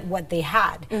and look at what they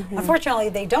had. Unfortunately,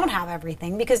 they don't have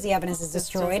everything because the evidence is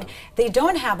destroyed. They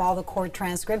don't have all the court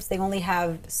transcripts. They only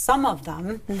have some of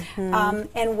them.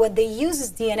 And what they use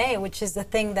is DNA, which is the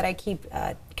thing that I keep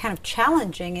kind of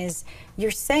challenging, is you're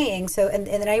saying, so,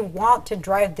 and I want to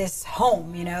drive this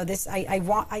home, you know, this,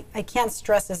 I can't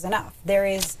stress this enough. There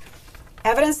is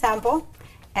evidence sample,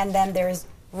 and then there's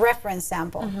reference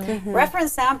sample.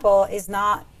 Reference sample is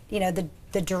not, you know,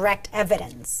 the direct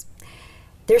evidence.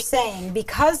 They're saying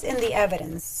because in the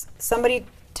evidence somebody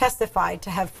testified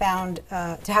to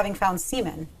having found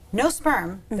semen, no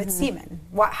sperm, but semen.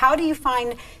 How do you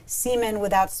find semen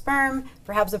without sperm?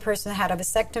 Perhaps the person had a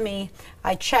vasectomy.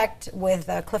 I checked with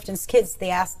Clifton's kids.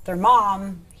 They asked their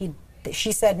mom.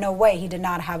 She said, no way, he did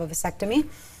not have a vasectomy.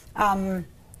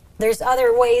 There's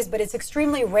other ways, but it's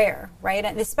extremely rare, right?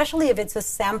 And especially if it's a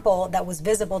sample that was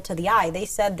visible to the eye. They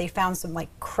said they found some like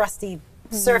crusty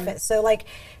surface. So like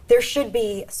there should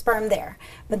be sperm there,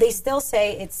 but they still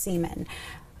say it's semen.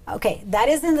 Okay, that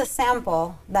is in the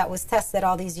sample that was tested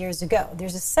all these years ago.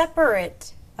 There's a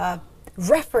separate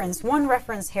one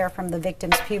reference hair from the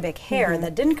victim's pubic hair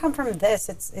that didn't come from this.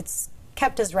 It's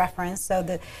kept as reference, so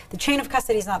the chain of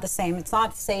custody is not the same. It's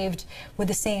not saved with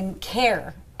the same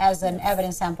care as an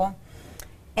evidence sample.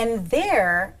 And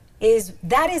that is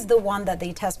the one that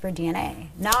they test for DNA,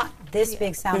 not this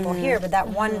big sample here, but that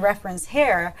one reference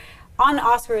here on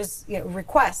Oscar's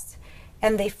request,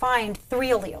 and they find 3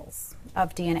 alleles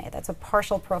of DNA. That's a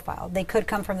partial profile. They could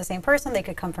come from the same person, they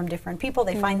could come from different people.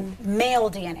 They find male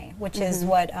DNA, which is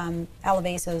what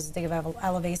Alevizos,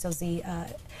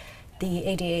 the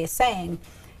ADA is saying.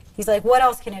 He's like, what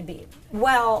else can it be?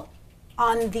 Well,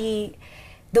 on the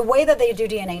way that they do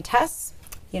DNA tests,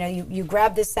 you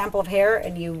grab this sample of hair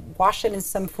and you wash it in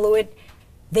some fluid.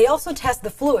 They also test the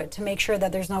fluid to make sure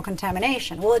that there's no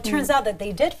contamination. Well, it turns out that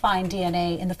they did find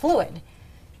DNA in the fluid.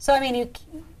 So, I mean,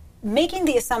 making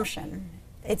the assumption,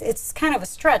 it's kind of a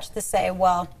stretch to say,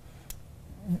 well,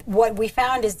 what we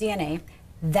found is DNA.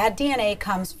 That DNA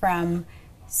comes from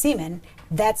semen.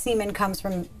 That semen comes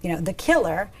from, the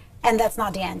killer, and that's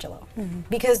not D'Angelo.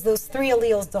 Because those 3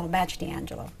 alleles don't match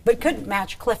D'Angelo, but could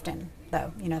match Clifton,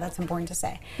 though. That's important to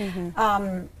say.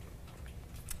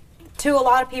 To a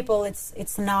lot of people,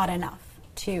 it's not enough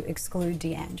to exclude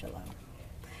D'Angelo.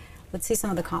 Let's see some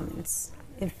of the comments.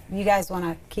 If you guys want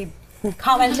to keep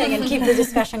commenting and keep the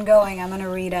discussion going, I'm going to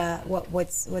read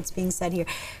what's being said here.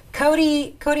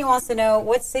 Cody wants to know,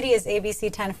 what city is ABC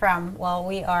 10 from? Well,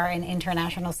 we are an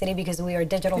international city because we are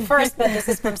digital first, but this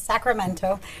is from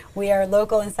Sacramento. We are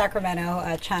local in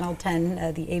Sacramento, Channel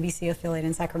 10, the ABC affiliate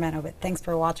in Sacramento. But thanks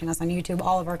for watching us on YouTube.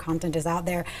 All of our content is out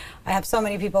there. I have so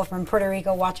many people from Puerto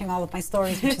Rico watching all of my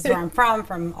stories, which is where I'm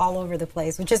from all over the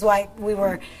place, which is why we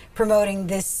were promoting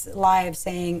this live,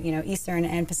 saying, Eastern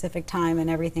and Pacific time and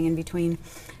everything in between.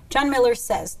 John Miller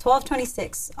says,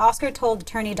 1226, Oscar told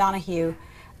attorney Donahue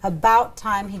about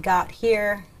time he got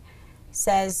here.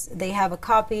 Says they have a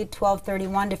copy.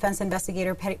 1231, defense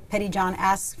investigator Petty John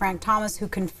asks Frank Thomas, who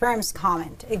confirms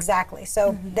comment. Exactly.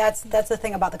 So that's the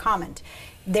thing about the comment.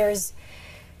 There's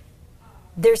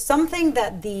something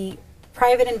that the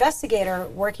private investigator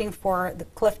working for the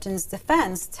Clifton's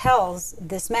defense tells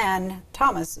this man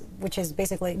Thomas, which is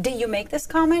basically, did you make this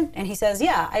comment? And he says,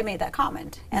 yeah, I made that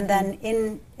comment. And then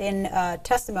in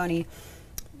testimony,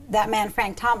 that man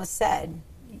Frank Thomas said,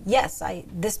 yes,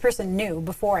 this person knew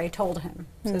before I told him.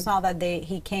 So it's not that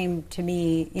he came to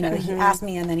me, he asked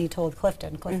me and then he told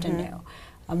Clifton. Clifton knew.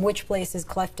 Which place is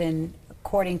Clifton,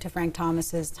 according to Frank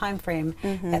Thomas's time frame,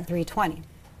 at 3:20.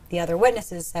 The other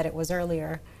witnesses said it was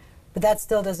earlier, but that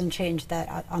still doesn't change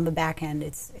that on the back end.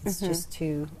 It's just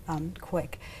too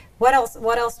quick. What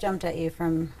else jumped at you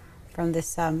from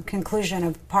this conclusion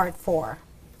of part 4?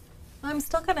 I'm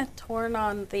still kind of torn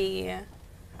on the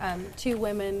 2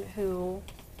 women who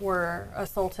were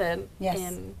assaulted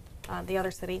in the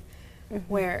other city,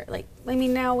 where,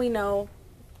 now we know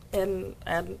in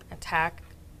an attack,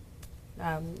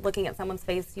 looking at someone's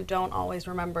face, you don't always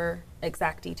remember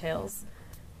exact details.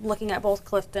 Looking at both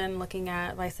Clifton, looking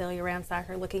at Visalia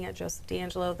Ransacker, looking at Joseph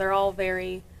D'Angelo, they're all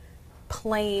very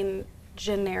plain,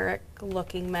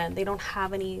 generic-looking men. They don't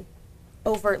have any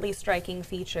overtly striking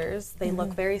features. They look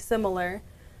very similar,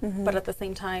 but at the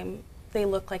same time, they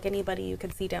look like anybody you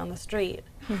can see down the street.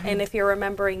 And if you're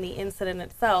remembering the incident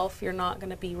itself, you're not going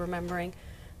to be remembering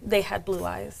they had blue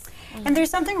eyes. And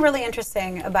there's something really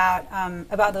interesting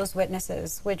about those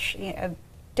witnesses, which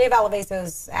Dave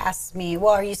Alevizos asked me,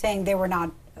 well, are you saying they were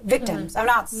not victims? I'm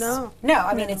not. No.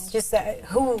 I mean, it's just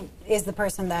who is the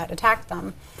person that attacked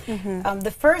them.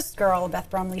 The first girl, Beth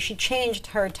Brumley, she changed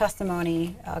her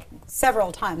testimony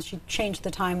several times. She changed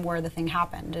the time where the thing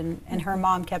happened, and her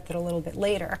mom kept it a little bit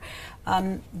later.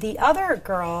 The other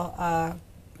girl,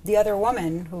 the other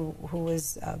woman who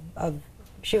was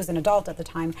she was an adult at the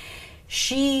time.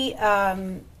 She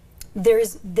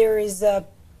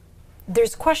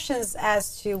there's questions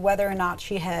as to whether or not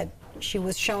she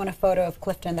was shown a photo of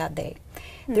Clifton that day.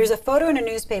 There's a photo in a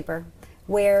newspaper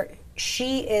where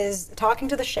she is talking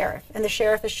to the sheriff, and the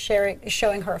sheriff is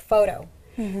showing her a photo.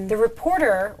 The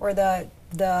reporter, or the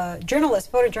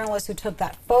photojournalist who took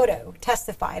that photo,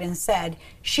 testified and said,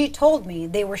 she told me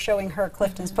they were showing her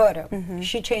Clifton's photo.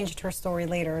 She changed her story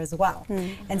later as well,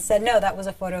 and said, no, that was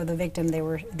a photo of the victim they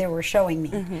were showing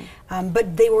me.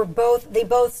 But they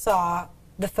both saw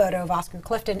the photo of Oscar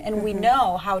Clifton, and we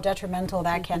know how detrimental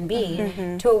that can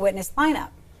be to a witness lineup.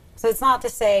 So it's not to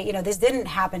say, this didn't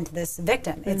happen to this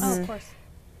victim. It's, of course.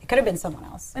 It could have been someone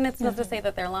else. And it's not to say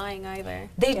that they're lying either.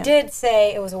 They did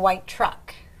say it was a white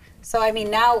truck. So, I mean,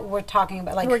 now we're talking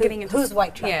about, like, whose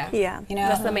white truck? Yeah.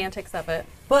 The semantics of it.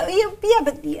 Well,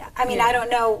 I mean, I don't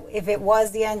know if it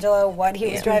was D'Angelo, what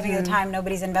he was driving at the time.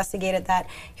 Nobody's investigated that.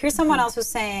 Here's someone else who's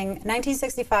saying,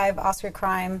 1965 Oscar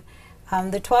crime.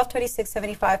 The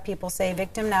 122675 people say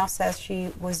victim now says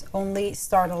she was only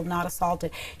startled, not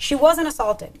assaulted. She wasn't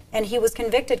assaulted, and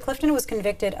Clifton was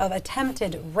convicted of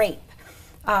attempted rape,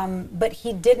 but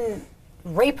he didn't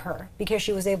rape her because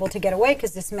she was able to get away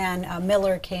because this man,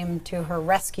 Miller, came to her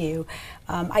rescue.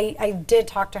 I did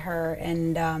talk to her,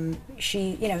 and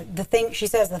she, you know, she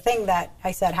says the thing that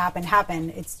I said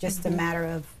happened. It's just a matter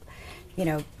of, you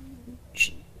know,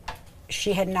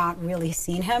 she had not really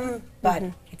seen him, but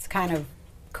it's kind of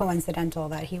coincidental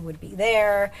that he would be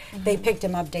there. They picked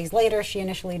him up days later. She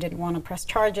initially didn't want to press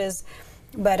charges,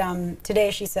 but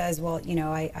today she says, well, you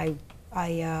know, I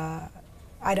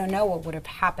don't know what would have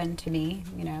happened to me,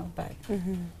 you know,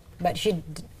 but she,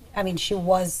 I mean, she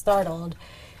was startled.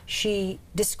 She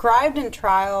described in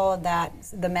trial that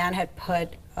the man had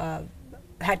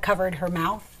had covered her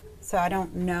mouth. So I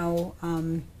don't know.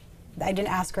 I didn't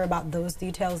ask her about those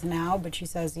details now, but she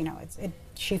says, you know,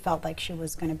 she felt like she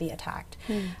was going to be attacked,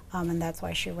 and that's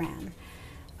why she ran.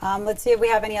 Let's see if we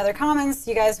have any other comments.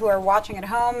 You guys who are watching at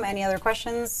home, any other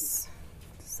questions?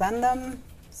 Send them.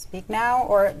 Speak now,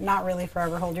 or not really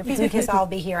forever hold your peace, because I'll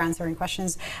be here answering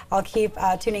questions. I'll keep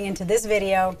tuning into this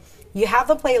video. You have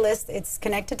the playlist. It's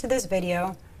connected to this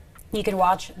video. You can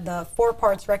watch the 4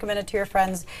 parts recommended to your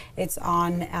friends. It's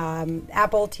on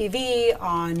Apple TV,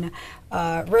 on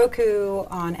Roku,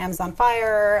 on Amazon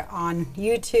Fire, on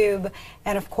YouTube,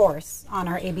 and of course on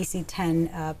our ABC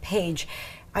 10 page.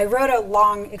 I wrote a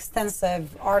long,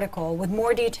 extensive article with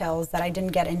more details that I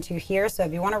didn't get into here, so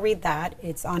if you want to read that,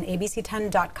 it's on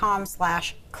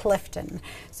abc10.com/Clifton.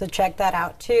 So check that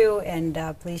out too, and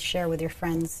please share with your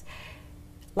friends.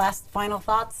 Last final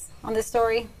thoughts on this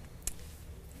story?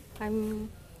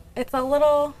 It's a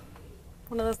little,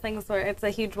 one of those things where it's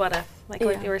a huge what if, like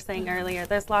what you were saying earlier.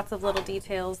 There's lots of little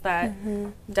details that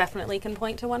definitely can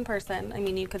point to one person. I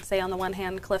mean, you could say on the one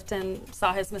hand, Clifton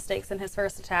saw his mistakes in his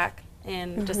first attack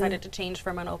and decided to change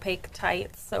from an opaque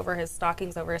tights over his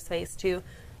stockings over his face to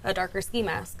a darker ski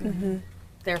mask.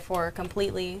 Therefore,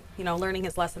 completely, you know, learning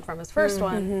his lesson from his first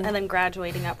one, and then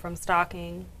graduating up from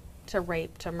stalking to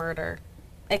rape to murder.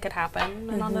 It could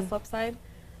happen, and on the flip side,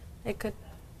 he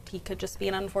could just be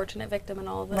an unfortunate victim in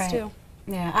all of this too.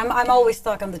 Yeah, I'm always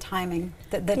stuck on the timing,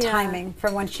 the timing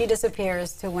from when she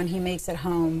disappears to when he makes it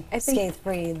home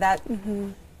scathe-free. That.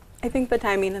 I think the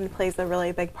timing plays a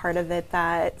really big part of it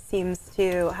that seems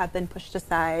to have been pushed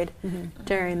aside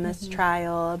during this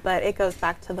trial, but it goes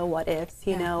back to the what ifs,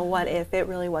 you know, what if it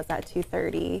really was at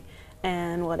 2:30,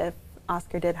 and what if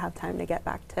Oscar did have time to get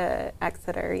back to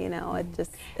Exeter, you know,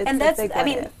 it's and that's, I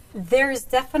mean, there's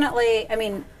definitely, I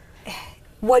mean,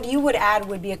 what you would add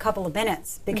would be a couple of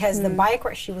minutes, because the bike,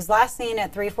 she was last seen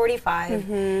at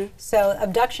 3:45, so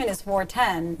abduction is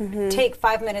 4:10. Take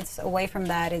 5 minutes away from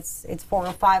that, it's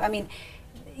 4:05. I mean,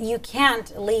 you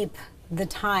can't leap the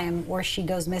time where she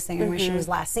goes missing and when she was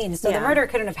last seen. So the murder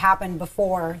couldn't have happened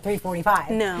before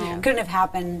 3:45. No. Couldn't have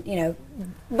happened, you know,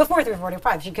 before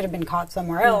 3:45. She could have been caught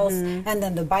somewhere else, and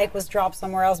then the bike was dropped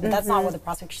somewhere else, but that's not what the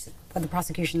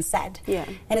prosecution said.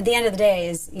 And at the end of the day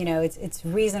is, you know, it's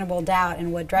reasonable doubt,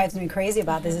 and what drives me crazy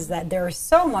about this is that there is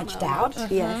so much doubt.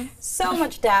 So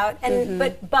much doubt, and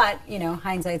but you know,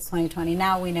 hindsight's 20/20.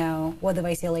 Now we know what the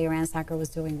Visalia ransacker was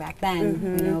doing back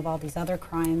then. We know of all these other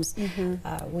crimes.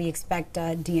 We expect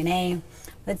DNA.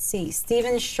 Let's see.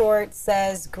 Stephen Short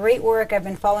says, "Great work. I've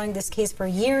been following this case for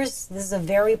years. This is a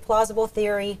very plausible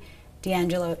theory.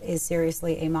 D'Angelo is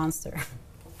seriously a monster."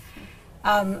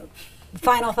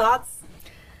 Final thoughts?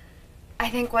 I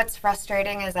think what's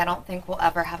frustrating is I don't think we'll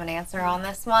ever have an answer on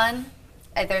this one.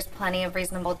 There's plenty of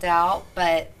reasonable doubt,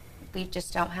 but we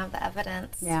just don't have the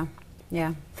evidence. Yeah.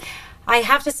 I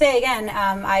have to say again,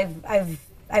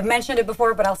 I've mentioned it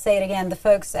before, but I'll say it again. The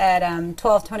folks at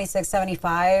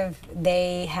 122675,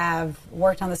 they have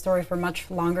worked on the story for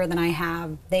much longer than I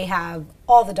have. They have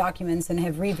all the documents and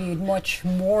have reviewed much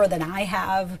more than I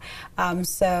have.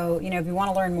 So, you know, if you want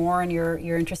to learn more and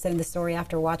you're interested in the story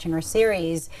after watching our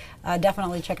series,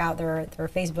 definitely check out their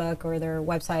Facebook or their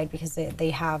website, because they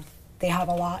have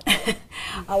a lot,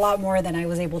 a lot more than I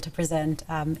was able to present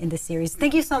in this series.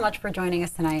 Thank you so much for joining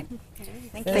us tonight.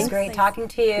 It was great talking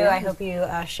to you. I hope you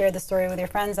share the story with your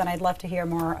friends, and I'd love to hear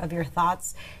more of your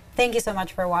thoughts. Thank you so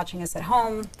much for watching us at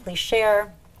home. Please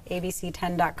share.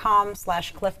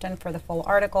 abc10.com/Clifton for the full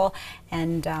article,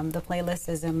 and the playlist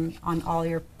is on all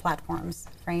your platforms.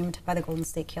 Framed by the Golden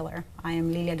State Killer. I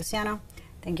am Lilia Luciano.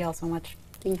 Thank you all so much.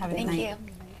 Have a good night. Thank you.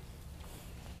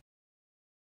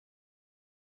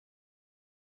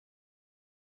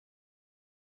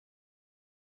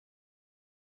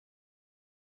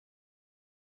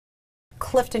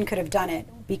 Clifton could have done it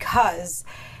because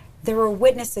there were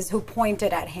witnesses who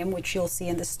pointed at him, which you'll see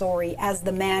in the story, as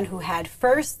the man who had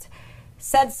first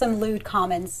said some lewd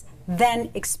comments, then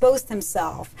exposed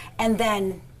himself, and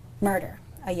then murder.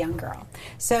 a young girl.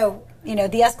 So, you know,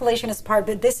 the escalation is part,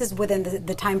 but this is within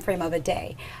the time frame of a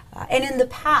day. And in the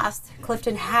past,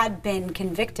 Clifton had been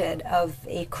convicted of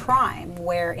a crime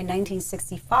where in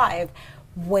 1965,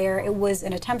 where it was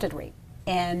an attempted rape.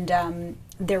 And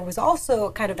there was also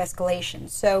a kind of escalation.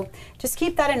 So just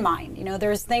keep that in mind. You know,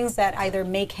 there's things that either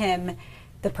make him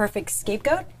the perfect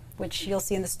scapegoat, which you'll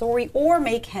see in the story, or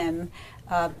make him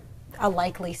a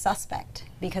likely suspect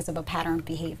because of a patterned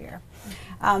behavior.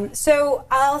 So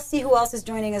I'll see who else is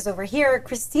joining us over here.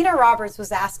 Christina Roberts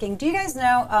was asking, do you guys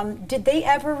know, did they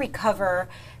ever recover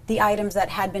the items that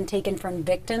had been taken from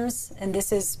victims? And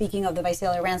this is speaking of the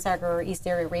Visalia ransacker or East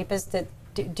Area rapist.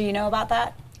 Do you know about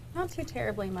that? Not too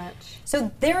terribly much.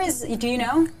 So there is, do you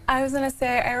know? I was going to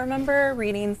say, I remember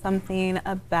reading something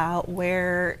about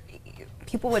where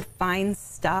people would find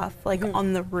stuff like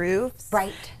on the roofs.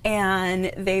 Right.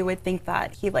 And they would think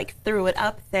that he like threw it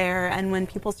up there. And when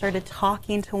people started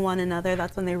talking to one another,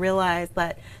 that's when they realized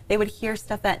that they would hear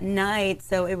stuff at night.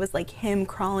 So it was like him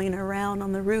crawling around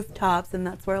on the rooftops, and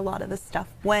that's where a lot of the stuff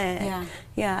went. Yeah.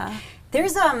 Yeah.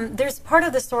 There's part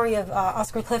of the story of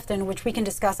Oscar Clifton, which we can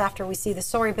discuss after we see the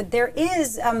story, but there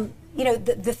is, you know,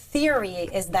 the theory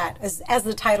is that, as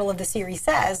the title of the series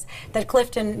says, that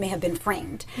Clifton may have been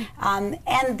framed. And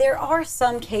there are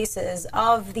some cases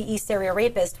of the East Area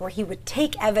rapist where he would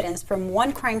take evidence from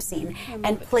one crime scene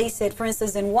and place it, for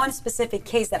instance, in one specific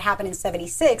case that happened in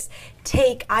 '76,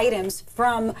 take items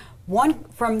from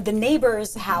the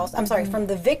neighbor's house, I'm sorry, from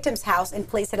the victim's house and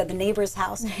place it at the neighbor's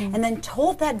house, and then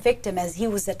told that victim as he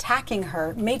was attacking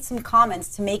her, made some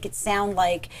comments to make it sound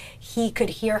like he could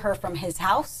hear her from his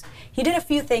house. He did a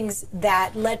few things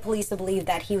that led police to believe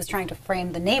that he was trying to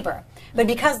frame the neighbor. But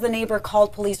because the neighbor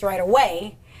called police right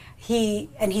away, he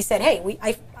said,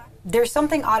 hey, there's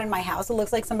something odd in my house. It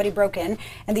looks like somebody broke in,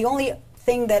 and the only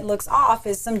thing that looks off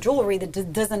is some jewelry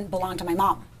that doesn't belong to my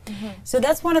mom. So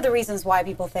that's one of the reasons why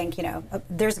people think, you know,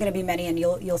 there's going to be many, and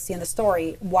you'll see in the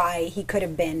story why he could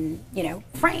have been, you know,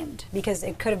 framed, because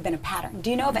it could have been a pattern.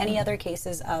 Do you know of any other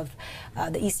cases of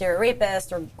the East Area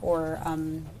rapist or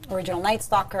original Night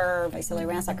Stalker, Visalia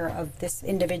ransacker, of this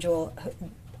individual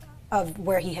of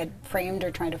where he had framed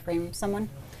or tried to frame someone?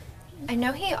 I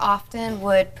know he often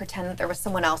would pretend that there was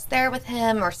someone else there with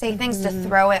him or say things to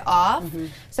throw it off.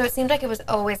 So it seemed like it was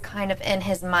always kind of in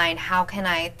his mind, how can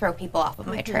I throw people off of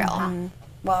my trail?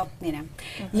 Well, you know,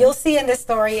 you'll see in this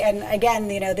story, and again,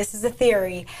 you know, this is a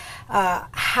theory,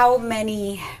 how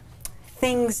many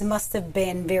things must have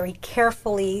been very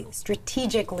carefully,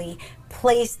 strategically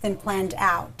placed and planned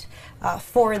out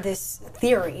for this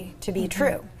theory to be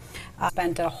true.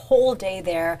 Spent a whole day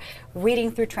there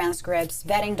reading through transcripts,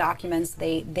 vetting documents.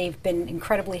 They've been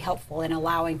incredibly helpful in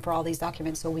allowing for all these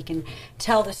documents so we can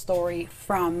tell the story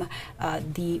from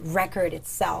the record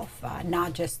itself,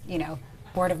 not just, you know,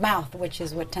 word of mouth, which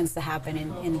is what tends to happen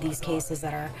in these cases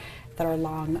that are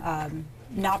long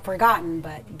not forgotten,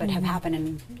 but have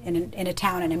happened in a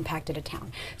town and impacted a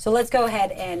town. So let's go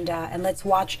ahead and let's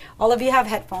watch. All of you have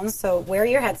headphones, so wear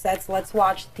your headsets. Let's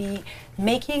watch the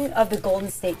making of the Golden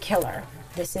State Killer.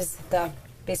 This is the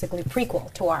basically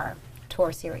prequel to our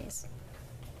series.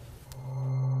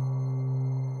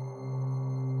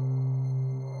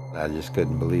 I just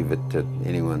couldn't believe it that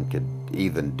anyone could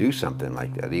even do something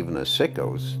like that, even the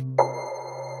sickos.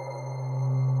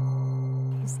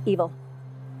 He's evil.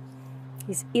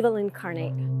 He's evil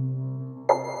incarnate.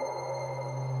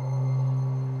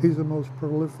 He's the most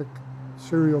prolific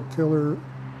serial killer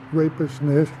rapist in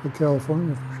the history of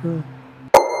California, for sure.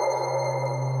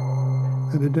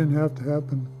 And it didn't have to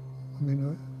happen. I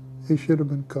mean, he should have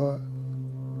been caught.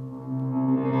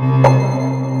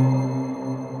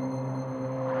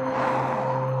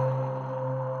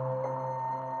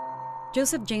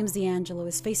 Joseph James DeAngelo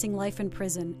is facing life in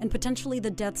prison and potentially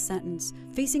the death sentence,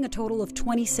 facing a total of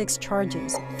 26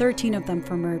 charges, 13 of them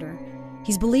for murder.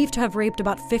 He's believed to have raped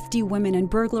about 50 women and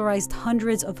burglarized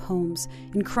hundreds of homes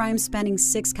in crimes spanning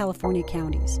 6 California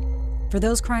counties. For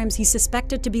those crimes, he's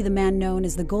suspected to be the man known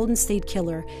as the Golden State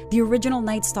Killer, the original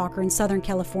Night Stalker in Southern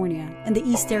California, and the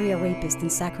East Area Rapist in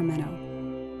Sacramento.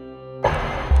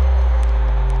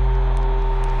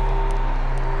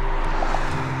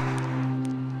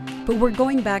 But we're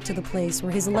going back to the place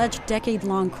where his alleged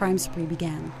decade-long crime spree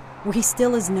began, where he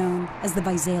still is known as the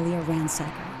Visalia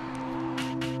ransacker.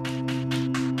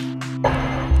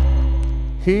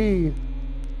 He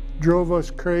drove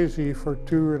us crazy for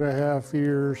 2.5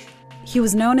 years. He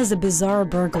was known as a bizarre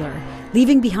burglar,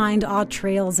 leaving behind odd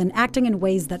trails and acting in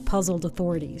ways that puzzled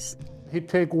authorities. He'd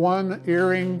take one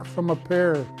earring from a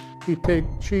pair. He'd take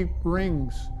cheap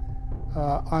rings.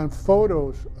 On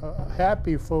photos,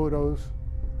 happy photos,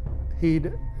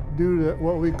 he'd do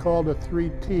what we call the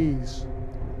 3 T's.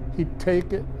 He'd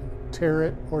take it, tear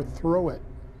it, or throw it.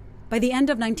 By the end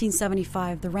of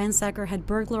 1975, the ransacker had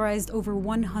burglarized over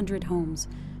 100 homes.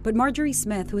 But Marjorie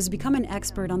Smith, who has become an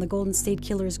expert on the Golden State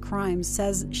Killer's crimes,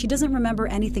 says she doesn't remember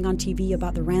anything on TV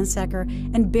about the ransacker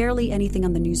and barely anything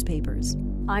on the newspapers.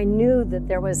 I knew that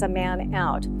there was a man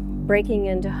out breaking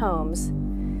into homes,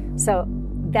 so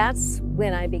that's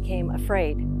when I became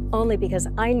afraid, only because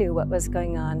I knew what was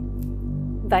going on.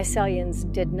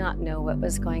 Visalians did not know what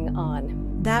was going on.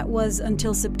 That was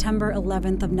until September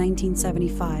 11th of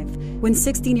 1975, when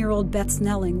 16-year-old Beth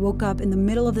Snelling woke up in the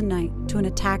middle of the night to an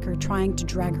attacker trying to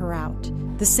drag her out.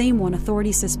 The same one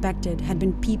authorities suspected had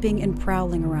been peeping and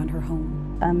prowling around her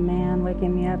home. A man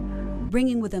waking me up.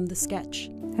 Bringing with him the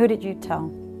sketch. Who did you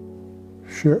tell?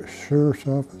 Sheriff's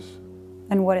office.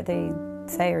 And what did they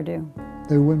say or do?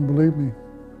 They wouldn't believe me.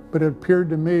 But it appeared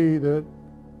to me that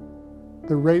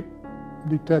the rape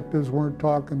detectives weren't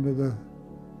talking to the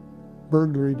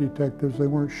burglary detectives. They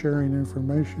weren't sharing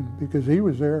information because he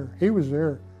was there. He was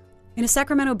there. In a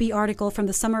Sacramento Bee article from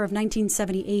the summer of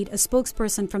 1978, a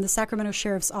spokesperson from the Sacramento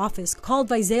Sheriff's Office called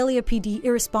Visalia PD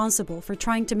irresponsible for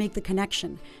trying to make the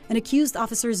connection and accused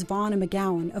officers Vaughn and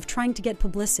McGowan of trying to get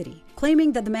publicity,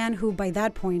 claiming that the man who by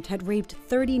that point had raped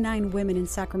 39 women in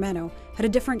Sacramento had a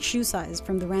different shoe size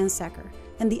from the ransacker,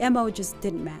 and the MO just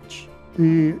didn't match.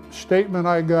 The statement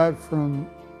I got from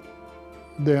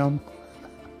them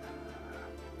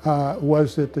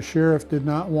was that the sheriff did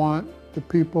not want the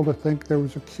people to think there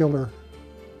was a killer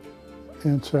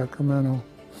in Sacramento,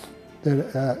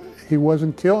 that he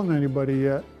wasn't killing anybody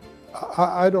yet.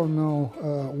 I don't know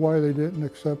why they didn't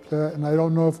accept that, and I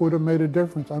don't know if it would have made a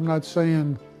difference. I'm not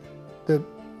saying that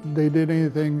they did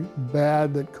anything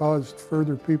bad that caused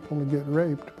further people to get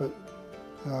raped, but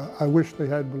I wish they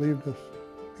had believed us,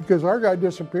 because our guy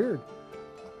disappeared.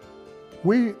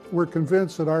 We were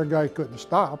convinced that our guy couldn't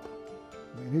stop.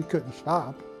 I mean, he couldn't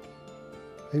stop.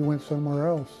 He went somewhere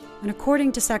else. And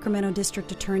according to Sacramento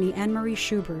District Attorney Anne Marie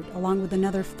Schubert, along with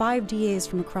another 5 DAs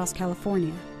from across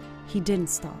California, he didn't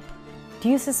stop. Do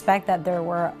you suspect that there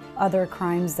were other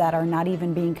crimes that are not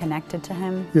even being connected to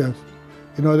him? Yes.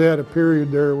 You know, they had a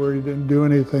period there where he didn't do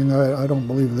anything. I don't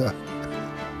believe that.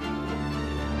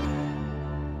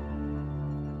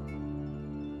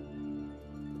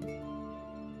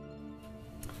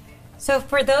 So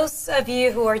for those of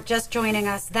you who are just joining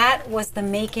us, that was the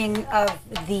making of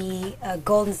the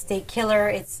Golden State Killer.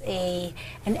 It's an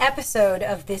episode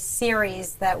of this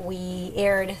series that we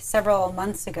aired several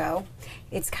months ago.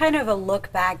 It's kind of a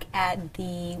look back at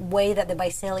the way that the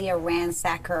Visalia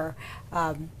ransacker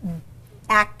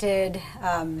acted.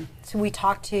 So we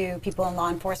talked to people in law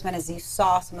enforcement. As you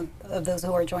saw, some of those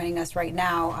who are joining us right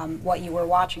now, what you were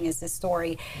watching is this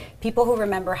story. People who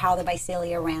remember how the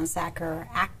Visalia ransacker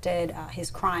acted,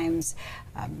 his crimes,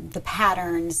 the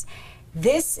patterns.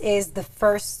 This is the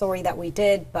first story that we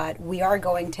did, but we are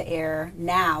going to air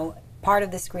now, part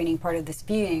of the screening, part of this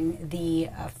viewing, the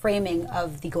framing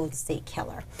of the Golden State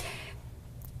Killer.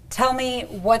 Tell me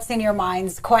what's in your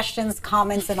minds, questions,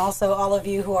 comments, and also all of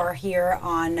you who are here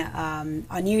on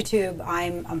YouTube,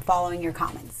 I'm following your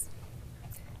comments.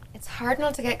 It's hard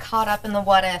not to get caught up in the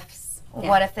what ifs. Yeah.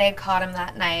 What if they had caught him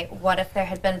that night? What if there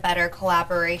had been better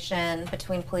collaboration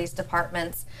between police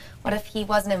departments? What if he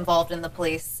wasn't involved in the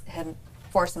police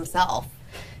force himself?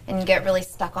 And you get really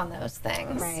stuck on those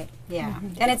things. Right, yeah.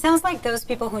 And it sounds like those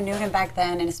people who knew him back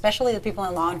then, and especially the people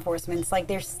in law enforcement, it's like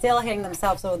they're still hitting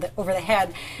themselves over the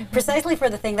head, precisely for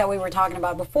the thing that we were talking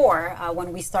about before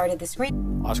when we started the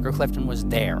screen. Oscar Clifton was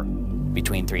there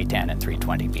between 3:10 and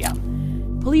 3:20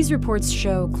 p.m. Police reports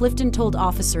show Clifton told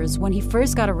officers when he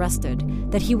first got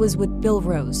arrested that he was with Bill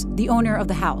Rose, the owner of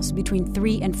the house, between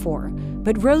 3 and 4.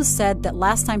 But Rose said that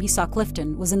last time he saw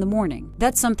Clifton was in the morning.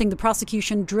 That's something the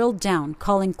prosecution drilled down,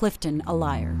 calling Clifton a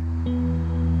liar.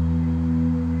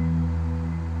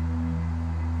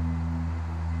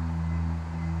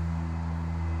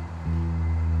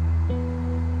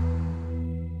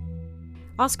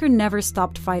 Oscar never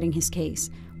stopped fighting his case.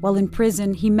 While in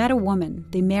prison, he met a woman,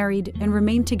 they married, and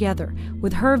remained together,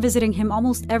 with her visiting him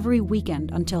almost every weekend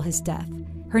until his death.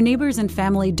 Her neighbors and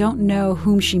family don't know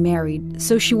whom she married,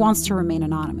 so she wants to remain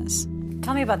anonymous.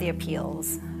 Tell me about the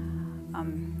appeals.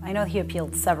 I know he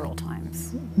appealed several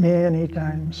times. Many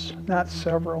times, not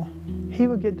several. He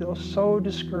would get so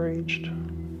discouraged.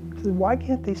 He said, why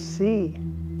can't they see?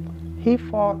 He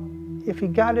fought, if he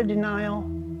got a denial,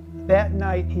 that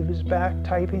night he was back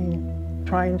typing,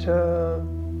 trying to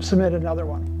submit another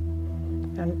one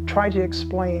and try to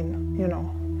explain, you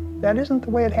know, That isn't the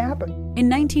way it happened. In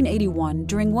 1981,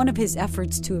 during one of his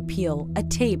efforts to appeal, a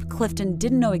tape Clifton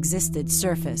didn't know existed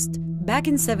surfaced. Back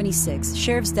in '76,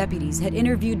 sheriff's deputies had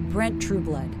interviewed Brent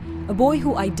Trueblood, a boy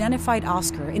who identified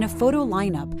Oscar in a photo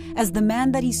lineup as the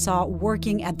man that he saw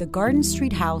working at the Garden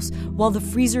Street house while the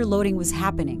freezer loading was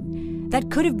happening.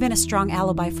 That could have been a strong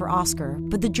alibi for Oscar,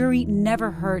 but the jury never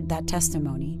heard that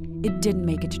testimony. It didn't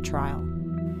make it to trial.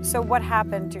 So what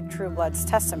happened to Trueblood's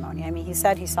testimony? I mean, he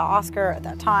said he saw Oscar at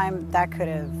that time. That could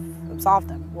have absolved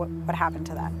him. What happened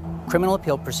to that? Criminal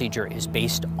appeal procedure is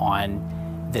based on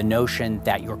the notion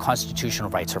that your constitutional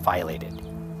rights are violated.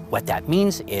 What that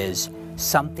means is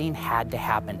something had to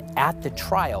happen at the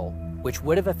trial which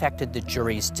would have affected the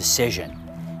jury's decision.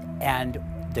 And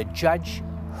the judge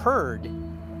heard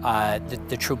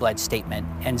the Trueblood statement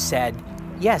and said,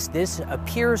 yes, this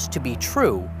appears to be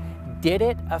true. Did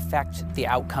it affect the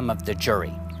outcome of the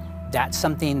jury? That's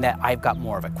something that I've got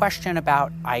more of a question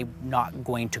about. I'm not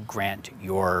going to grant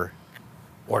your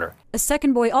order. A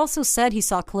second boy also said he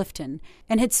saw Clifton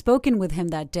and had spoken with him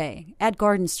that day at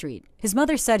Garden Street. His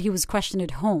mother said he was questioned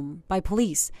at home by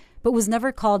police, but was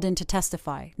never called in to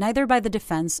testify, neither by the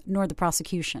defense nor the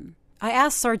prosecution. I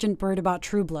asked Sergeant Bird about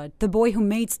Trueblood, the boy who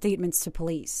made statements to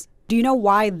police. Do you know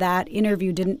why that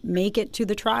interview didn't make it to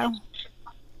the trial?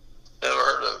 Never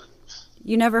heard of it.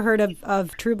 You never heard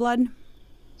of Trueblood?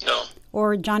 No.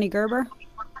 Or Johnny Gerber?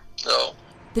 No.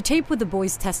 The tape with the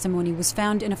boy's testimony was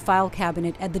found in a file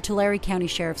cabinet at the Tulare County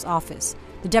Sheriff's Office.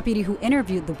 The deputy who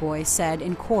interviewed the boy said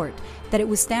in court that it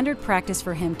was standard practice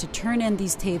for him to turn in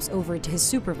these tapes over to his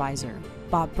supervisor,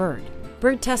 Bob Bird.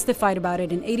 Bird testified about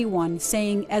it in '81,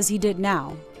 saying, as he did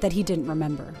now, that he didn't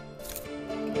remember.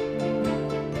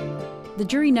 The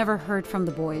jury never heard from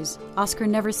the boys. Oscar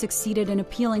never succeeded in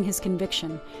appealing his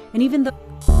conviction, and even though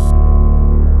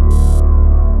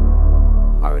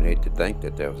I would hate to think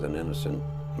that there was an innocent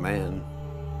man,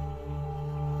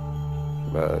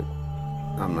 but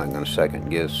I'm not going to second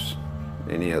guess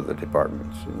any of the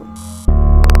departments.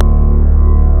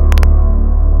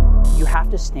 You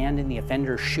have to stand in the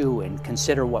offender's shoe and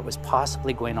consider what was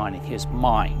possibly going on in his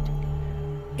mind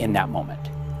in that moment.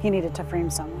 He needed to frame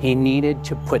someone. He needed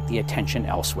to put the attention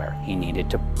elsewhere. He needed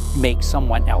to make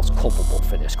someone else culpable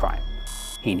for this crime.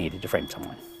 He needed to frame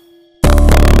someone.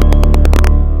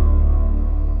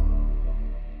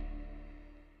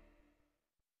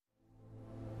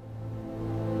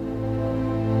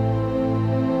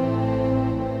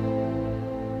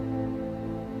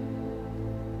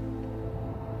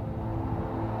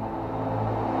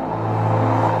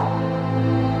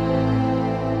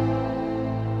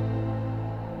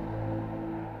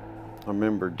 I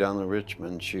remember Donna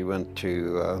Richmond, she went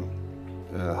to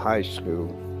high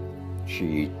school.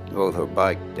 She rode her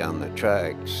bike down the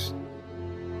tracks.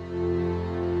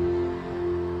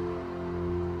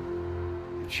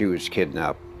 She was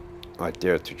kidnapped right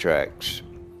there at the tracks.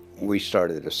 We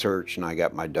started a search and I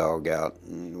got my dog out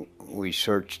and we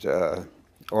searched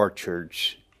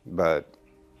orchards, but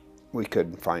we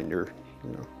couldn't find her,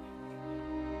 you know.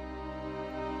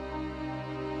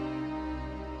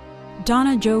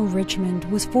 Donna Jo Richmond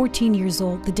was 14 years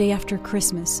old the day after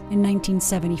Christmas in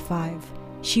 1975.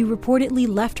 She reportedly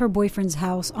left her boyfriend's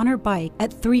house on her bike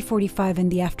at 3:45 in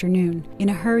the afternoon in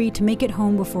a hurry to make it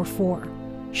home before 4.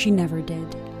 She never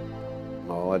did.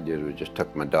 All I did was just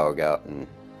took my dog out and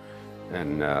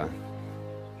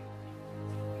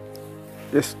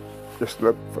just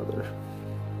looked for her.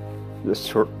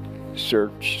 Just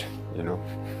searched, you know.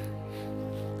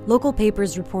 Local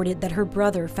papers reported that her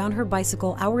brother found her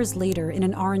bicycle hours later in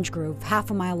an orange grove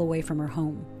half a mile away from her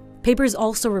home. Papers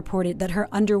also reported that her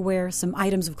underwear, some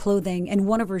items of clothing, and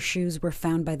one of her shoes were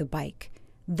found by the bike.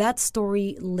 That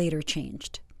story later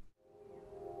changed.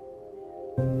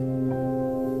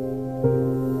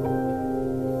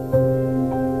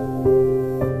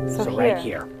 So right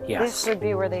here, yes. This would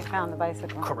be where they found the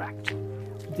bicycle. Correct.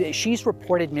 She's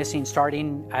reported missing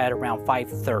starting at around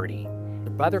 5:30.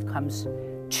 The brother comes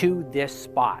to this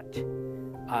spot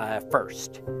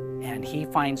first, and he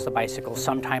finds the bicycle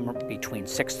sometime between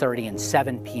 6:30 and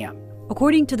 7 p.m.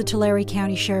 According to the Tulare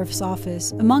County Sheriff's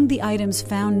Office, among the items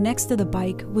found next to the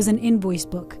bike was an invoice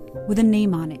book with a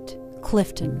name on it,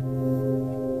 Clifton.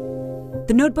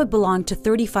 The notebook belonged to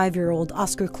 35-year-old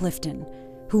Oscar Clifton,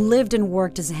 who lived and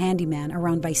worked as a handyman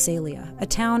around Visalia, a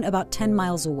town about 10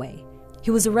 miles away.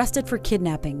 He was arrested for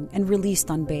kidnapping and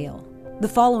released on bail. The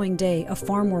following day, a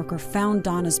farm worker found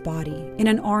Donna's body in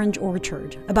an orange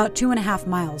orchard about 2.5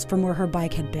 miles from where her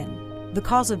bike had been. The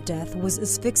cause of death was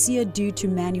asphyxia due to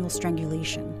manual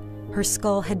strangulation. Her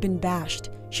skull had been bashed.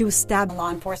 She was stabbed.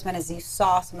 Law enforcement, as you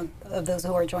saw, some of those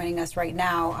who are joining us right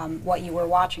now, what you were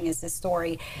watching is this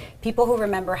story. People who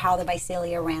remember how the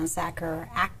Visalia ransacker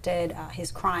acted, his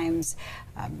crimes,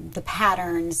 the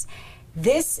patterns.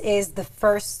 This is the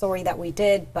first story that we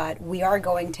did, but we are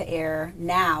going to air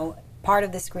now, part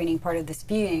of the screening, part of this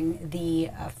viewing,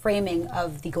 the framing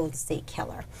of the Golden State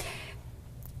Killer.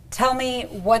 Tell me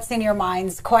what's in your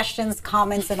minds, questions,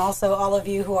 comments, and also all of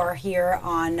you who are here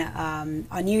on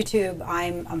YouTube,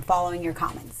 I'm following your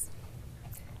comments.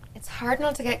 It's hard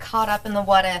not to get caught up in the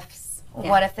what ifs. Yeah.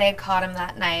 What if they had caught him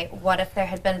that night? What if there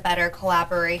had been better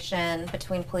collaboration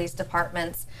between police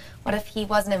departments? What if he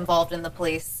wasn't involved in the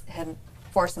police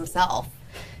force himself?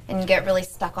 And you get really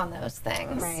stuck on those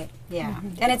things. Right, yeah.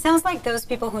 And it sounds like those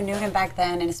people who knew him back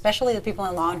then, and especially the people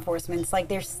in law enforcement, it's like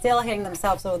they're still hitting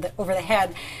themselves over the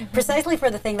head, precisely for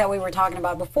the thing that we were talking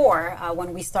about before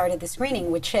when we started the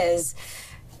screening, which is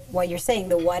what you're saying,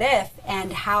 the what if,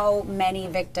 and how many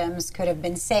victims could have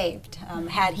been saved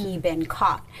had he been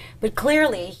caught. But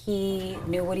clearly, he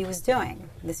knew what he was doing.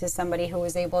 This is somebody who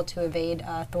was able to evade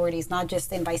authorities, not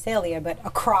just in Visalia, but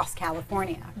across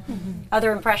California.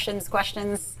 Other impressions,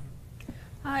 questions?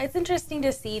 It's interesting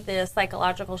to see the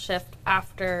psychological shift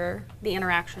after the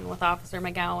interaction with Officer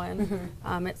McGowan.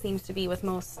 It seems to be with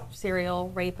most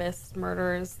serial rapists,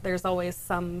 murderers, there's always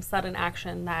some sudden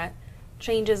action that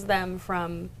changes them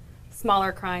from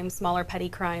smaller crimes, smaller petty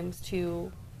crimes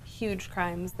to huge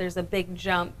crimes. There's a big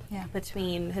jump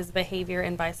between his behavior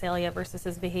in Visalia versus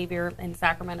his behavior in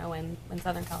Sacramento and in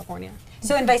Southern California.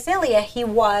 So in Visalia, he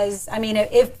was, I mean,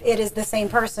 if it is the same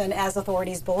person as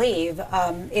authorities believe,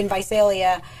 in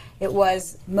Visalia, it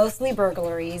was mostly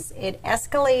burglaries. It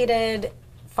escalated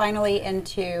finally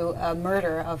into a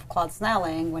murder of Claude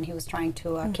Snelling when he was trying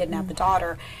to kidnap the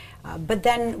daughter. But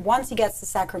then once he gets to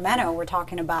Sacramento, we're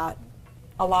talking about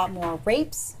a lot more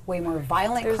rapes, way more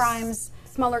violent crimes.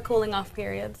 Smaller cooling off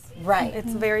periods. Right.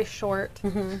 It's very short.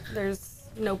 There's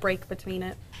no break between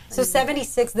it. So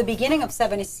 76, the beginning of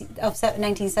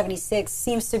 1976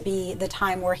 seems to be the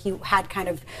time where he had kind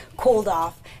of cooled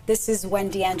off. This is when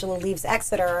D'Angelo leaves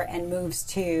Exeter and moves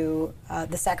to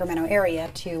the Sacramento area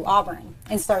to Auburn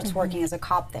and starts working as a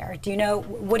cop there. Do you know,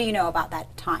 what do you know about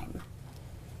that time?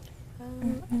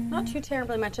 Not too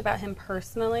terribly much about him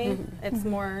personally. It's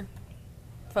more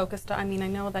focused on, I mean, I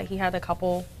know that he had a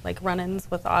couple like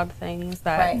run-ins with odd things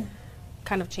that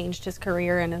kind of changed his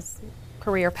career and his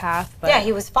career path. But yeah,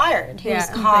 he was fired. He was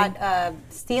caught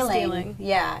stealing.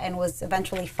 Yeah, and was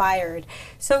eventually fired.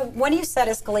 So when you said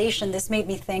escalation, this made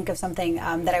me think of something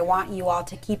that I want you all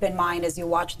to keep in mind as you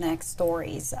watch the next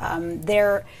stories.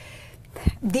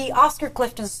 The Oscar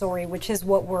Clifton story, which is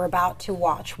what we're about to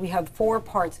watch, we have 4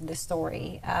 parts of the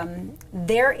story.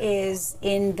 There is,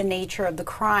 in the nature of the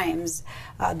crimes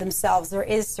themselves, there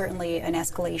is certainly an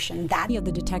escalation. That of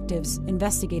the detectives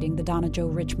investigating the Donna Jo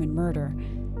Richmond murder.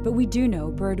 But we do know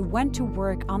Bird went to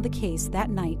work on the case that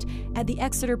night at the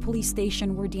Exeter police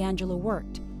station where D'Angelo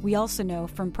worked. We also know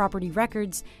from property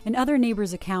records and other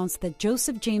neighbors' accounts that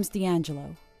Joseph James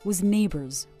D'Angelo was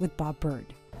neighbors with Bob Bird.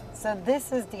 So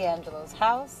this is D'Angelo's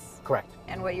house? Correct.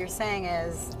 And what you're saying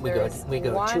is we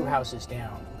go 2 houses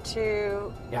down.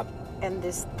 2. Yep. And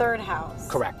this 3rd house.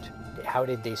 Correct. How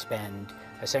did they spend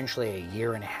essentially a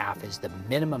year and a half is the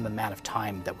minimum amount of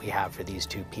time that we have for these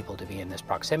 2 people to be in this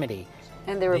proximity.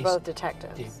 And they were both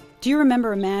detectives. Do you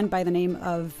remember a man by the name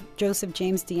of Joseph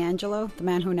James D'Angelo, the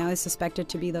man who now is suspected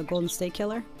to be the Golden State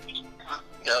Killer?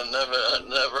 I'd never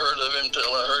heard of him till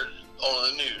I heard on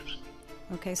the news.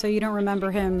 Okay, so you don't remember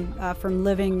him from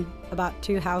living about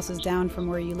 2 houses down from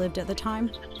where you lived at the time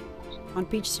on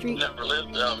Peach Street? Never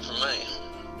lived down from me.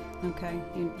 Okay,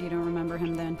 you don't remember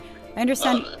him then. I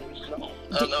understand.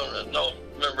 I don't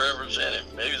remember ever seeing him.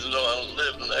 Maybe though I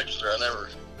lived in Exeter, I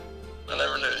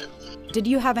never knew him. Did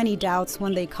you have any doubts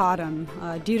when they caught him,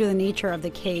 due to the nature of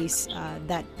the case,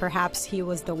 that perhaps he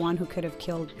was the one who could have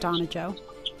killed Donna Jo?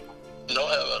 No,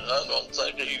 I don't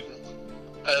think he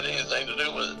had anything to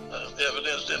do with it. The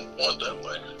evidence didn't point that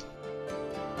way.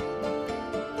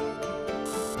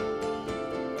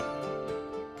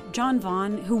 John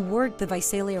Vaughn, who worked the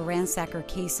Visalia ransacker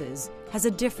cases, has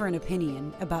a different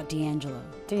opinion about D'Angelo.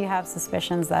 Do you have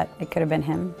suspicions that it could have been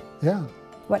him? Yeah.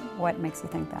 What makes you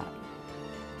think that?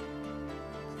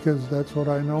 Because that's what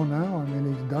I know now. I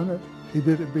mean, he's done it. He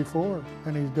did it before,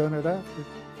 and he's done it after.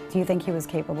 Do you think he was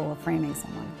capable of framing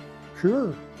someone?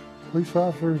 Sure. Police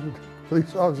officers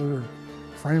are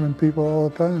framing people all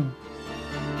the time.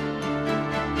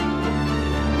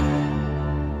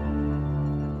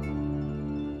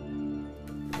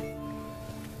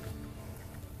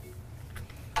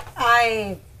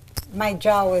 I my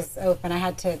jaw was open. I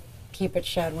had to keep it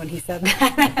shut when he said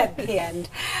that at the end.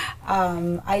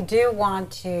 I do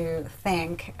want to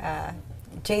thank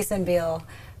Jason Beal,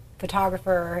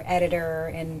 photographer, editor,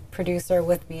 and producer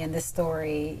with me in this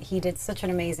story. He did such an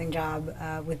amazing job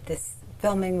with this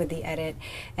filming, with the edit,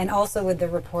 and also with the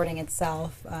reporting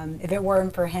itself. If it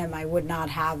weren't for him, I would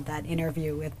not have that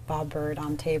interview with Bob Bird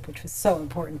on tape, which was so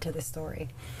important to the story.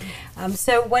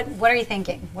 So what are you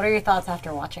thinking? What are your thoughts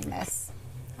after watching this?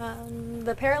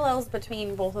 The parallels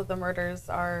between both of the murders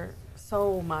are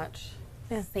so much.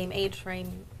 Yeah. Same age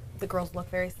frame. The girls look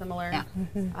very similar.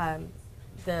 Yeah.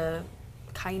 The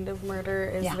kind of murder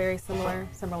is Yeah. very similar.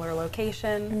 Similar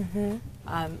location.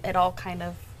 It all kind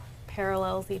of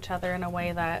parallels each other in a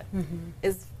way that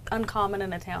is uncommon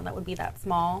in a town that would be that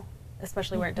small,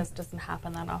 especially where it just doesn't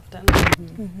happen that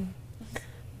often.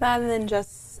 Rather than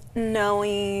just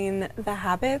knowing the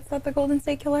habits that the Golden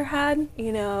State Killer had,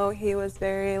 you know, he was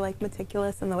very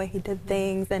meticulous in the way he did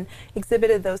things and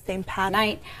exhibited those same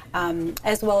patterns.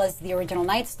 As well as the original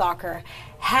Night Stalker.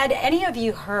 Had any of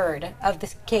you heard of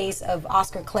this case of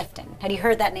Oscar Clifton? Had you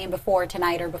heard that name before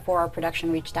tonight or before our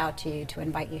production reached out to you to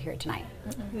invite you here tonight?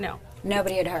 No.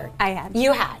 Nobody had heard? I had.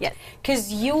 You had? Yes.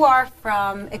 Because you are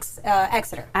from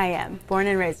Exeter. I am. Born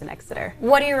and raised in Exeter.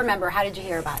 What do you remember? How did you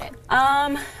hear about it?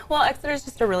 Well, Exeter is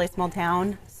just a really small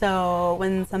town, so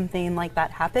when something like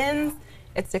that happens,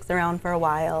 it sticks around for a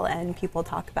while and people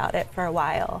talk about it for a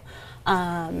while.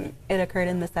 It occurred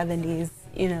in the 70s,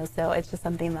 you know, so it's just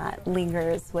something that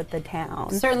lingers with the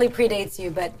town. Certainly predates you,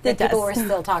 but It people does. were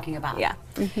still talking about it.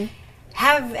 Yeah.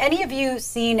 Have any of you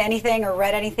seen anything or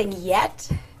read anything yet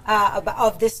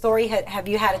of this story? Have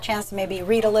you had a chance to maybe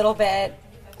read a little bit?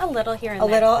 A little here and A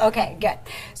there. little? Okay, good.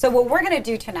 So what we're going to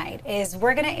do tonight is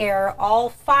we're going to air all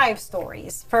 5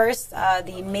 stories. First,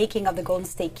 the making of the Golden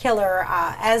State Killer.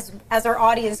 As our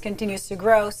audience continues to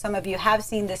grow, some of you have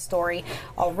seen this story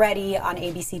already on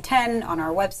ABC 10, on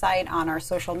our website, on our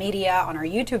social media, on our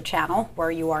YouTube channel, where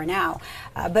you are now.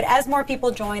 But as more people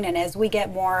join and as we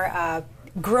get more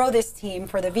grow this team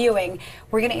for the viewing,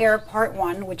 we're going to air part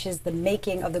 1, which is the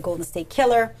making of the Golden State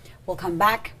Killer. We'll come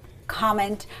back,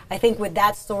 comment. I think with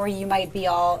that story you might be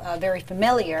all very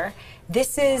familiar.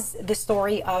 This is the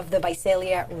story of the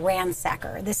Visalia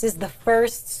ransacker. This is the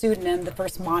first pseudonym, the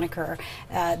first moniker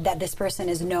that this person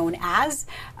is known as.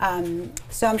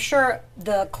 So I'm sure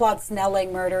the Claude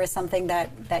Snelling murder is something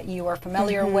that you are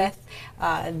familiar with.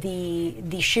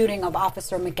 The shooting of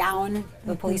Officer McGowan,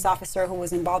 the police officer who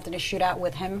was involved in a shootout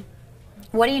with him.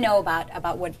 What do you know about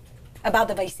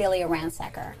the Visalia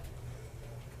ransacker?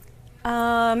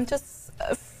 Just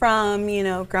from, you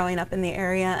know, growing up in the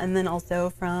area and then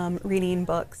also from reading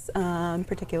books,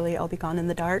 particularly I'll Be Gone in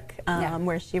the Dark,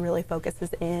 where she really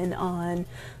focuses in on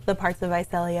the parts of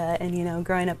Visalia. And, you know,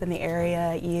 growing up in the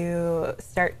area, you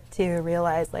start to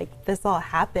realize, like, this all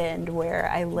happened where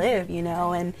I live, you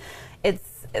know, and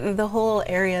the whole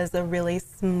area is a really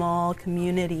small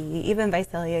community. Even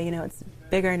Visalia, you know, it's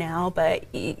bigger now, but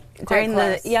during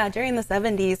the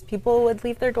 70s, people would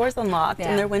leave their doors unlocked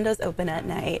and their windows open at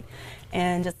night.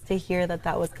 And just to hear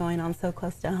that was going on so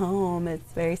close to home,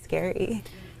 it's very scary.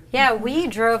 Yeah, we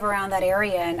drove around that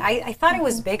area, and I thought it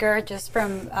was bigger just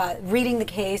from reading the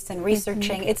case and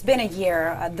researching. It's been a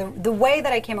year. The way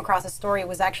that I came across the story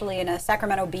was actually in a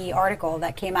Sacramento Bee article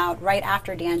that came out right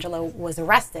after D'Angelo was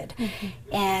arrested.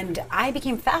 And I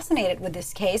became fascinated with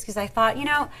this case because I thought, you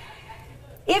know,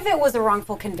 if it was a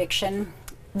wrongful conviction,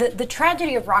 the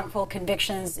tragedy of wrongful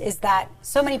convictions is that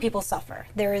so many people suffer.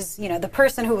 There is, you know, the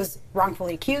person who was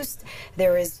wrongfully accused,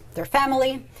 there is their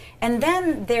family, and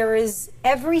then there is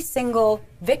every single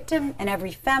victim and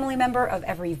every family member of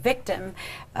every victim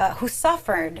who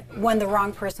suffered when the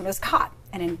wrong person was caught.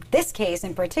 And in this case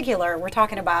in particular, we're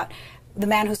talking about the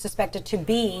man who's suspected to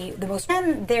be the most.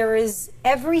 And there is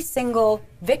every single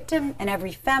victim and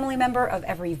every family member of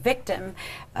every victim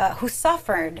who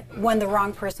suffered when the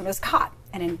wrong person was caught.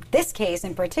 And in this case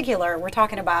in particular, we're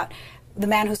talking about the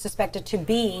man who's suspected to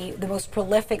be the most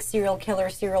prolific serial killer,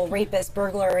 serial rapist,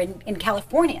 burglar in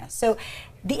California. So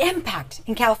the impact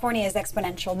in California is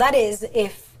exponential. That is,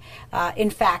 if in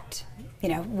fact, you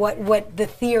know, what the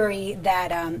theory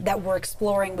that we're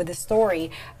exploring with the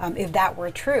story, if that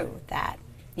were true, that,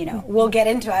 you know, we'll get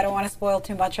into. I don't want to spoil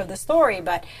too much of the story,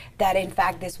 but that in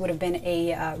fact this would have been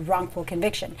a wrongful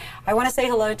conviction. I want to say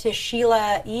hello to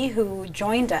Sheila E, who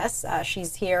joined us.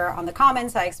 She's here on the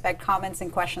comments. I expect comments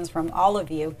and questions from all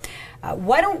of you.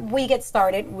 Why don't we get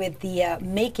started with the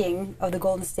making of the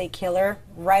Golden State Killer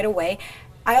right away?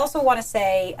 I also want to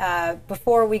say,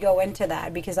 before we go into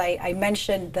that, because I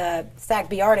mentioned the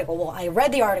SACB article. Well, I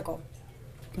read the article.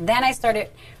 Then I started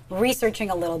researching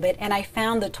a little bit, and I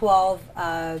found the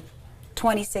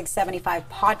 2675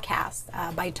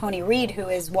 podcast by Tony Reed, who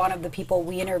is one of the people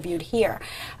we interviewed here.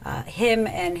 Him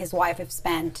and his wife have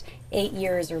spent 8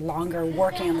 years or longer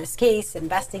working on this case,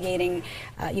 investigating,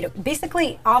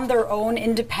 basically on their own,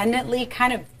 independently,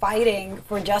 kind of fighting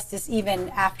for justice even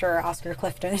after Oscar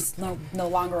Clifton is no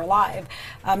longer alive.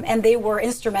 And they were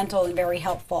instrumental and very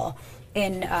helpful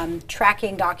in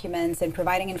tracking documents and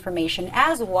providing information,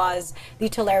 as was the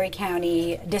Tulare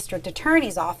County District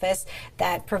Attorney's Office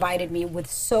that provided me with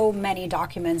so many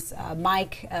documents.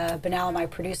 Mike Benell, my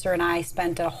producer, and I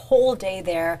spent a whole day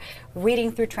there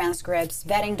reading through transcripts,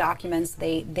 vetting documents.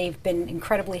 They've been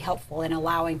incredibly helpful in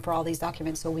allowing for all these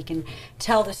documents so we can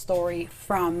tell the story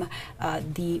from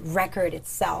the record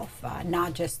itself,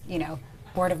 not just,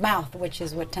 word of mouth, which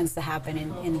is what tends to happen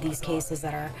in these cases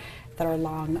that are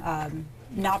long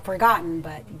not forgotten,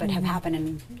 but have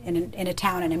happened in a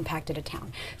town and impacted a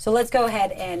town. So let's go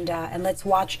ahead and let's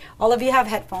watch. All of you have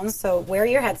headphones, so wear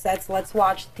your headsets. Let's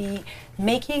watch the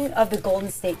making of the Golden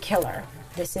State Killer.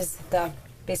 This is the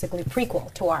basically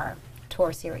prequel to our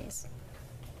series.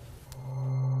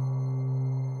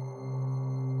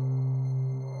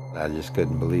 I just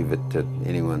couldn't believe it that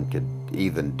anyone could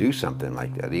even do something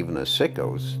like that, even a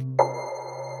sickos.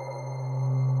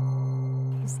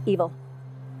 He's evil.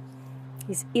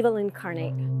 He's evil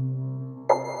incarnate.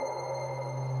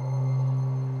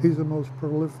 He's the most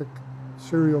prolific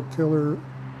serial killer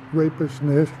rapist in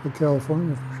the history of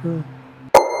California, for sure.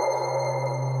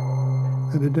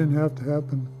 And it didn't have to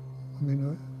happen. I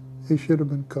mean, he should have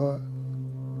been caught.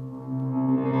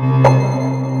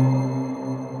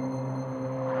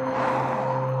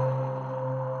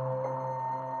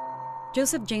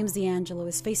 Joseph James DeAngelo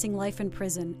is facing life in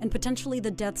prison and potentially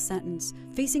the death sentence,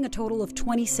 facing a total of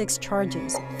 26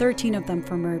 charges, 13 of them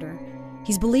for murder.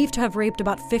 He's believed to have raped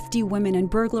about 50 women and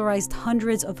burglarized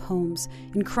hundreds of homes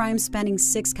in crimes spanning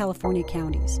 6 California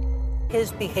counties.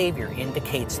 His behavior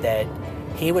indicates that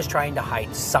he was trying to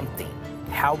hide something.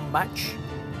 How much?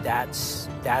 That's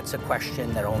a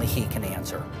question that only he can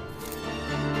answer.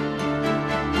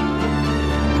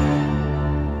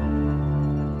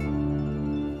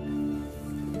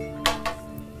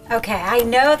 Okay, I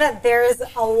know that there's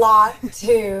a lot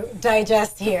to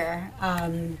digest here.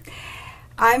 I'm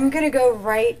going to go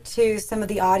right to some of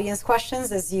the audience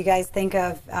questions as you guys think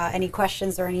of any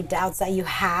questions or any doubts that you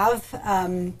have.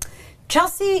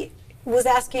 Chelsea was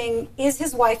asking, is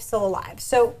his wife still alive?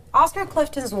 So Oscar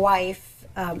Clifton's wife,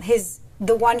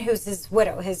 the one who's his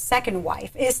widow, his second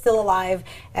wife, is still alive.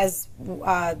 As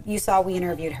you saw, we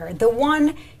interviewed her. The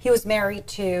one he was married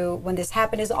to when this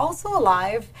happened is also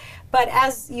alive, but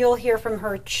as you'll hear from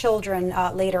her children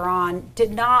later on,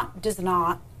 does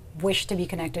not wish to be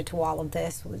connected to all of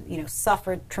this,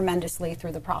 suffered tremendously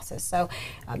through the process. So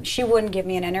she wouldn't give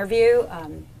me an interview.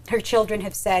 Her children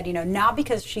have said, not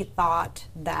because she thought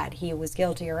that he was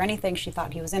guilty or anything, she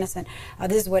thought he was innocent.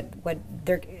 This is what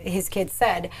his kids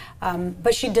said.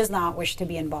 But she does not wish to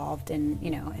be involved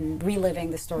in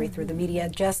reliving the story through the media,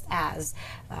 just as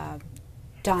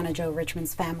Donna Jo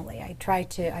Richmond's family. I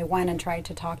went and tried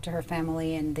to talk to her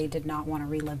family, and they did not want to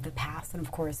relive the past. And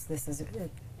of course, this is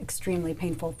extremely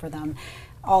painful for them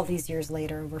all these years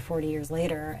later, over 40 years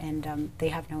later, and they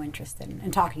have no interest in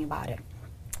talking about it.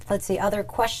 Let's see, other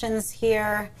questions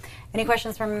here. Any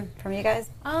questions from you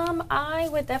guys? I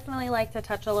would definitely like to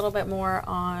touch a little bit more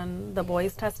on the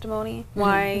boy's testimony.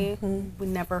 Why we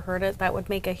never heard it. That would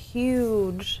make a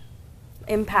huge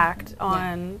impact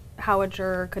on how a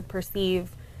juror could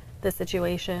perceive the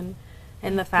situation,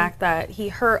 and the fact that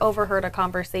he overheard a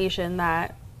conversation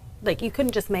that you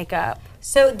couldn't just make up.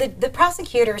 So the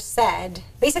prosecutor said,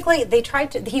 basically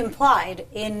he implied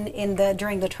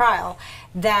during the trial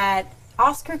that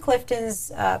Oscar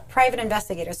Clifton's private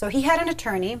investigator, so he had an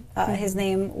attorney, his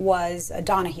name was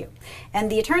Donahue,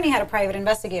 and the attorney had a private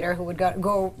investigator who would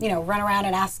go run around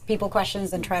and ask people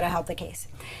questions and try to help the case.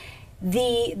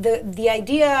 The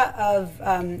idea of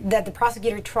that the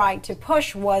prosecutor tried to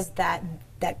push was that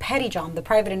Petty John, the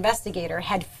private investigator,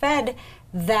 had fed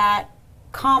that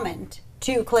comment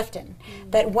to Clifton,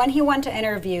 that when he went to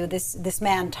interview this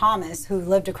man Thomas, who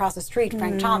lived across the street,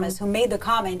 Frank Thomas, who made the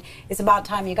comment, "It's about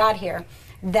time you got here,"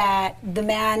 that the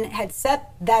man had said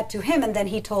that to him, and then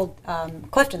he told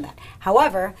Clifton that.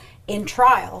 However, in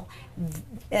trial,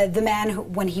 the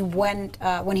man when he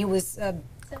was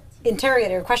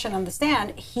interrogated or questioned on the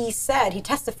stand, he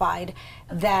testified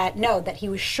that he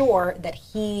was sure that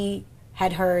he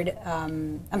had heard,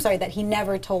 I'm sorry, that he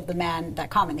never told the man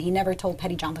that comment. He never told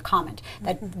Pettyjohn the comment.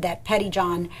 That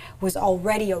Pettyjohn was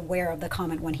already aware of the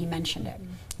comment when he mentioned it.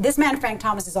 This man, Frank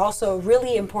Thomas, is also a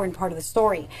really important part of the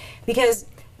story because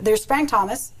there's Frank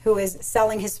Thomas, who is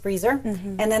selling his freezer,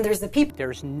 and then there's the people.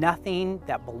 There's nothing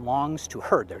that belongs to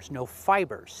her. There's no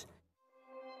fibers.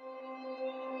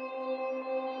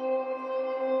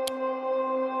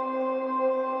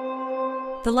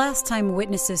 The last time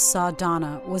witnesses saw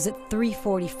Donna was at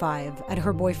 3:45 at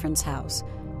her boyfriend's house.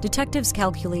 Detectives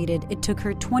calculated it took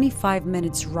her 25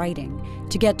 minutes riding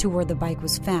to get to where the bike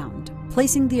was found,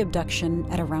 placing the abduction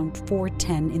at around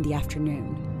 4:10 in the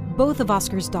afternoon. Both of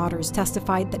Oscar's daughters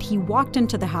testified that he walked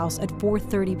into the house at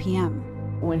 4:30 p.m.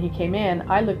 When he came in,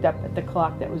 I looked up at the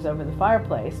clock that was over the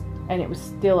fireplace, and it was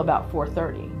still about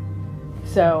 4:30.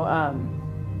 So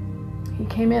he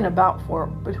came in about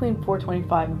between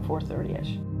 4:25 and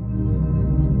 4:30ish.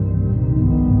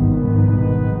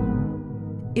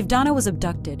 If Donna was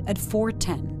abducted at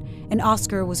 4:10 and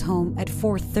Oscar was home at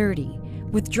 4:30,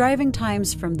 with driving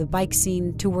times from the bike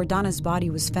scene to where Donna's body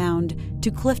was found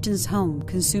to Clifton's home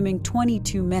consuming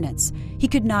 22 minutes, he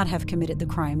could not have committed the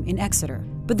crime in Exeter.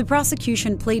 But the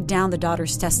prosecution played down the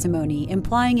daughter's testimony,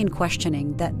 implying in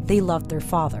questioning that they loved their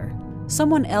father.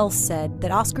 Someone else said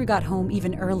that Oscar got home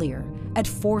even earlier, at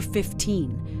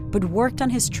 4:15, but worked on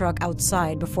his truck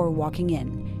outside before walking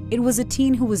in. It was a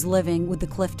teen who was living with the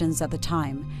Cliftons at the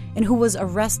time and who was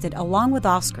arrested along with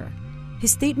Oscar.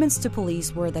 His statements to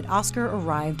police were that Oscar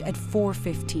arrived at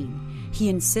 4:15. He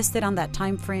insisted on that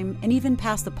time frame and even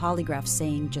passed a polygraph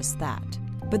saying just that.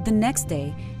 But the next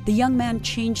day, the young man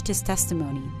changed his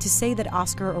testimony to say that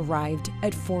Oscar arrived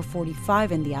at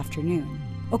 4:45 in the afternoon.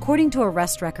 According to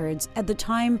arrest records, at the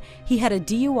time, he had a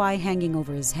DUI hanging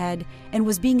over his head and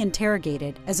was being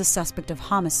interrogated as a suspect of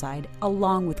homicide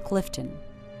along with Clifton.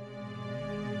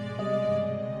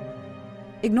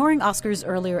 Ignoring Oscar's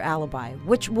earlier alibi,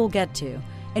 which we'll get to,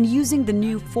 and using the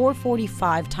new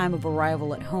 4:45 time of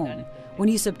arrival at home, when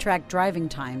you subtract driving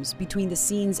times between the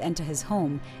scenes and to his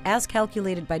home, as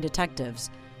calculated by detectives,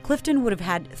 Clifton would have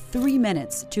had 3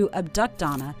 minutes to abduct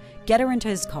Donna, get her into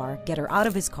his car, get her out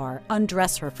of his car,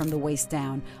 undress her from the waist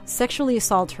down, sexually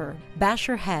assault her, bash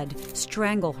her head,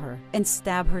 strangle her, and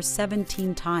stab her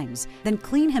 17 times, then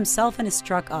clean himself and his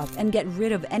truck up and get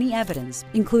rid of any evidence,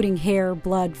 including hair,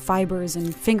 blood, fibers,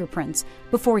 and fingerprints,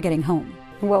 before getting home.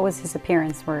 What was his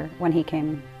appearance when he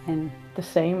came in? The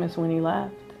same as when he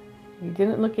left. He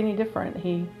didn't look any different.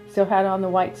 He still had on the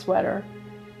white sweater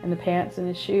and the pants and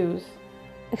his shoes.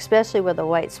 Especially with a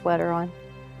white sweater on.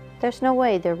 There's no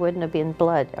way there wouldn't have been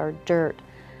blood or dirt.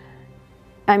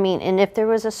 I mean, and if there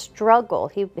was a struggle,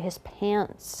 his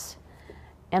pants,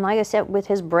 and like I said, with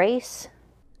his brace.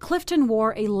 Clifton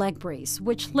wore a leg brace,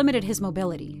 which limited his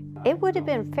mobility. It would have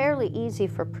been fairly easy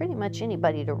for pretty much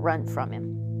anybody to run from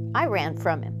him. I ran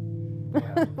from him.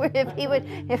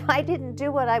 If I didn't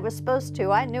do what I was supposed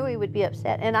to, I knew he would be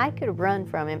upset, and I could run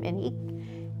from him, and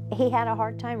he had a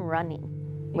hard time running.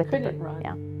 He couldn't run.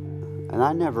 Yeah. And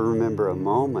I never remember a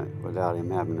moment without him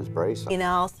having his brace on.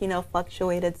 Else,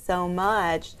 fluctuated so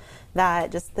much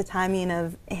that just the timing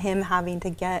of him having to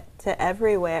get to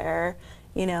everywhere,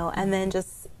 and then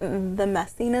just the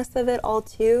messiness of it all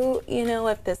too,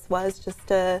 if this was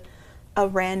just a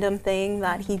random thing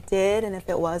that he did, and if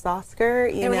it was Oscar,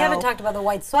 And we haven't talked about the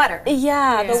white sweater.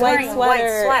 Yeah, the white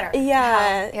sweater.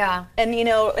 Yeah. Yeah. And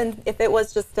and if it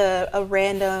was just a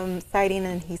random sighting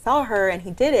and he saw her and he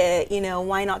did it,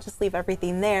 why not just leave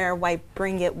everything there? Why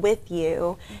bring it with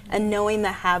you? And knowing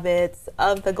the habits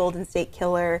of the Golden State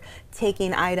Killer,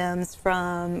 taking items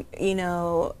from,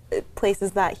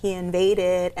 places that he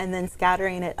invaded and then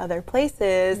scattering it other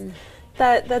places.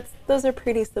 Those are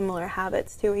pretty similar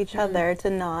habits to each other, to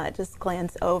not just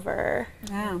glance over.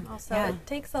 Also, it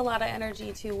takes a lot of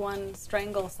energy to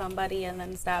strangle somebody and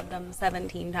then stab them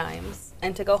 17 times,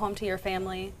 and to go home to your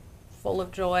family full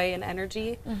of joy and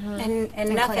energy,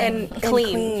 and nothing and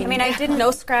clean. I mean, I didn't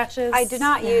no scratches. I did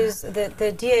not use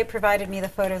the DA provided me the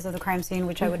photos of the crime scene,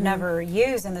 which I would never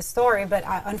use in the story, but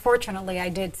unfortunately, I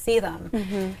did see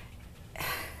them.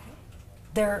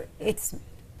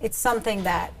 It's something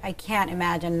that I can't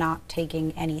imagine not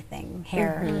taking anything,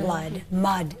 hair, blood,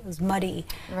 mud, it was muddy,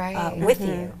 with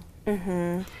you.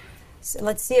 So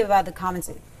let's see about the comments,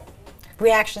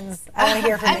 reactions. I want to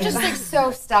hear from you. I'm just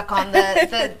so stuck on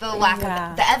the lack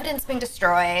of the evidence being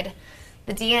destroyed,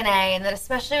 the DNA, and then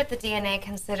especially with the DNA,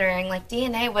 considering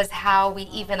DNA was how we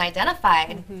even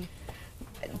identified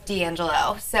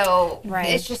D'Angelo. So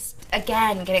it's just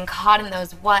again, getting caught in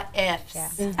those what ifs.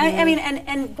 Yeah. I mean,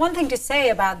 and one thing to say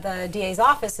about the DA's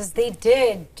office is they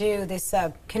did do this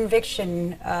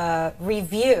conviction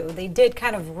review. They did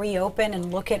kind of reopen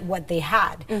and look at what they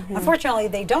had. Unfortunately,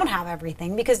 they don't have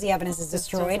everything because the evidence is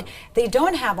destroyed. They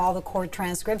don't have all the court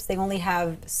transcripts. They only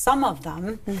have some of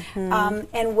them.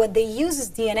 And what they use is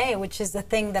DNA, which is the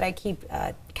thing that I keep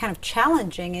kind of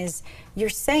challenging. Is you're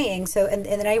saying so,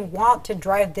 and I want to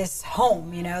drive this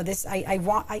home. You know, this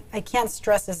I can't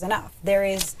stress this enough. There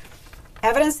is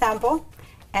evidence sample,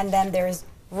 and then there's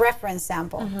reference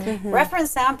sample.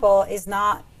 Reference sample is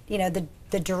not, you know,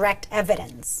 the direct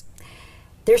evidence.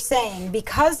 They're saying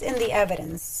because in the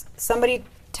evidence somebody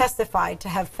testified to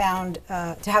have found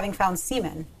having found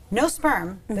semen. No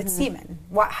sperm, but semen.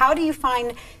 How do you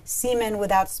find semen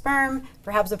without sperm?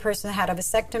 Perhaps the person had a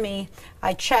vasectomy.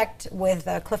 I checked with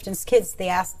Clifton's kids. They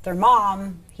asked their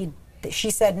mom. She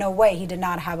said, no way, he did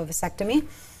not have a vasectomy.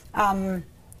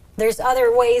 There's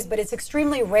other ways, but it's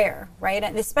extremely rare, right?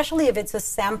 And especially if it's a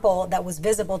sample that was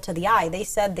visible to the eye. They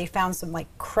said they found some like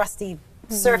crusty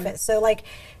surface. So like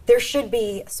there should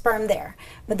be sperm there,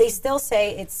 but they still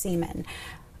say it's semen.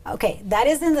 Okay, that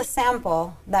is in the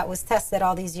sample that was tested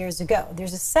all these years ago.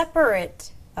 There's a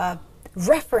separate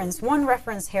reference, one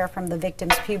reference hair from the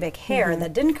victim's pubic hair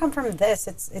that didn't come from this.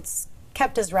 It's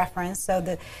kept as reference. So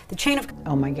the chain of...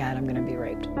 Oh my God, I'm gonna be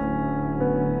raped.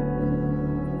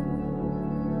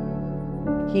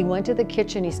 He went to the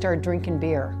kitchen, he started drinking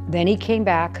beer. Then he came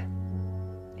back,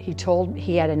 he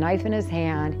had a knife in his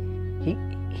hand.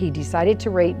 He decided to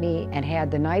rape me and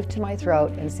had the knife to my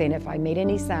throat and saying if I made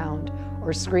any sound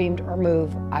or screamed or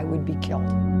moved, I would be killed.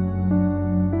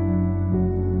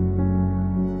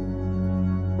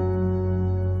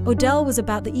 Odell was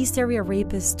about the East Area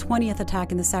rapist's 20th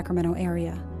attack in the Sacramento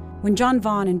area. When John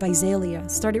Vaughn in Visalia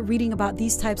started reading about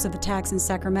these types of attacks in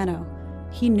Sacramento,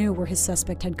 he knew where his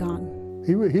suspect had gone.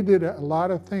 He did a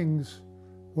lot of things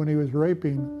when he was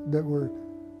raping that were,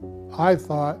 I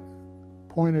thought,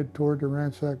 pointed toward the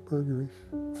ransack burglaries.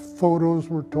 Photos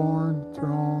were torn,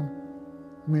 thrown.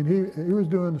 I mean, he was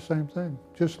doing the same thing,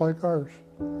 just like ours.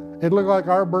 It looked like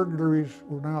our burglaries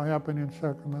were now happening in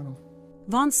Sacramento.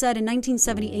 Vaughn said in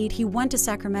 1978 he went to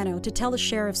Sacramento to tell the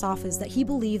sheriff's office that he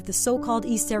believed the so-called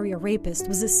East Area rapist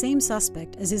was the same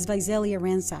suspect as his Visalia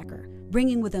ransacker,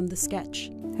 bringing with him the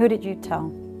sketch. Who did you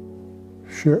tell?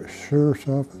 Sheriff's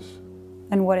office.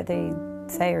 And what did they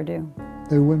say or do?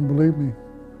 They wouldn't believe me.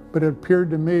 But it appeared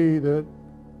to me that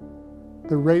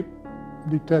the rape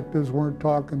detectives weren't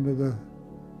talking to the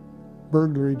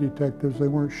burglary detectives. They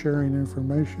weren't sharing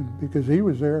information because he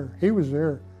was there. He was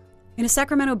there. In a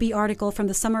Sacramento Bee article from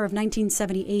the summer of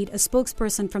 1978, a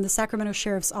spokesperson from the Sacramento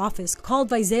Sheriff's Office called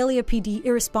Visalia PD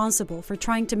irresponsible for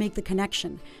trying to make the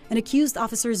connection and accused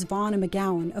officers Vaughn and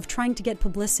McGowan of trying to get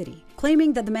publicity,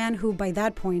 claiming that the man who by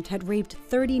that point had raped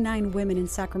 39 women in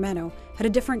Sacramento had a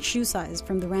different shoe size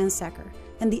from the ransacker,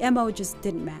 and the MO just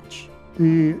didn't match.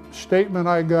 The statement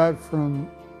I got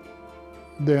from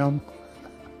them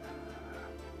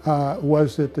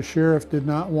was that the sheriff did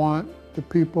not want the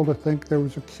people to think there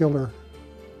was a killer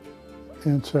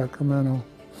in Sacramento,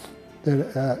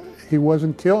 that he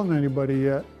wasn't killing anybody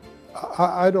yet.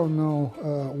 I don't know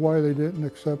why they didn't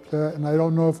accept that, and I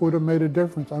don't know if it would have made a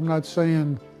difference. I'm not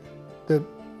saying that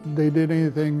they did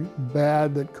anything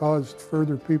bad that caused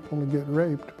further people to get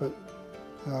raped, but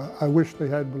I wish they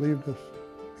had believed us,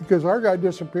 because our guy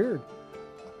disappeared.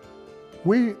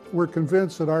 We were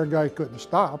convinced that our guy couldn't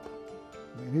stop.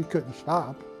 I mean, he couldn't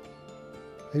stop.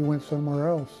 He went somewhere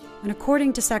else. And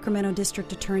according to Sacramento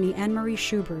District Attorney Anne Marie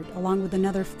Schubert, along with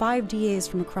another 5 DAs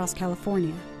from across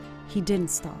California, he didn't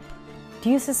stop. Do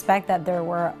you suspect that there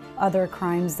were other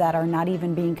crimes that are not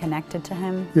even being connected to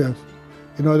him? Yes.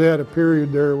 You know, they had a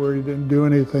period there where he didn't do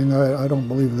anything. I don't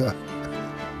believe that.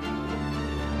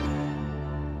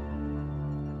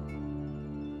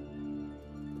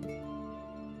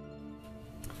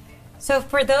 So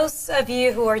for those of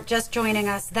you who are just joining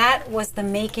us, that was the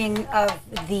making of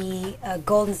the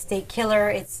Golden State Killer.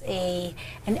 It's an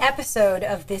episode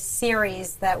of this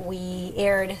series that we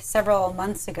aired several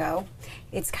months ago.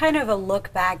 It's kind of a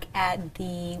look back at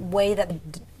the way that,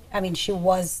 she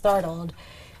was startled.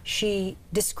 She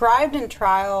described in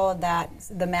trial that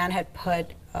the man had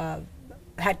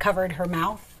covered her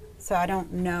mouth. So I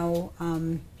don't know.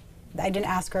 I didn't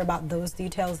ask her about those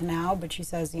details now, but she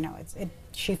says,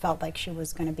 she felt like she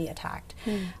was going to be attacked,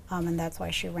 and that's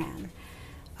why she ran.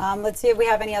 Let's see if we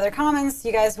have any other comments.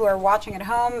 You guys who are watching at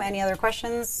home, any other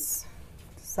questions?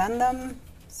 Send them.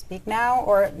 Speak now,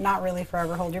 or not really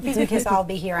forever hold your peace, because I'll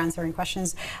be here answering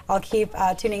questions. I'll keep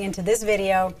tuning into this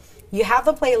video. You have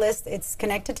the playlist. It's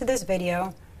connected to this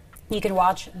video. You can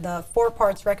watch the 4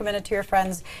 parts, recommend it to your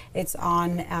friends. It's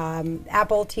on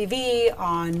Apple TV,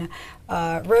 on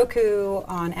Roku,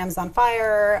 on Amazon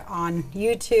Fire, on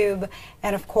YouTube,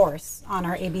 and of course on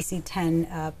our ABC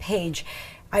 10 page.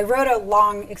 I wrote a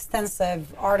long,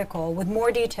 extensive article with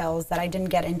more details that I didn't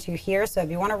get into here, so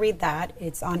if you want to read that,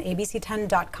 it's on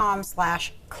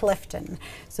abc10.com/Clifton.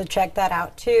 So check that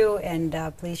out too, and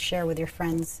please share with your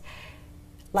friends.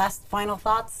 Last final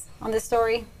thoughts on this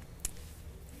story?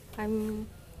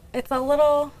 It's a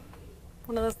little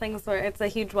one of those things where it's a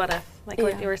huge what if, like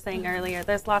what you were saying earlier.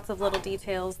 There's lots of little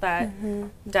details that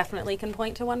definitely can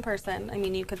point to one person. I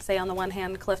mean, you could say on the one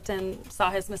hand, Clifton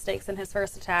saw his mistakes in his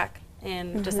first attack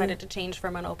and decided to change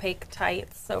from an opaque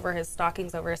tights over his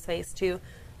stockings over his face to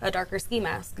a darker ski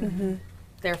mask.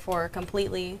 Therefore,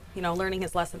 completely, learning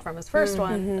his lesson from his first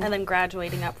one, and then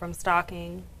graduating up from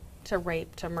stalking to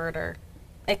rape to murder.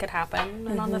 It could happen,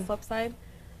 and on the flip side,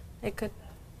 he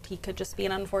could just be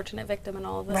an unfortunate victim in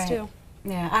all of this too.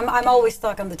 Yeah, I'm always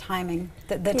stuck on the timing,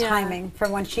 the timing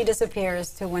from when she disappears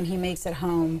to when he makes it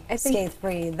home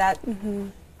scathe-free.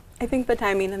 I think the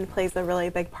timing plays a really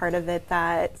big part of it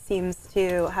that seems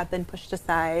to have been pushed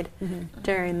aside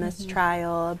during this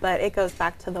trial, but it goes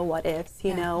back to the what ifs,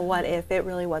 what if it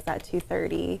really was at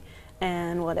 2:30,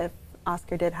 and what if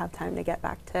Oscar did have time to get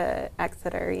back to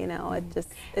Exeter, it's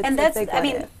and that's,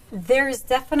 there's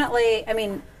definitely,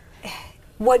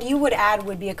 what you would add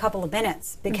would be a couple of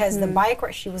minutes, because the bike,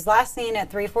 she was last seen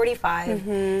at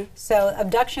 3:45, so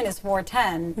abduction is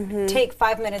 4:10. Take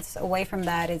 5 minutes away from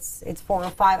that, it's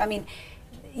 4:05.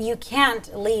 You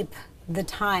can't leap the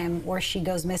time where she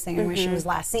goes missing and when she was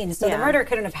last seen. So the murder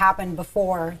couldn't have happened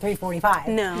before 3:45.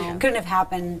 No. Couldn't have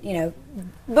happened,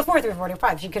 before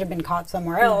 3:45. She could have been caught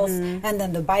somewhere else, and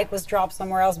then the bike was dropped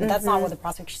somewhere else, but that's not what the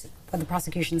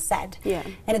prosecution said. Yeah.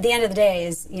 And at the end of the day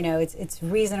is, it's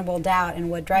reasonable doubt, and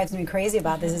what drives me crazy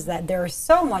about this is that there is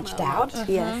so much doubt.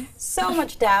 So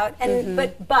much doubt, and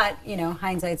but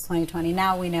hindsight's 20/20.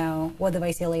 Now we know what the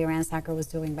Visalia ransacker was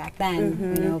doing back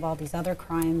then. We know of all these other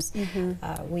crimes.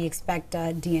 We expect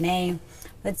DNA.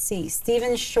 Let's see.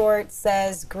 Stephen Short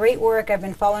says, "Great work. I've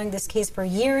been following this case for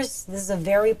years. This is a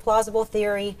very plausible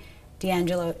theory.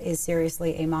 D'Angelo is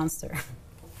seriously a monster."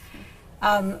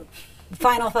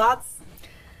 Final thoughts?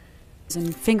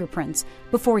 And fingerprints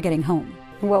before getting home.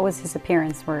 What was his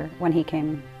appearance when he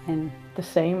came in? The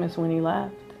same as when he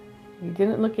left. He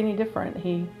didn't look any different.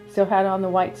 He still had on the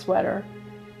white sweater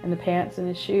and the pants and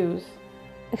his shoes.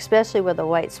 Especially with a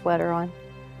white sweater on.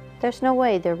 There's no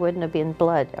way there wouldn't have been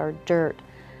blood or dirt.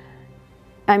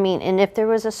 And if there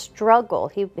was a struggle,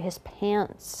 his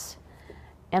pants,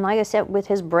 and like I said, with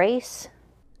his brace.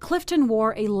 Clifton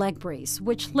wore a leg brace,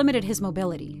 which limited his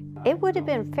mobility. It would have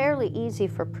been fairly easy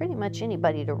for pretty much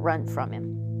anybody to run from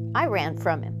him. I ran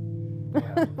from him.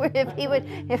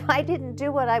 If I didn't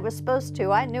do what I was supposed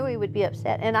to, I knew he would be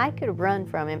upset, and I could run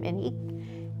from him, and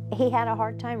he had a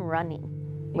hard time running.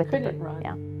 He couldn't run.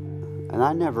 Yeah. And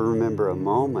I never remember a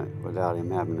moment without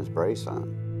him having his brace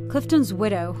on. Clifton's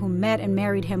widow, who met and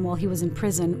married him while he was in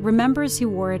prison, remembers he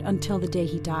wore it until the day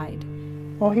he died.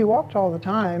 Well, he walked all the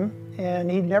time,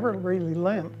 and he never really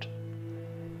limped,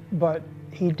 but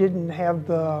he didn't have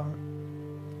the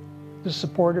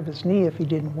support of his knee if he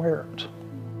didn't wear it.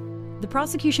 The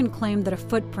prosecution claimed that a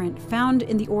footprint found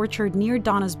in the orchard near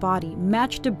Donna's body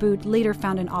matched a boot later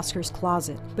found in Oscar's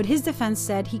closet, but his defense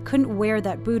said he couldn't wear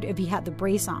that boot if he had the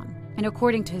brace on. And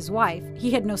according to his wife,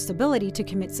 he had no stability to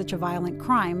commit such a violent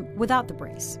crime without the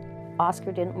brace.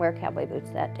 Oscar didn't wear cowboy boots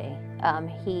that day.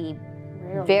 He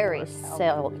very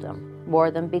seldom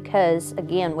wore them because,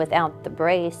 again, without the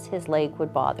brace, his leg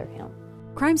would bother him.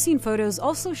 Crime scene photos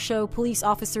also show police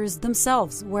officers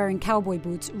themselves wearing cowboy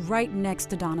boots right next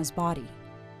to Donna's body.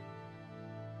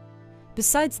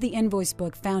 Besides the invoice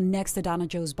book found next to Donna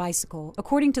Joe's bicycle,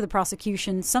 according to the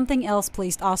prosecution, something else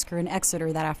placed Oscar in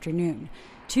Exeter that afternoon.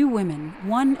 2 women,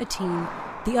 one a teen,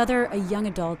 the other a young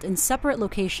adult, in separate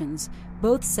locations,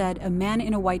 both said a man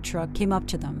in a white truck came up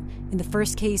to them. In the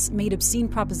first case, made obscene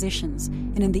propositions,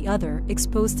 and in the other,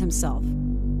 exposed himself.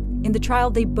 In the trial,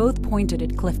 they both pointed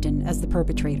at Clifton as the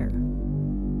perpetrator.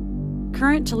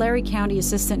 Current Tulare County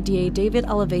Assistant DA David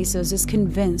Alavezos is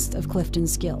convinced of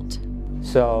Clifton's guilt.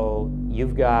 So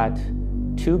you've got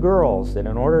 2 girls that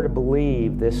in order to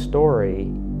believe this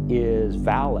story is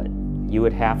valid, you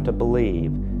would have to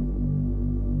believe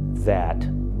that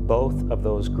both of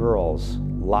those girls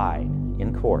lied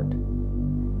in court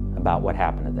about what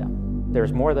happened to them.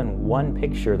 There's more than one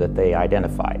picture that they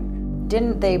identified.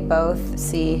 Didn't they both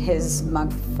see his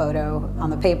mug photo on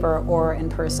the paper or in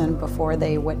person before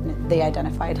they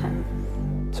identified him?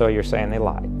 So you're saying they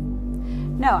lied?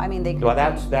 No, I mean, they... Well,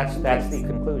 that's the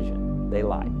conclusion. They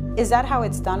lied. Is that how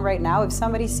it's done right now? If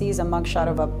somebody sees a mugshot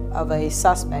of a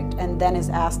suspect and then is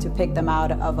asked to pick them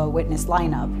out of a witness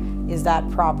lineup, is that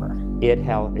proper?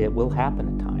 It will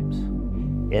happen at times.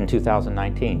 In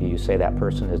 2019, do you say that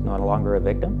person is no longer a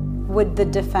victim? Would the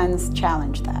defense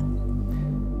challenge that?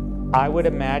 I would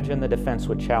imagine the defense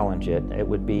would challenge it. It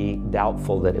would be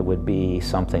doubtful that it would be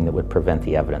something that would prevent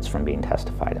the evidence from being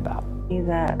testified about.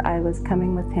 That I was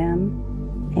coming with him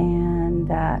and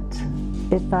that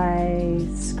if I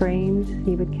screamed,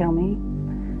 he would kill me.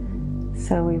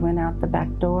 So we went out the back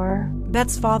door.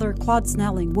 Beth's father, Claude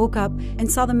Snelling, woke up and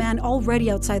saw the man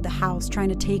already outside the house trying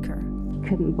to take her.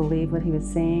 Couldn't believe what he was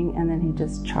seeing, and then he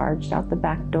just charged out the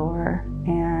back door,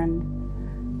 and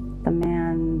the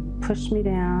man pushed me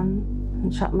down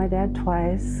and shot my dad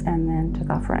twice and then took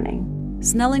off running.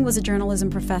 Snelling was a journalism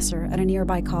professor at a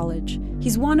nearby college.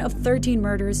 He's one of 13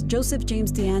 murders Joseph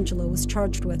James DeAngelo was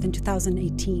charged with in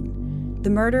 2018. The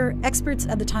murder, experts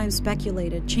at the time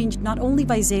speculated, changed not only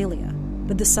Visalia,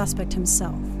 but the suspect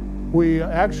himself. We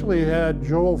actually had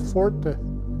Joel Forte,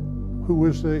 who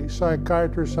was the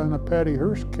psychiatrist on the Patty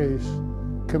Hearst case,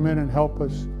 come in and help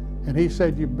us. And he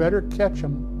said, you better catch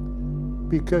him,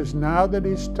 because now that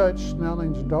he's touched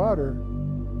Snelling's daughter,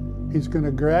 he's going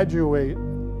to graduate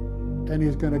and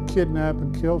he's going to kidnap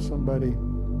and kill somebody.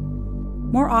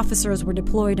 More officers were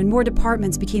deployed and more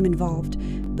departments became involved,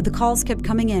 but the calls kept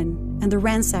coming in and the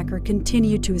ransacker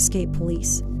continued to escape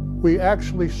police. We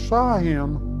actually saw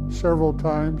him several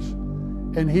times,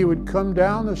 and he would come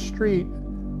down the street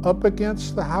up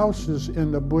against the houses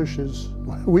in the bushes.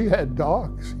 We had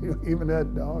dogs, we even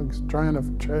had dogs trying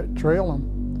to trail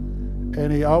him,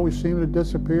 and he always seemed to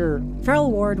disappear.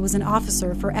 Farrell Ward was an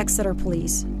officer for Exeter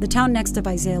Police, the town next to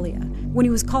Visalia, when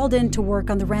he was called in to work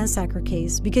on the ransacker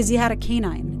case because he had a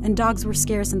canine and dogs were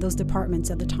scarce in those departments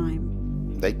at the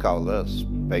time. They called us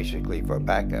basically for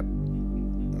backup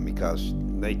because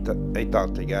they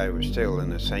thought the guy was still in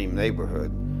the same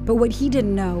neighborhood. But what he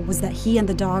didn't know was that he and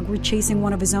the dog were chasing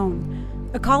one of his own,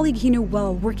 a colleague he knew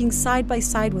well, working side by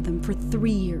side with him for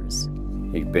 3 years.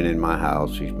 He's been in my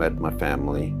house, he's met my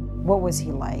family. What was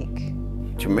he like?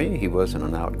 To me, he wasn't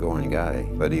an outgoing guy,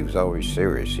 but he was always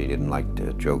serious. He didn't like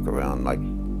to joke around like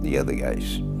the other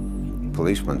guys.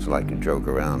 Policemen like to joke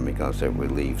around because it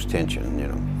relieves tension, you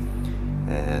know.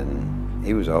 And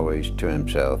he was always to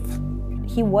himself.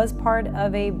 He was part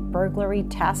of a burglary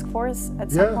task force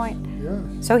at some point?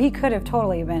 Yes. So he could have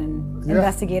totally been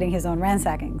investigating his own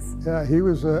ransackings. Yeah, he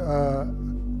was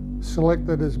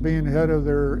selected as being head of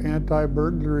their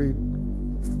anti-burglary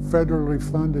federally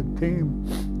funded team.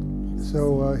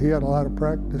 So he had a lot of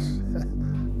practice.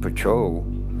 Patrol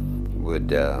would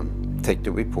take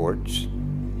the reports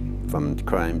from the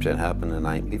crimes that happened the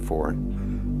night before,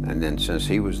 and then since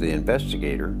he was the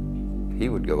investigator, he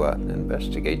would go out and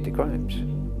investigate the crimes.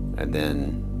 And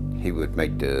then he would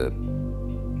make the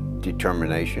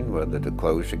determination whether to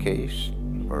close the case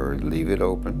or leave it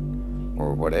open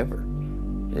or whatever.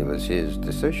 It was his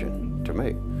decision to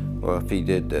make. Well, if he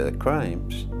did the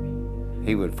crimes,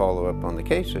 he would follow up on the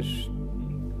cases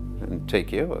and take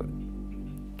care of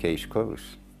it. Case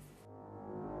closed.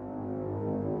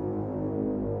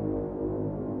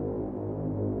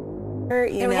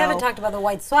 And we haven't talked about the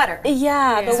white sweater.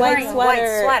 Yeah, the white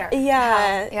sweater.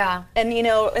 Yeah. Yeah. And you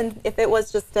know, and if it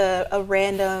was just a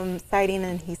random sighting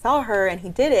and he saw her and he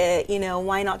did it, you know,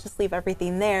 why not just leave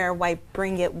everything there? Why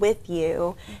bring it with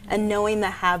you? And knowing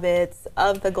the habits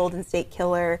of the Golden State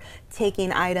Killer,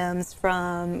 taking items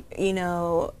from, you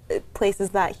know,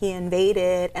 places that he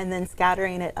invaded and then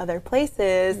scattering it other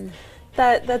places.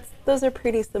 Those are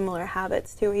pretty similar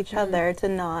habits to each other, to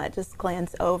not just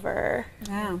glance over.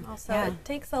 Yeah. Also, it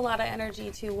takes a lot of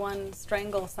energy to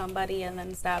strangle somebody and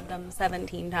then stab them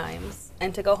 17 times,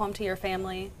 and to go home to your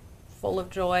family full of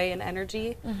joy and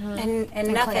energy And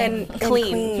nothing. and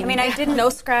clean. I mean, I didn't. No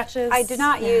scratches. I did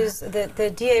not use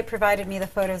the DA provided me the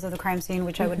photos of the crime scene,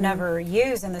 which I would never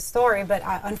use in the story, but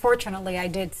unfortunately, I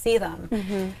did see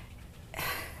them.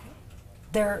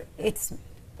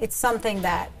 It's something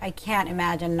that I can't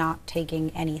imagine not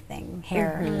taking anything,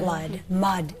 hair, blood,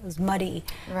 mud, it was muddy,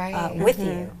 with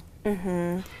you.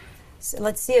 So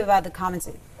let's see about the comments,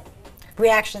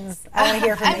 reactions. I want to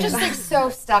hear from you. I'm just like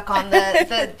so stuck on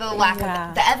the lack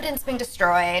of the evidence being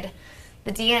destroyed,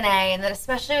 the DNA, and that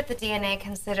especially with the DNA,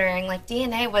 considering like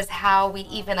DNA was how we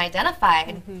even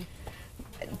identified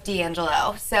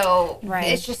D'Angelo. So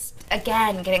it's just,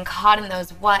 again, getting caught in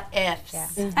those what ifs.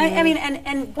 Yeah. I mean,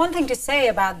 and one thing to say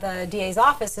about the DA's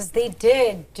office is they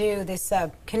did do this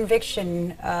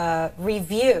conviction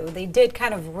review. They did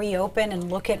kind of reopen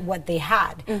and look at what they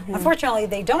had. Unfortunately,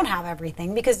 they don't have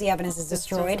everything because the evidence is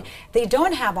destroyed. They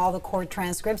don't have all the court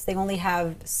transcripts. They only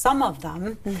have some of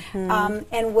them.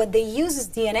 And what they use is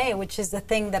DNA, which is the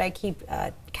thing that I keep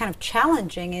kind of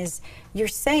challenging is you're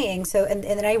saying, so,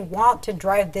 and I want to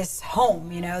drive this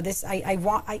home, you know, this,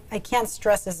 I can't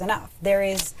stress this enough. There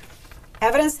is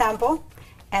evidence sample,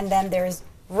 and then there's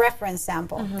reference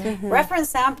sample. Reference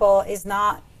sample is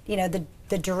not, you know,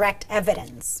 the direct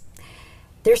evidence.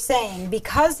 They're saying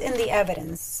because in the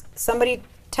evidence, somebody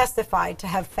testified to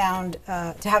have found,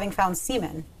 to having found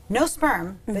semen, no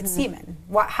sperm, but semen.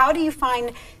 How do you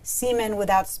find semen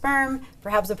without sperm?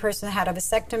 Perhaps a person had a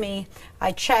vasectomy.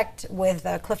 I checked with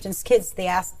Clifton's kids. They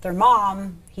asked their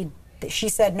mom. She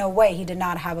said, no way, he did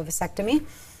not have a vasectomy.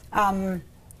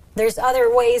 There's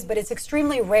other ways, but it's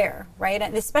extremely rare, right?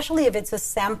 And especially if it's a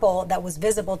sample that was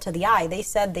visible to the eye. They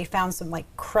said they found some like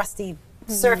crusty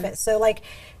surface. So like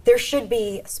there should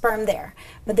be sperm there,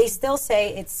 but they still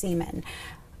say it's semen.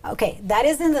 Okay, that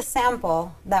is in the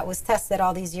sample that was tested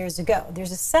all these years ago.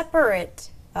 There's a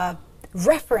separate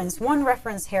reference, one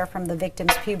reference hair from the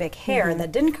victim's pubic hair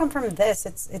that didn't come from this.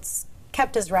 It's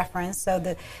kept as reference, so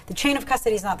the chain of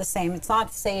custody is not the same. It's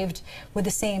not saved with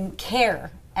the same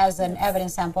care as an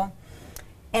evidence sample.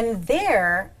 And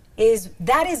that is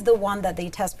the one that they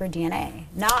test for DNA,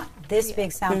 not this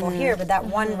big sample here, but that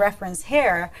one reference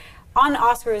hair on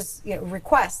Oscar's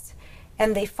request,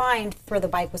 and they find where the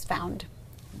bike was found,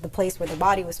 the place where the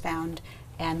body was found,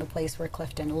 and the place where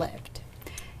Clifton lived.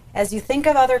 As you think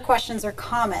of other questions or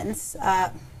comments,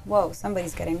 whoa,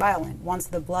 somebody's getting violent, wants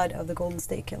the blood of the Golden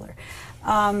State Killer.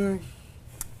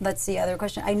 Let's see, other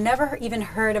question. I never even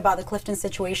heard about the Clifton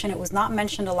situation. It was not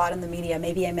mentioned a lot in the media.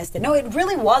 Maybe I missed it. No, it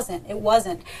really wasn't. It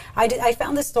wasn't. I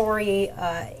found the story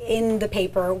in the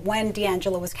paper when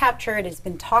D'Angelo was captured. It's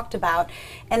been talked about.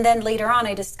 And then later on,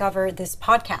 I discovered this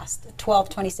podcast,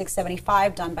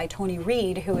 122675, done by Tony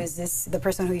Reed, who is the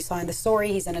person who you saw in the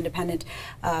story. He's an independent,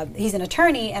 he's an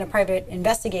attorney and a private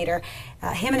investigator.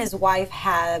 Him and his wife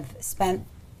have spent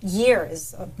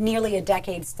years, nearly a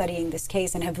decade, studying this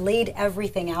case and have laid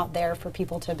everything out there for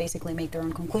people to basically make their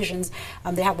own conclusions.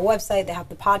 They have a website, they have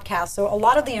the podcast, so a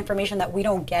lot of the information that we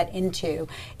don't get into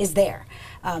is there.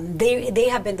 They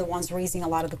have been the ones raising a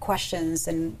lot of the questions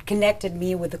and connected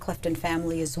me with the Clifton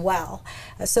family as well.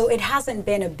 So it hasn't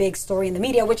been a big story in the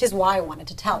media, which is why I wanted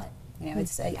to tell it. You know,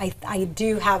 it's I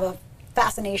do have a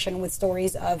fascination with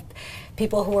stories of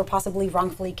people who were possibly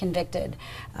wrongfully convicted.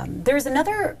 There's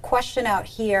another question out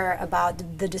here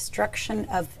about the destruction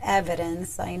of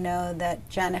evidence. I know that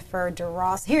Jennifer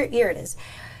DeRoss, here it is.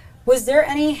 Was there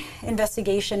any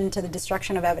investigation into the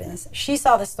destruction of evidence? She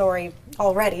saw the story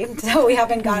already, so we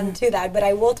haven't gotten to that, but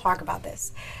I will talk about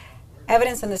this.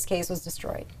 Evidence in this case was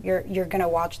destroyed. You're going to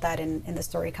watch that in the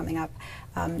story coming up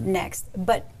next.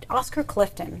 But Oscar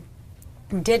Clifton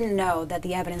didn't know that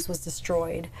the evidence was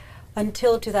destroyed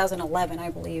until 2011, I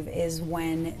believe, is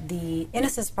when the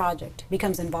Innocence Project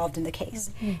becomes involved in the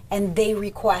case. And they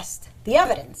request the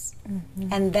evidence.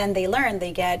 And then they learn,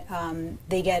 they get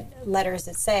letters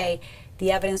that say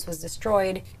the evidence was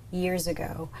destroyed years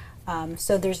ago.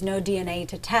 So there's no DNA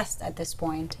to test at this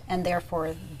point, and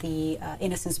therefore the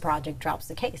Innocence Project drops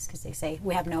the case because they say,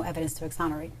 we have no evidence to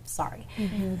exonerate, sorry.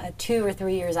 2 or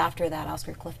 3 years after that,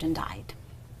 Oscar Clifton died,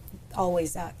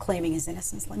 always claiming his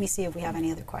innocence. Let me see if we have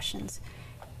any other questions.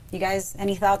 You guys,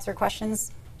 any thoughts or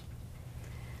questions?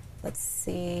 Let's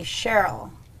see,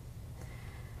 Cheryl.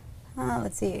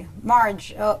 Let's see,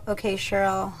 Marge. Oh, okay,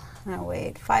 Cheryl. Oh,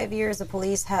 wait, 5 years the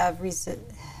police have resisted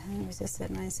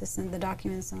my assistant, the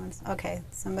documents. Okay,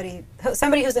 somebody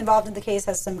who's involved in the case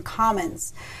has some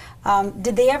comments.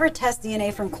 Did they ever test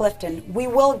DNA from Clifton? We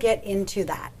will get into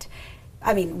that.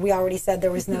 I mean, we already said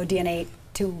there was no DNA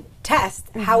to test.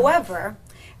 However,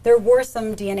 there were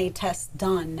some DNA tests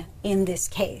done in this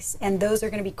case, and those are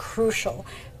going to be crucial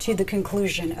to the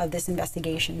conclusion of this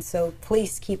investigation. So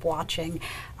please keep watching.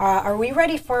 Are we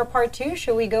ready for part 2?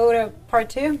 Should we go to part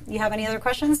 2? You have any other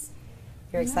questions?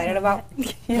 You're excited about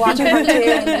watching part 2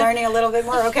 and learning a little bit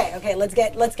more? Okay, let's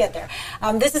get there.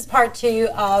 This is part 2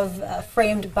 of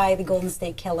Framed by the Golden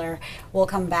State Killer. We'll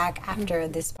come back after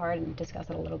this part and discuss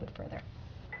it a little bit further.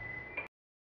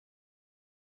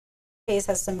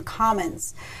 Has some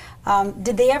comments.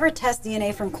 Did they ever test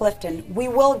DNA from Clifton? We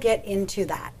will get into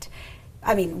that.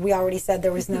 I mean, we already said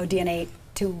there was no DNA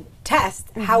to test.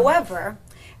 However,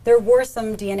 there were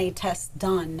some DNA tests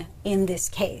done in this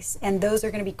case, and those are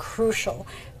going to be crucial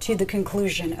to the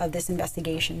conclusion of this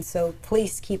investigation. So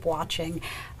please keep watching.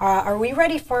 Are we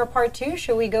ready for part 2?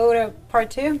 Should we go to part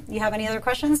 2? You have any other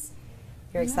questions?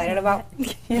 You're excited about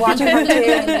watching part 2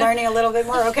 and learning a little bit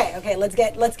more? Okay, let's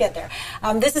get there.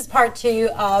 This is part 2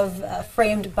 of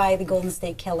Framed by the Golden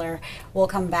State Killer. We'll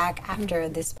come back after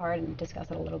this part and discuss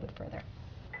it a little bit further.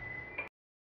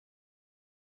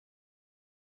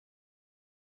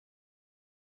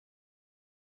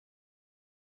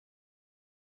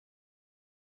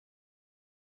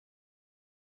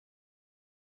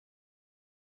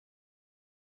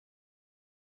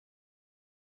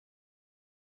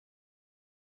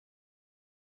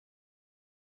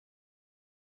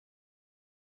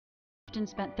 Clifton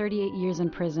spent 38 years in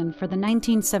prison for the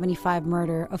 1975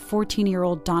 murder of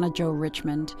 14-year-old Donna Jo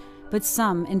Richmond, but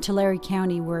some in Tulare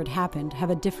County where it happened have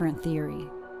a different theory.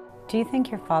 Do you think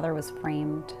your father was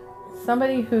framed?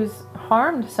 Somebody who's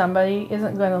harmed somebody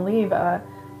isn't going to leave a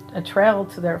trail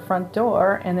to their front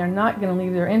door, and they're not going to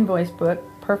leave their invoice book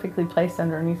perfectly placed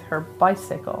underneath her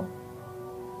bicycle.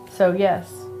 So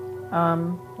yes,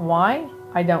 why?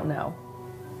 I don't know.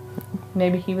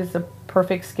 Maybe he was the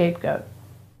perfect scapegoat.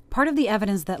 Part of the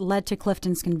evidence that led to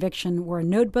Clifton's conviction were a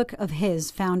notebook of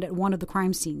his found at one of the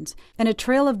crime scenes, and a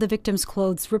trail of the victim's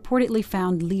clothes reportedly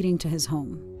found leading to his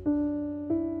home.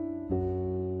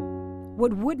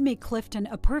 What would make Clifton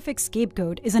a perfect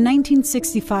scapegoat is a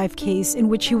 1965 case in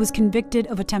which he was convicted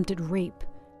of attempted rape.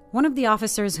 One of the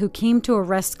officers who came to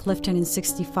arrest Clifton in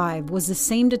 '65 was the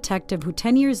same detective who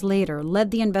 10 years later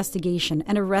led the investigation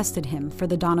and arrested him for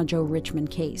the Donna Jo Richmond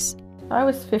case. I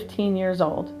was 15 years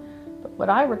old. But what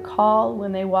I recall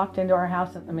when they walked into our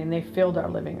house, I mean, they filled our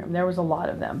living room. There was a lot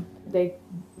of them. They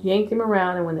yanked him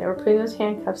around, and when they were putting those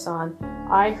handcuffs on,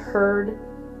 I heard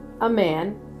a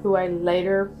man who I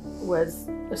later was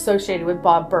associated with,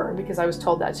 Bob Byrd, because I was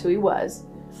told that's who he was,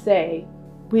 say,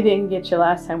 "We didn't get you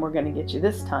last time, we're going to get you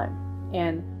this time."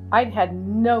 And I'd had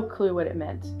no clue what it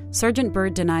meant. Sergeant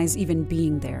Byrd denies even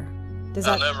being there.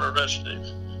 I never arrested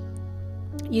him.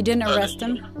 You didn't arrest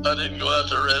him? I didn't go out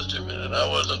to arrest him, and I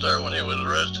wasn't there when he was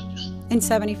arrested. In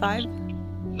 '75?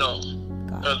 No.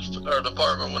 Our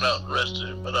department went out and arrested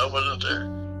him, but I wasn't there.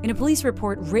 In a police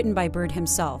report written by Byrd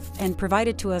himself and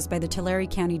provided to us by the Tulare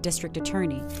County District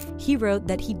Attorney, he wrote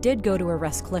that he did go to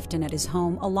arrest Clifton at his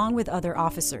home along with other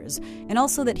officers, and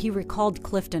also that he recalled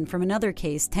Clifton from another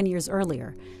case 10 years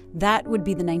earlier. That would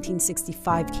be the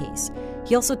 1965 case.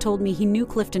 He also told me he knew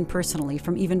Clifton personally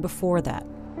from even before that.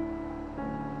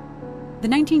 The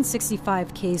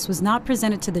 1965 case was not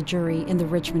presented to the jury in the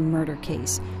Richmond murder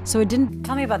case, so it didn't...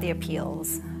 Tell me about the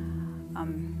appeals.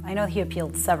 I know he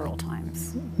appealed several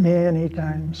times. Many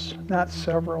times, not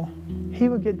several. He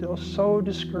would get so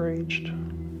discouraged.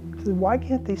 He said, why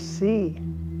can't they see?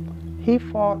 He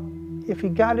fought, if he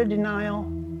got a denial,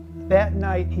 that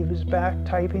night he was back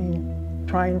typing,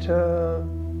 trying to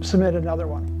submit another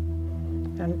one,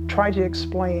 and try to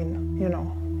explain,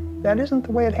 that isn't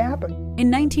the way it happened.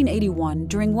 In 1981,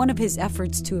 during one of his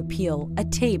efforts to appeal, a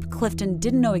tape Clifton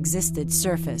didn't know existed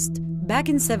surfaced. Back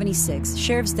in '76,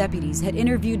 sheriff's deputies had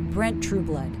interviewed Brent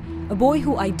Trueblood, a boy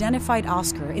who identified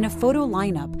Oscar in a photo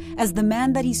lineup as the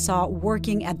man that he saw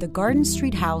working at the Garden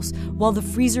Street house while the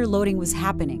freezer loading was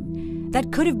happening.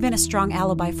 That could have been a strong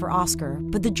alibi for Oscar,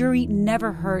 but the jury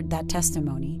never heard that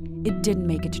testimony. It didn't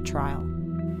make it to trial.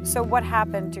 So what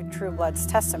happened to Trueblood's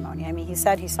testimony? I mean, he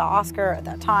said he saw Oscar at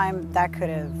that time. That could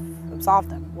have absolved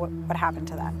him. What happened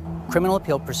to that? Criminal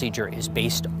appeal procedure is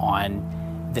based on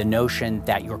the notion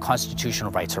that your constitutional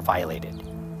rights are violated.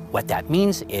 What that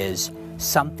means is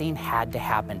something had to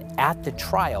happen at the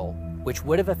trial which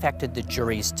would have affected the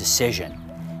jury's decision.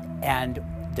 And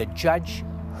the judge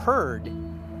heard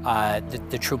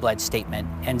the Trueblood statement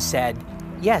and said,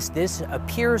 yes, this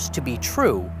appears to be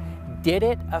true. Did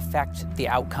it affect the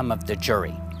outcome of the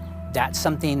jury? That's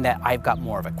something that I've got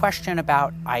more of a question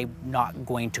about. I'm not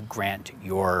going to grant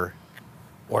your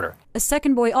order. A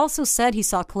second boy also said he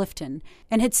saw Clifton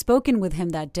and had spoken with him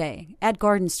that day at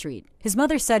Garden Street. His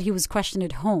mother said he was questioned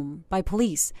at home by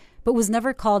police, but was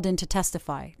never called in to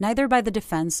testify, neither by the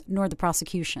defense nor the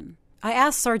prosecution. I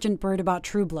asked Sergeant Byrd about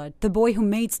Trueblood, the boy who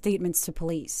made statements to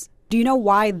police. Do you know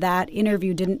why that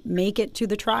interview didn't make it to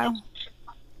the trial?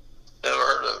 Never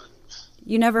heard of it.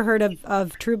 You never heard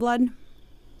of Trueblood?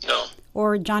 No.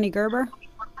 Or Johnny Gerber?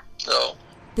 No.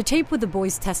 The tape with the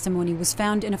boy's testimony was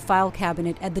found in a file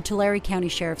cabinet at the Tulare County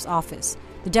Sheriff's Office.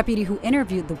 The deputy who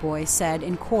interviewed the boy said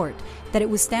in court that it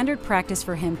was standard practice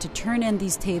for him to turn in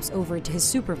these tapes over to his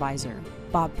supervisor,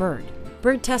 Bob Byrd.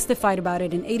 Byrd testified about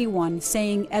it in '81,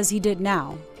 saying, as he did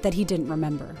now, that he didn't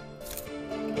remember.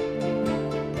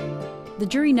 The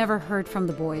jury never heard from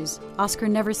the boys. Oscar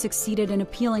never succeeded in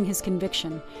appealing his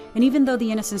conviction, and even though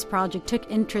the Innocence Project took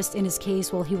interest in his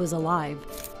case while he was alive,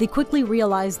 they quickly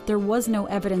realized there was no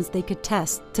evidence they could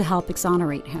test to help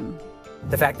exonerate him.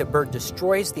 The fact that Byrd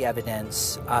destroys the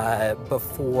evidence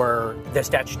before the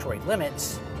statutory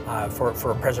limits for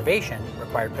preservation,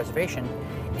 required preservation,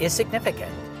 is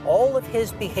significant. All of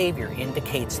his behavior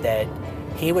indicates that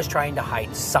he was trying to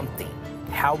hide something.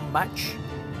 How much?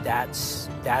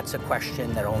 That's a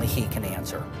question that only he can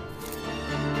answer.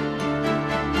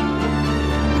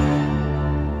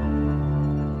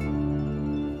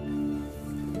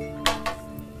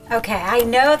 Okay, I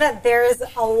know that there's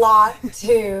a lot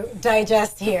to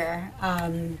digest here.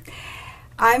 I'm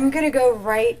going to go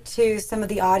right to some of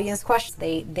the audience questions.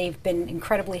 They've been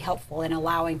incredibly helpful in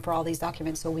allowing for all these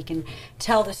documents so we can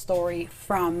tell the story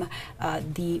from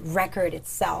the record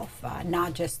itself,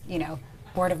 not just,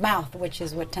 word of mouth, which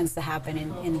is what tends to happen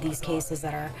in these cases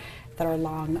that are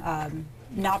long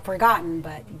not forgotten,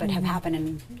 but have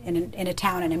happened in a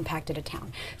town and impacted a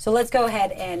town. So let's go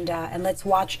ahead and let's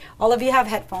watch. All of you have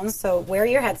headphones, so wear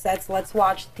your headsets. Let's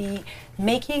watch the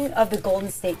making of the Golden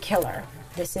State Killer.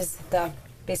 This is the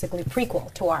basically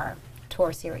prequel to our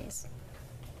series.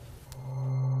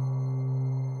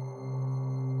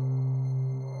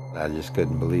 I just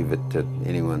couldn't believe it that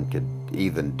anyone could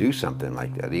even do something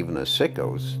like that, even a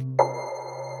sickos.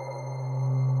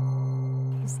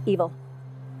 He's evil.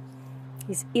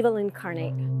 He's evil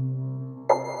incarnate.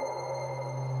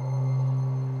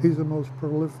 He's the most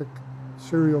prolific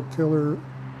serial killer,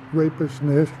 rapist in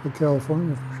the history of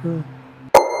California, for sure.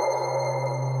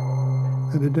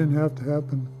 And it didn't have to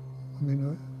happen. I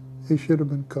mean, he should have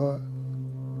been caught.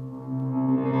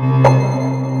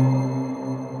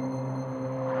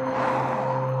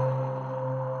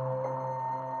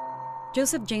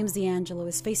 Joseph James DeAngelo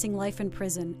is facing life in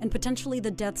prison and potentially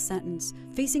the death sentence,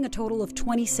 facing a total of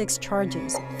 26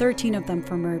 charges, 13 of them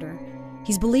for murder.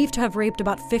 He's believed to have raped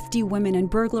about 50 women and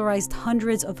burglarized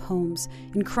hundreds of homes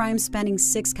in crimes spanning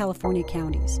 6 California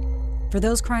counties. For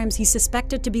those crimes, he's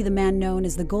suspected to be the man known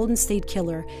as the Golden State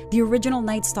Killer, the original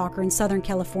Night Stalker in Southern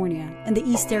California, and the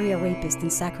East Area Rapist in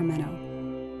Sacramento.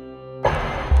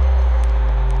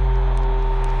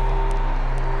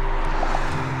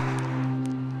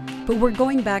 But we're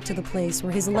going back to the place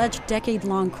where his alleged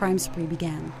decade-long crime spree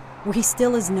began, where he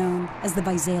still is known as the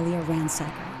Visalia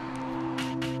Ransacker.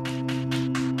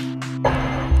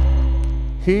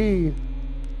 He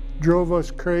drove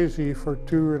us crazy for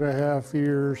 2.5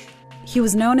 years. He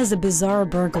was known as a bizarre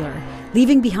burglar,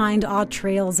 leaving behind odd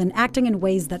trails and acting in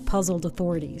ways that puzzled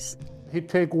authorities. He'd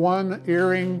take one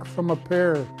earring from a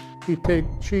pair. He'd take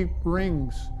cheap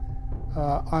rings.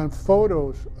 On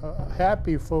photos,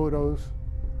 happy photos,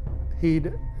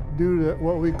 he'd do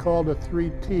what we call the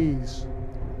 3 T's.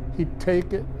 He'd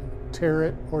take it, tear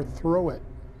it, or throw it.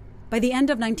 By the end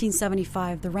of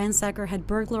 1975, the ransacker had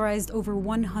burglarized over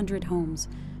 100 homes.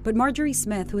 But Marjorie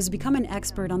Smith, who has become an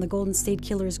expert on the Golden State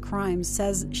Killer's crimes,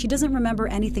 says she doesn't remember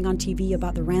anything on TV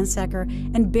about the ransacker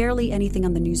and barely anything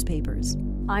on the newspapers.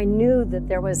 I knew that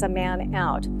there was a man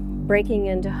out breaking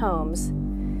into homes.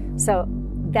 So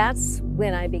that's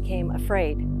when I became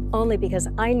afraid, only because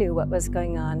I knew what was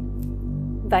going on.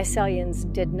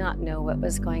 Visalians did not know what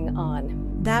was going on.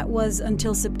 That was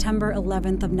until September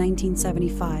 11th of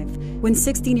 1975, when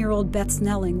 16-year-old Beth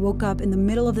Snelling woke up in the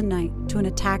middle of the night to an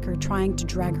attacker trying to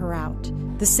drag her out.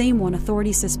 The same one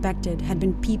authorities suspected had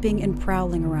been peeping and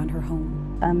prowling around her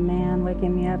home. A man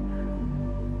waking me up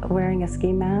wearing a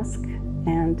ski mask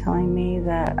and telling me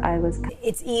that I was...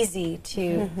 It's easy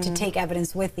to take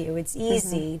evidence with you. It's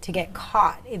easy to get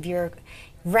caught if you're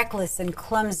reckless and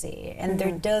clumsy, and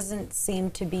there doesn't seem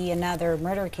to be another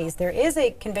murder case. There is a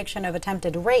conviction of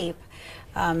attempted rape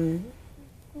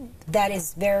that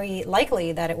is very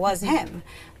likely that it was him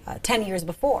 10 years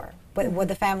before. But what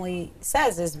the family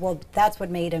says is, well, that's what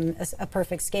made him a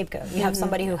perfect scapegoat. You have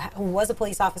somebody who was a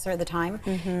police officer at the time,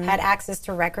 had access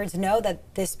to records, knows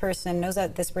that this person was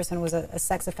a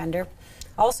sex offender.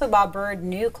 Also, Bob Byrd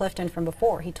knew Clifton from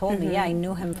before. He told me, yeah, I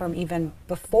knew him from even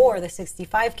before the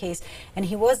 65 case, and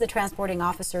he was the transporting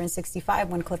officer in 65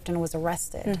 when Clifton was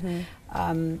arrested.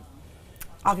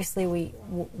 Obviously, we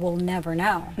will never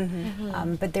know,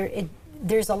 but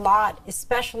there's a lot,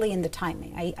 especially in the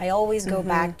timing. I always go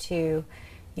back to,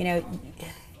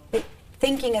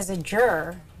 thinking as a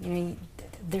juror,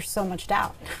 there's so much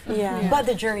doubt. Yeah. But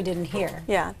the jury didn't hear.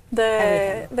 Yeah.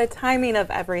 The timing of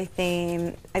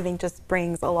everything, I think, just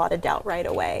brings a lot of doubt right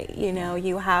away. You know,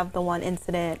 you have the one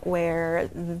incident where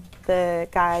the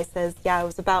guy says, yeah, it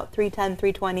was about 3:10,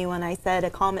 3:20 when I said a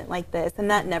comment like this, and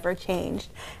that never changed.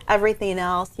 Everything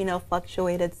else, you know,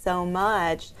 fluctuated so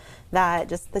much that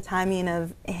just the timing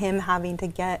of him having to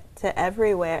get to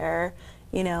everywhere,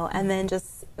 you know, and then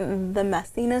just the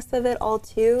messiness of it all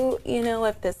too, you know,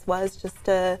 if this was just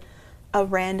a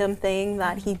random thing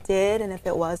that he did, and if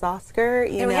it was Oscar,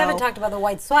 you know. We haven't talked about the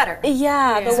white sweater.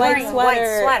 Yeah, the white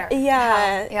sweater.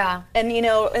 Yeah. Yeah. And, you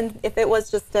know, and if it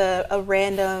was just a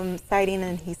random sighting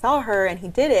and he saw her and he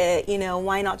did it, you know,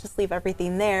 why not just leave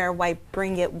everything there? Why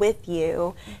bring it with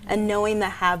you? And knowing the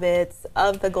habits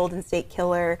of the Golden State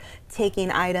Killer, taking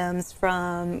items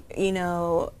from, you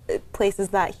know, places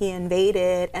that he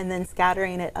invaded and then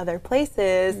scattering it other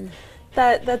places,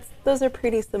 those are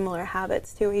pretty similar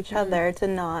habits to each other to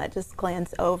not just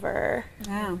glance over.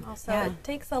 Yeah. Also, it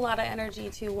takes a lot of energy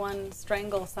to, one,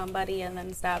 strangle somebody and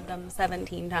then stab them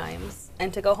 17 times,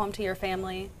 and to go home to your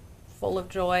family full of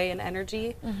joy and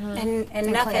energy. And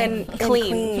nothing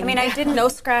clean. I mean, I didn't. No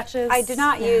scratches. I did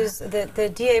not use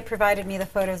the DA provided me the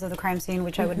photos of the crime scene,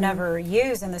 which I would never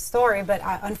use in the story, but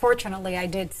unfortunately, I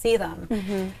did see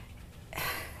them.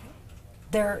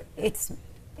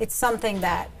 It's something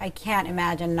that I can't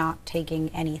imagine not taking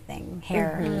anything,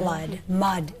 hair, blood,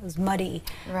 mud, it was muddy,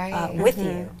 with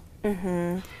you.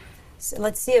 So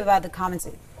let's see about the comments,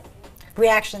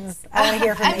 reactions. I want to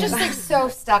hear from you. I'm just like so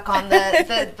stuck on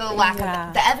the lack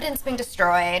of the evidence being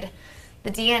destroyed,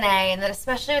 the DNA, and that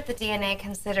especially with the DNA,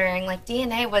 considering like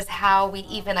DNA was how we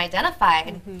even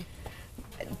identified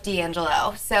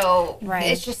D'Angelo. So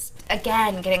it's just,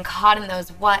 again, getting caught in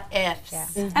those what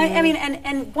ifs. I mean,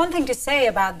 and one thing to say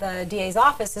about the DA's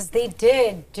office is they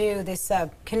did do this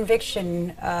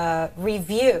conviction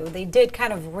review. They did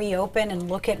kind of reopen and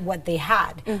look at what they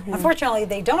had. Unfortunately,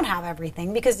 they don't have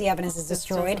everything because the evidence is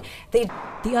destroyed.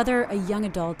 The other, a young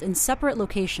adult, in separate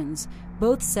locations,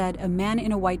 both said a man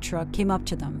in a white truck came up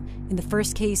to them. In the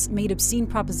first case, made obscene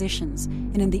propositions,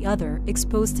 and in the other,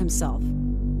 exposed himself.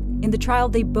 In the trial,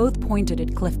 they both pointed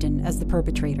at Clifton as the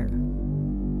perpetrator.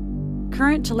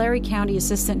 Current Tulare County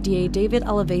Assistant DA David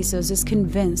Alavezos is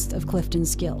convinced of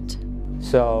Clifton's guilt.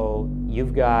 So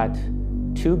you've got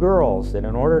two girls that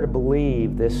in order to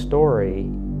believe this story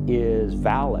is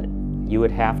valid, you would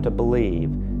have to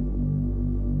believe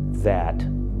that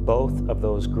both of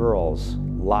those girls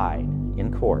lied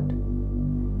in court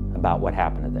about what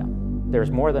happened to them.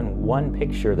 There's more than one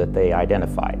picture that they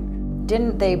identified.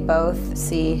 Didn't they both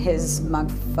see his mug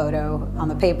photo on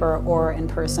the paper or in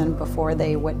person before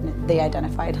they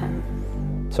identified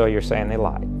him? So you're saying they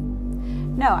lied?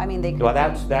 No, I mean they. Well,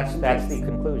 that's the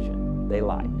conclusion. They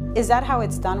lied. Is that how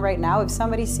it's done right now? If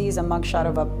somebody sees a mugshot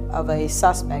of a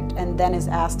suspect and then is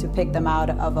asked to pick them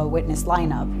out of a witness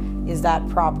lineup, is that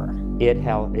proper?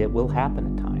 It will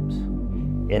happen at times.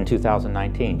 In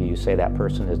 2019, do you say that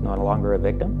person is no longer a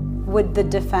victim? Would the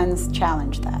defense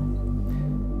challenge that?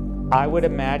 I would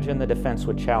imagine the defense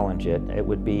would challenge it. It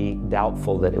would be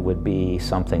doubtful that it would be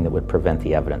something that would prevent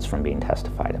the evidence from being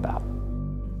testified about.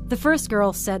 The first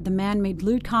girl said the man made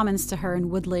lewd comments to her in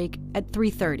Woodlake at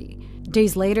 3:30.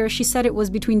 Days later, she said it was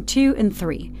between 2 and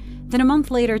 3. Then a month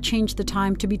later changed the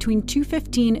time to between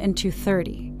 2:15 and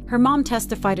 2:30. Her mom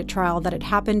testified at trial that it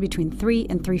happened between 3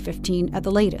 and 3:15 at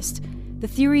the latest. The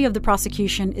theory of the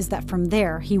prosecution is that from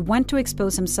there, he went to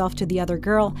expose himself to the other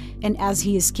girl, and as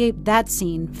he escaped that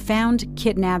scene, found,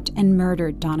 kidnapped, and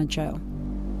murdered Donna Jo.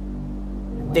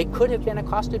 They could have been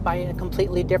accosted by a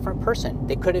completely different person.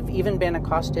 They could have even been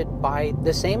accosted by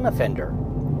the same offender.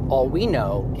 All we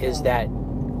know is that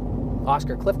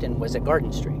Oscar Clifton was at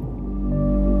Garden Street.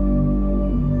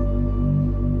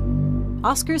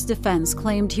 Oscar's defense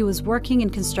claimed he was working in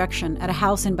construction at a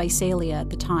house in Visalia at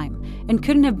the time and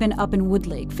couldn't have been up in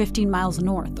Woodlake, 15 miles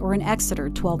north, or in Exeter,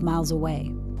 12 miles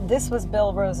away. This was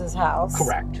Bill Rose's house.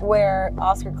 Correct. Where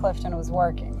Oscar Clifton was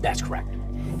working. That's correct.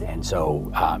 And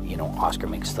so, Oscar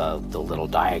makes the little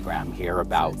diagram here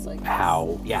about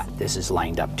how, this is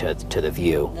lined up to the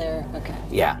view. There, okay.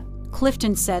 Yeah.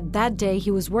 Clifton said that day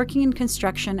he was working in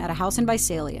construction at a house in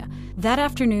Visalia. That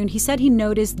afternoon, he said he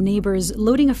noticed neighbors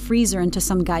loading a freezer into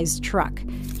some guy's truck.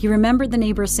 He remembered the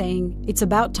neighbor saying, "It's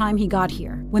about time he got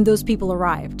here," when those people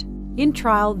arrived. In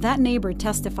trial, that neighbor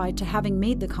testified to having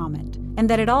made the comment, and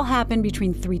that it all happened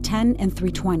between 3:10 and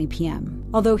 3:20 p.m.,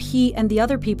 although he and the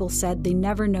other people said they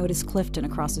never noticed Clifton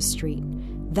across the street.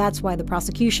 That's why the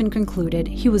prosecution concluded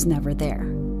he was never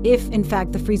there. if in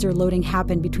fact the freezer loading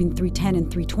happened between 3:10 and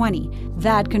 3:20.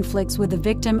 That conflicts with the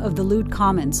victim of the lewd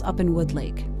comments up in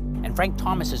Woodlake. And Frank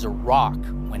Thomas is a rock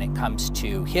when it comes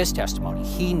to his testimony.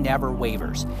 He never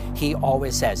wavers. He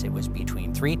always says it was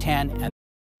between 3:10 and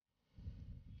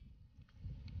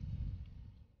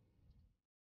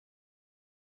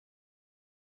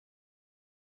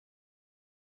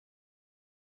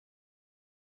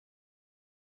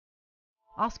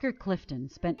Oscar Clifton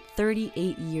spent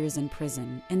 38 years in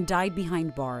prison and died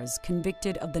behind bars,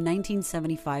 convicted of the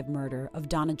 1975 murder of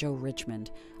Donna Jo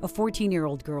Richmond, a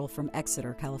 14-year-old girl from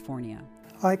Exeter, California.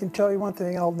 I can tell you one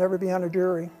thing, I'll never be on a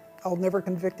jury. I'll never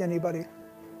convict anybody.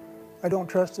 I don't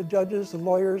trust the judges, the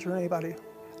lawyers, or anybody.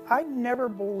 I never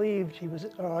believed he was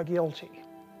guilty.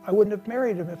 I wouldn't have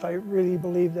married him if I really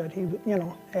believed that he,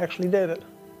 actually did it.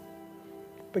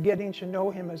 But getting to know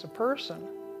him as a person,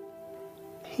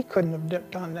 he couldn't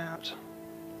have done that.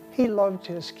 He loved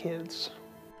his kids.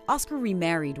 Oscar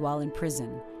remarried while in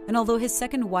prison, and although his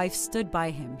second wife stood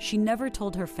by him, she never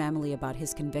told her family about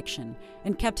his conviction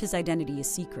and kept his identity a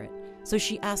secret, so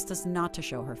she asked us not to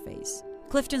show her face.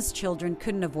 Clifton's children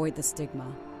couldn't avoid the stigma.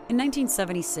 In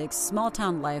 1976,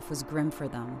 small-town life was grim for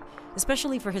them,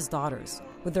 especially for his daughters,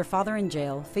 with their father in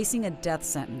jail, facing a death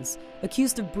sentence,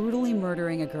 accused of brutally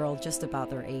murdering a girl just about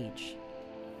their age.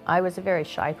 I was a very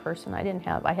shy person.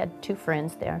 I had 2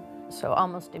 friends there. So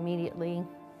almost immediately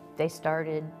they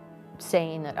started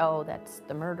saying that, oh, that's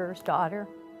the murderer's daughter.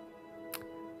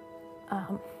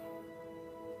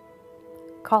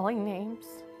 Calling names.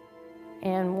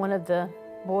 And one of the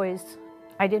boys,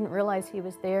 I didn't realize he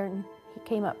was there, and he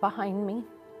came up behind me,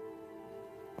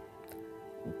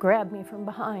 grabbed me from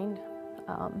behind,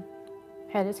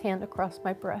 had his hand across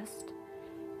my breast,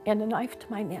 and a knife to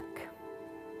my neck.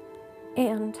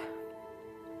 And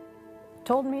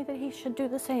told me that he should do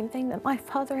the same thing that my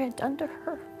father had done to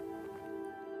her.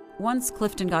 Once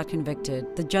Clifton got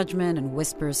convicted, the judgment and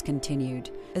whispers continued.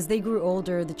 As they grew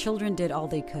older, the children did all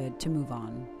they could to move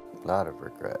on. A lot of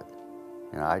regret.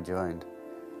 I joined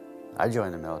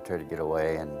the military to get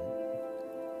away, and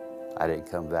I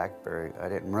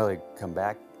didn't really come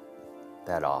back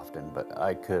that often, but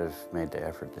I could have made the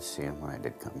effort to see him when I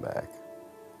did come back,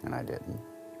 and I didn't.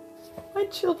 My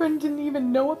children didn't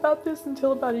even know about this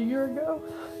until about a year ago.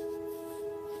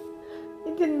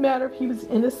 It didn't matter if he was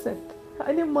innocent.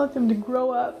 I didn't want them to grow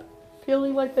up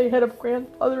feeling like they had a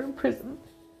grandfather in prison.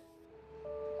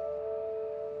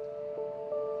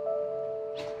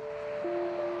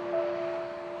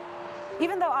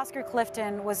 Even though Oscar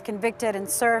Clifton was convicted and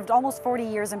served almost 40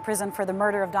 years in prison for the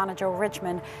murder of Donna Jo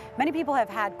Richmond, many people have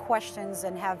had questions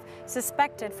and have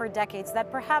suspected for decades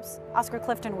that perhaps Oscar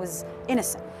Clifton was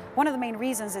innocent. One of the main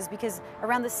reasons is because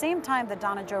around the same time that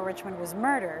Donna Jo Richmond was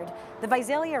murdered, the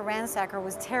Visalia ransacker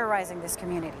was terrorizing this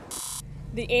community.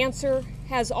 The answer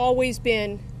has always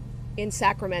been in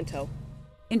Sacramento.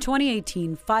 In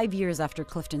 2018, 5 years after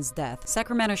Clifton's death,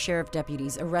 Sacramento Sheriff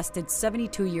deputies arrested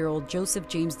 72-year-old Joseph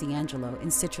James D'Angelo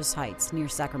in Citrus Heights, near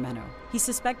Sacramento. He's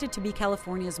suspected to be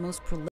California's most prolific